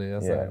saw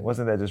that.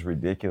 Wasn't that just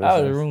ridiculous? I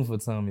was in the room for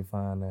Tommy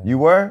find that. You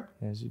were?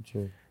 Yeah, she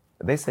true.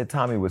 They said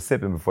Tommy was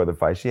sipping before the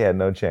fight. She had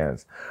no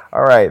chance.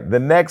 All right, the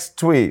next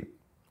tweet.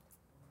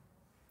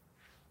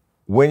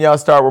 When y'all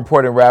start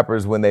reporting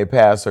rappers when they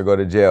pass or go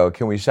to jail,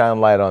 can we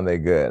shine light on they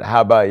good? How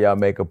about y'all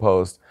make a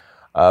post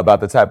about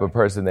the type of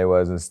person they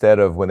was instead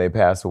of when they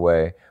pass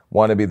away,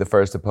 want to be the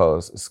first to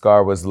post.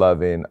 Scar was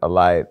loving, a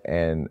light,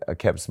 and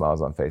kept smiles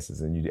on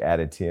faces. And you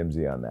added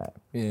TMZ on that.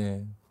 Yeah.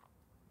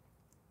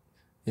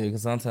 Yeah,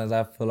 because sometimes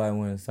I feel like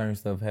when certain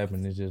stuff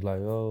happens, it's just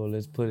like, oh,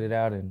 let's put it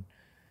out and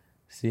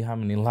see how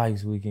many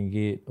likes we can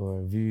get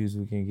or views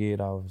we can get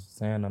off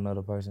saying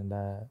another person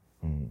died.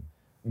 Mm-hmm.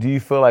 Do you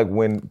feel like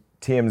when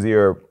TMZ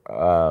or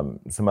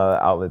some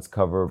other outlets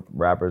cover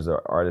rappers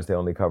or artists, they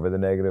only cover the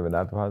negative and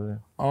not the positive?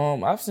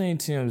 I've seen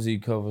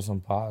TMZ cover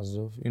some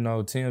positive.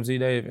 TMZ,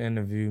 they've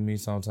interviewed me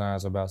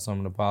sometimes about some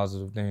of the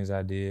positive things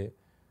I did.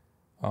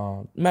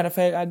 Matter of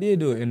fact, I did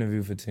do an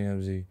interview for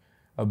TMZ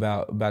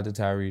about the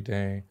Tyree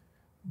thing.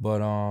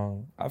 But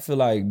I feel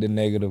like the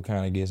negative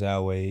kind of gets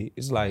outweighed.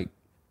 It's like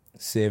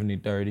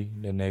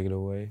 70-30, the negative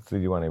way. So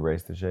do you want to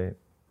erase the shade?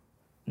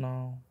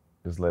 No.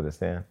 Just let it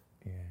stand?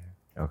 Yeah.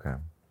 Okay.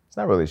 It's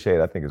not really shade.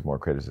 I think it's more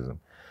criticism.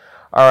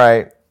 All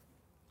right.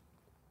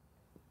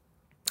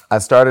 I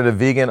started a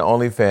vegan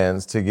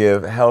OnlyFans to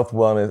give health,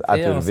 wellness.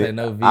 I threw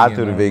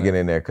the vegan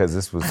in there because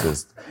this was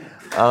just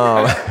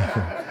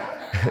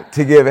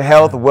to give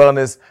health,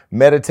 wellness,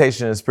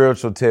 meditation, and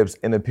spiritual tips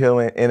in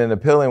an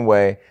appealing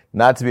way.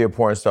 Not to be a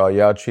porn star.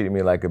 Y'all treated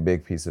me like a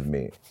big piece of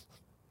meat.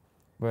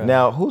 Right.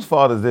 Now, whose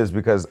fault is this?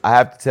 Because I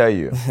have to tell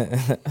you,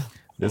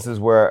 this is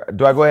where.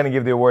 Do I go ahead and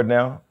give the award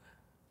now?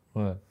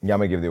 What? Yeah, I'm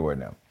gonna give the award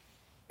now.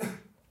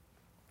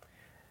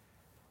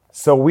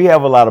 So we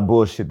have a lot of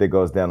bullshit that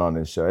goes down on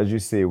this show. As you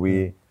see,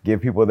 we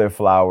give people their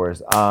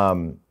flowers.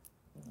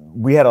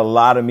 We had a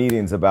lot of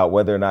meetings about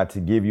whether or not to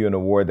give you an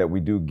award that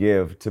we do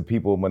give to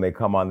people when they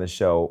come on the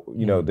show.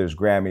 There's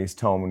Grammys,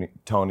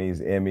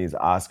 Tonys, Emmys,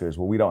 Oscars.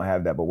 Well, we don't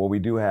have that. But what we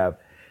do have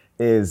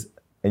is,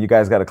 and you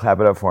guys got to clap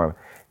it up for him,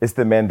 it's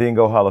the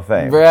Mandingo Hall of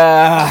Fame.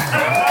 Bruh.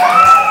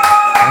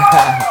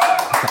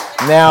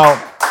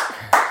 Now,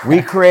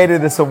 We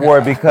created this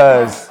award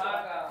because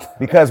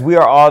we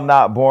are all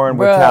not born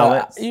with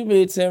talents. You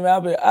been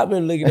telling me I've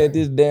been looking at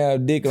this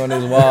damn dick on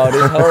this wall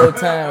this whole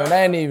time, and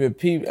I ain't even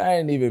peep.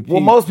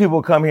 Well, most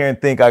people come here and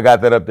think I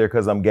got that up there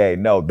because I'm gay.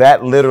 No,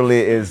 that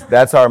literally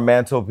that's our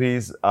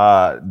mantelpiece.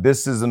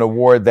 This is an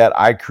award that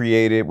I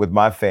created with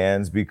my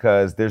fans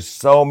because there's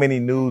so many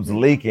nudes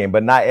leaking,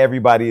 but not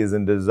everybody is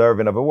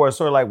deserving of awards.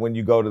 Sort of like when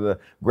you go to the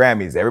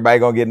Grammys, everybody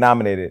gonna get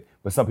nominated,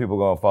 but some people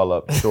gonna fall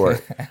up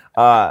short.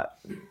 That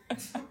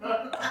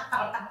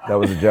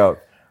was a joke.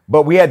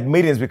 But we had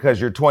meetings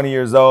because you're 20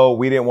 years old.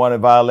 We didn't want to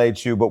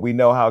violate you, but we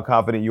know how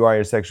confident you are in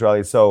your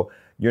sexuality. So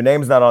your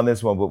name's not on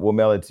this one, but we'll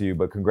mail it to you.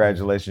 But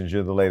congratulations,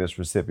 you're the latest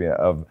recipient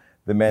of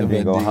the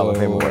Mandingo Hall of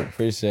Fame Award.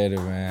 Appreciate it,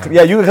 man.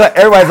 Yeah,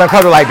 everybody's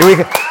uncomfortable. Like,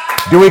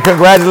 do we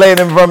congratulate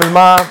him from his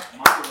mom?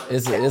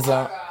 It's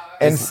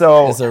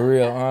a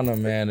real honor,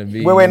 man, to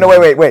be.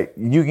 Wait.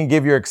 You can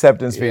give your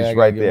acceptance speech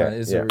right there.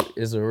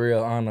 It's a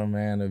real honor,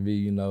 man, to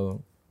be,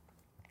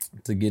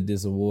 to get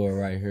this award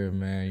right here,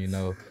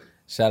 man.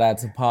 Shout out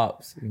to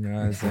Pops, you know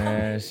what I'm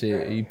saying?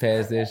 Shit, he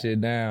passed that shit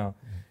down.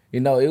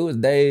 It was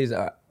days,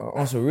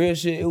 on some real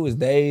shit, it was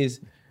days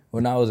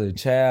when I was a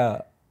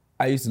child,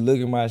 I used to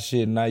look at my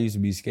shit and I used to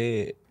be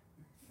scared.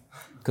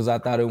 Cause I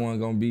thought it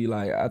wasn't gonna be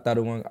like,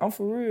 I'm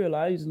for real.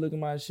 I used to look at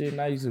my shit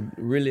and I used to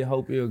really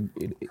hope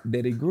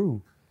that it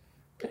grew.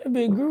 That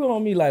bitch grew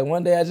on me. Like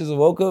one day I just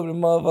woke up and the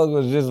motherfucker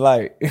was just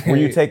like. Were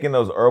you taking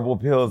those herbal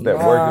pills that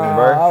work in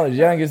birth? I was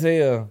young as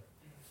hell.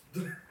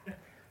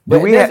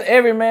 But that's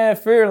every man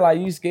fear, like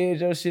you scared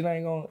your shit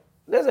ain't gonna,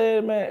 that's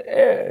every man,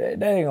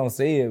 they ain't gonna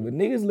say it, but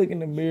niggas look in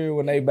the mirror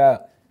when they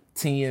about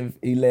 10,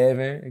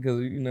 11,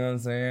 because you know what I'm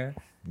saying?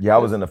 Yeah, I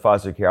was in the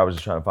foster care, I was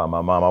just trying to find my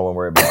mom, I wasn't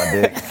worried about my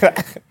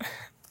dick.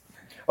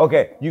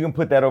 Okay, you can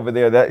put that over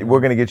there,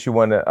 we're gonna get you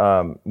one,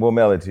 we'll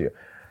mail it to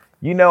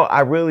you. I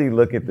really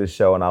look at this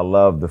show and I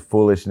love the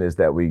foolishness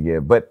that we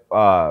give, but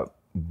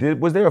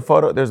was there a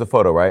photo? There's a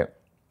photo, right?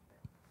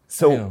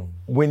 So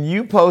when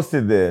you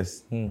posted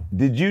this,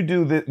 did you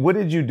do this? What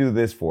did you do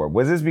this for?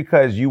 Was this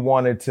because you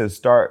wanted to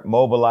start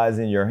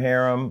mobilizing your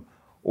harem,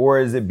 or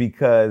is it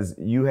because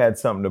you had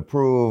something to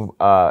prove?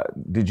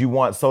 Did you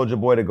want Soulja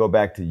Boy to go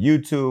back to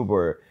YouTube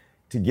or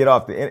to get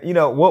off the?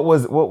 What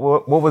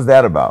was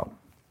that about?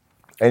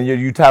 And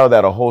you titled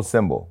that a whole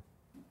symbol.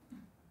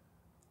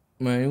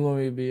 Man, you want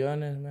me to be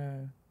honest,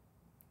 man?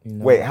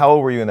 Wait, how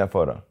old were you in that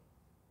photo?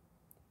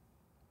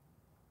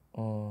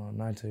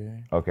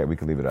 19. Okay, we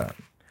can leave it out.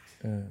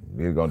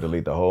 We're gonna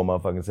delete the whole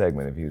motherfucking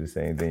segment if you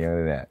say anything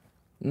younger than that.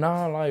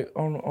 Nah, like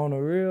on the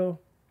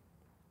real.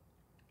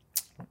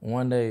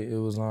 One day it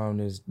was on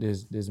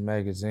this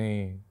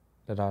magazine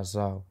that I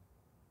saw,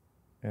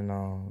 and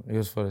it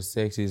was for the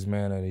sexiest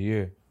man of the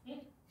year,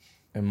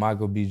 and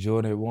Michael B.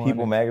 Jordan won.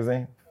 People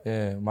magazine.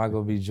 Yeah,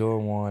 Michael B.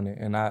 Jordan won it,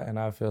 and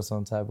I felt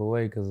some type of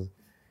way because,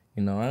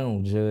 I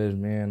don't judge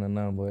men or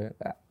nothing,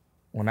 but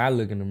when I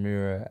look in the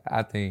mirror,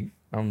 I think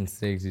I'm the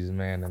sexiest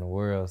man in the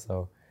world,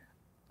 so.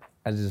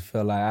 I just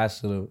felt like I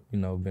should have,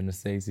 been the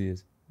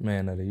sexiest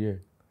man of the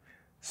year.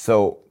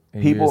 So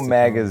People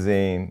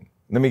Magazine,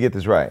 let me get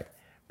this right.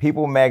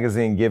 People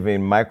Magazine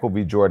giving Michael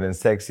B. Jordan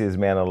Sexiest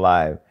Man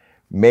Alive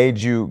made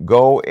you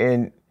go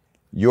in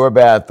your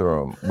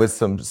bathroom with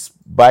some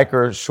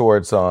biker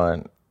shorts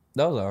on.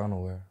 Those are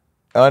underwear.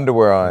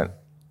 Underwear on,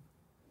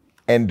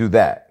 and do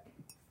that.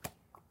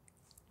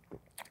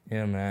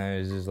 Yeah, man,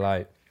 it's just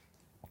like,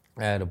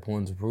 I had a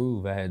point to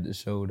prove. I had to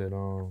show that,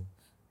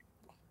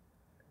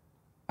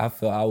 I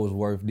felt I was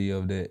worthy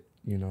of that,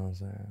 you know what I'm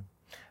saying?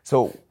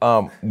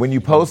 So when you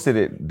posted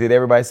it, did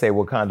everybody say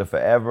Wakanda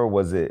forever?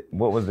 What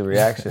was the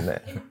reaction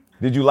that?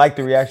 Did you like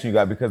the reaction you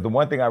got? Because the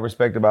one thing I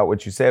respect about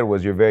what you said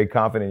was you're very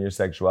confident in your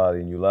sexuality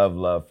and you love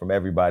love from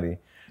everybody.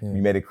 Yeah.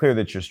 You made it clear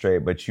that you're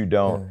straight, but you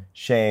don't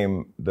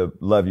shame the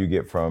love you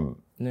get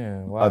from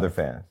other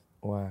fans.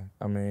 Why?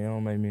 I mean, it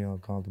don't make me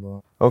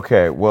uncomfortable.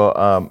 Okay,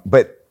 well,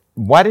 but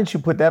why didn't you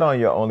put that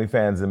on your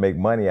OnlyFans and make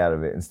money out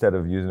of it instead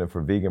of using it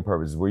for vegan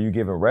purposes? Were you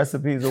giving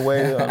recipes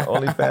away on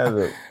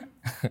OnlyFans?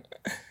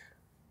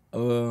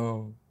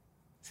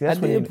 I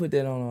did put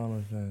that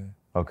on OnlyFans.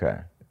 Okay,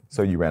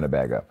 so you ran a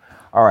bag up.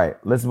 All right,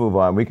 let's move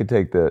on. We can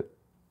take the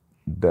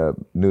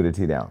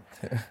nudity down.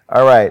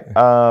 All right,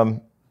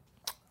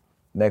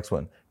 next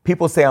one.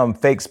 People say I'm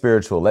fake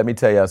spiritual. Let me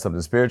tell y'all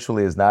something.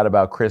 Spiritually is not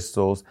about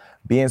crystals,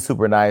 being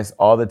super nice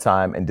all the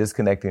time, and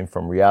disconnecting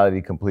from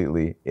reality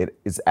completely.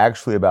 It's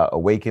actually about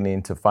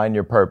awakening to find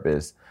your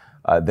purpose.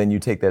 Then you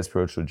take that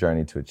spiritual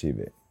journey to achieve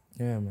it.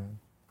 Yeah, man.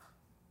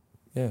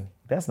 Yeah.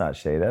 That's not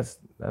shade. That's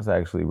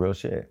actually real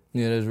shit.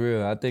 Yeah, that's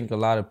real. I think a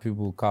lot of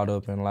people caught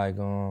up in like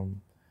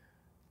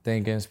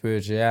thinking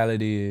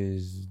spirituality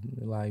is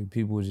like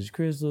people with just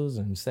crystals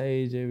and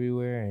sage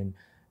everywhere, and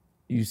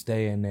you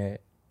stay in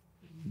that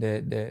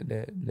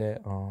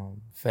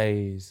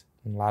phase.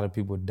 And a lot of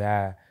people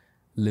die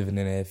living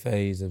in that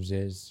phase of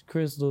just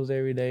crystals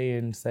every day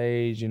and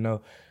sage,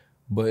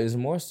 But it's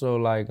more so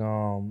like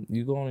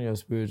you go on your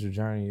spiritual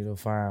journey to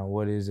find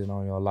what is it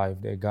on your life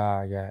that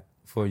God got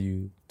for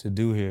you to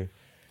do here.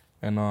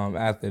 And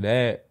after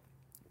that,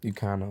 you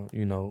kind of,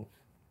 you know,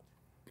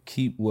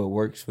 keep what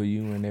works for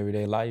you in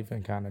everyday life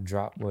and kind of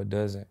drop what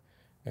doesn't,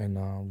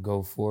 and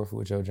go forth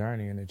with your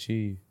journey and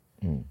achieve.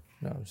 You know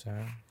what I'm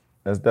saying?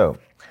 That's dope.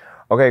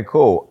 Okay,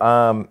 cool.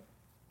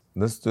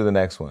 Let's do the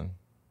next one.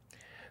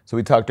 So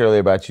we talked earlier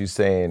about you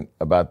saying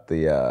about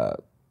the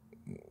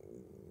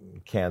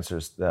cancer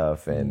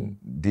stuff and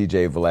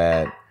DJ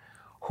Vlad,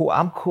 who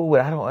I'm cool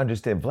with. I don't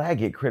understand. Vlad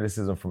get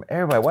criticism from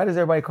everybody. Why does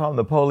everybody call him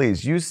the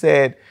police? You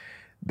said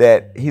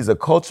that he's a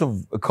culture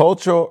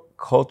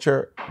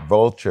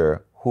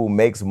vulture who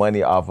makes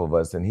money off of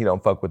us, and he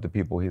don't fuck with the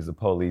people he's the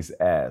police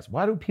as.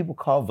 Why do people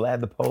call Vlad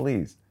the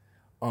police?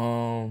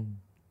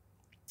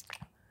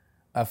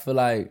 I feel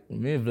like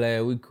me and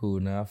Vlad, we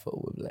cool now. I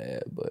fuck with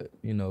Vlad, but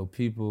you know,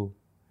 people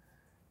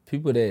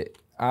that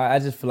I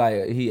just feel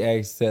like he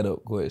asks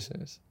setup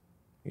questions,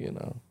 you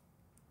know.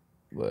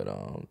 But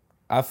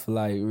I feel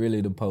like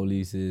really the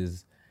police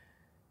is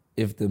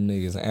if them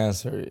niggas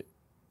answer it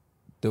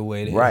the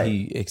way that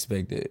he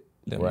expected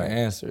them to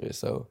answer it.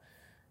 So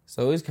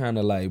it's kind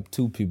of like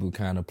two people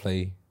kind of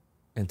play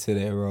into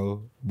that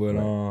role. But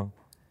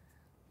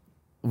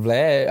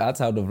Vlad, I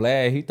talked to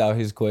Vlad, he thought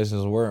his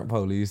questions weren't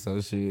police, so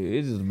shit,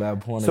 it's just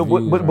about point of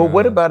view. But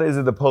what about is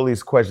it the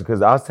police question?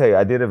 Because I'll tell you,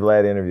 I did a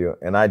Vlad interview,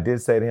 and I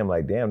did say to him,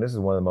 like, damn, this is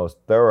one of the most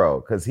thorough,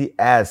 because he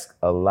asks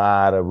a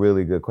lot of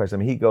really good questions. I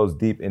mean, he goes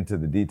deep into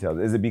the details.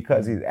 Is it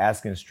because he's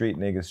asking street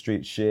niggas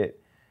street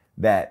shit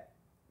that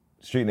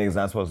street niggas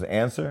not supposed to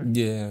answer?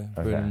 Yeah,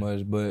 pretty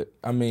much. But,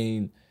 I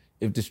mean,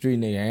 if the street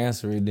nigga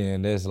answer it,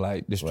 then that's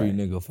like the street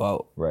nigga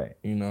fault. Right.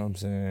 You know what I'm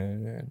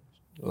saying? And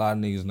a lot of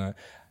niggas not.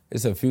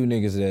 It's a few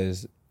niggas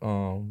that's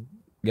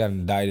got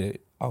indicted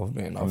off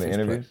being off the his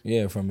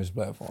interviews? from his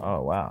platform.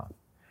 Oh, wow.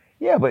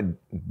 Yeah, but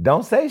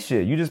don't say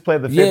shit. You just play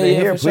the fifth in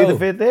here, plead the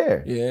fifth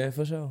there. Yeah,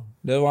 for sure.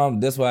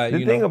 That's why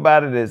the thing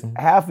about it is,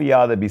 half of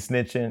y'all that be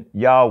snitching,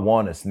 y'all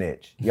want to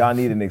snitch. Y'all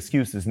need an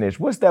excuse to snitch.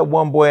 What's that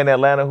one boy in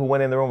Atlanta who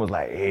went in the room and was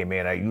like, hey,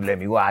 man, you let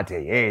me go, I'll tell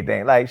you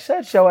everything. Like,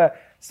 shut your ass.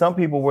 Some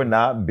people were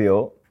not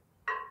built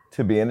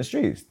to be in the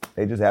streets.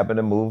 They just happened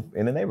to move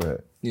in the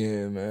neighborhood.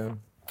 Yeah, man.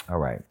 All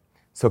right.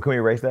 So can we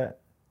erase that?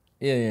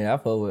 Yeah, I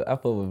fuck with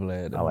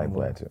Vlad. I like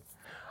Vlad too.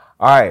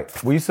 All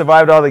right. Well, you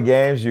survived all the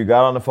games. You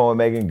got on the phone with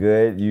Megan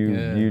Good.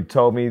 You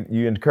told me,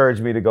 you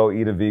encouraged me to go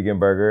eat a vegan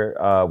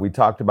burger. We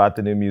talked about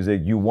the new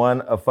music. You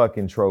won a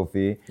fucking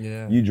trophy.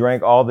 Yeah. You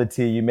drank all the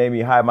tea. You made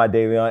me hide my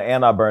daily on,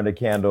 and I burned a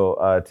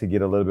candle to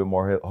get a little bit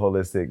more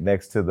holistic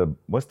next to the,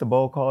 what's the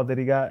bowl called that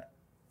he got?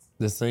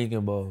 The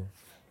singing bowl.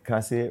 Can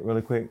I see it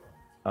really quick?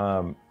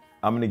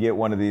 I'm going to get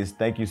one of these.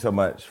 Thank you so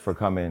much for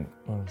coming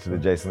to the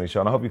Jason Lee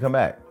Show, and I hope you come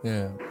back.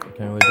 Yeah,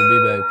 can't wait to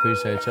be back.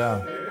 Appreciate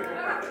y'all.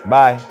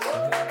 Bye.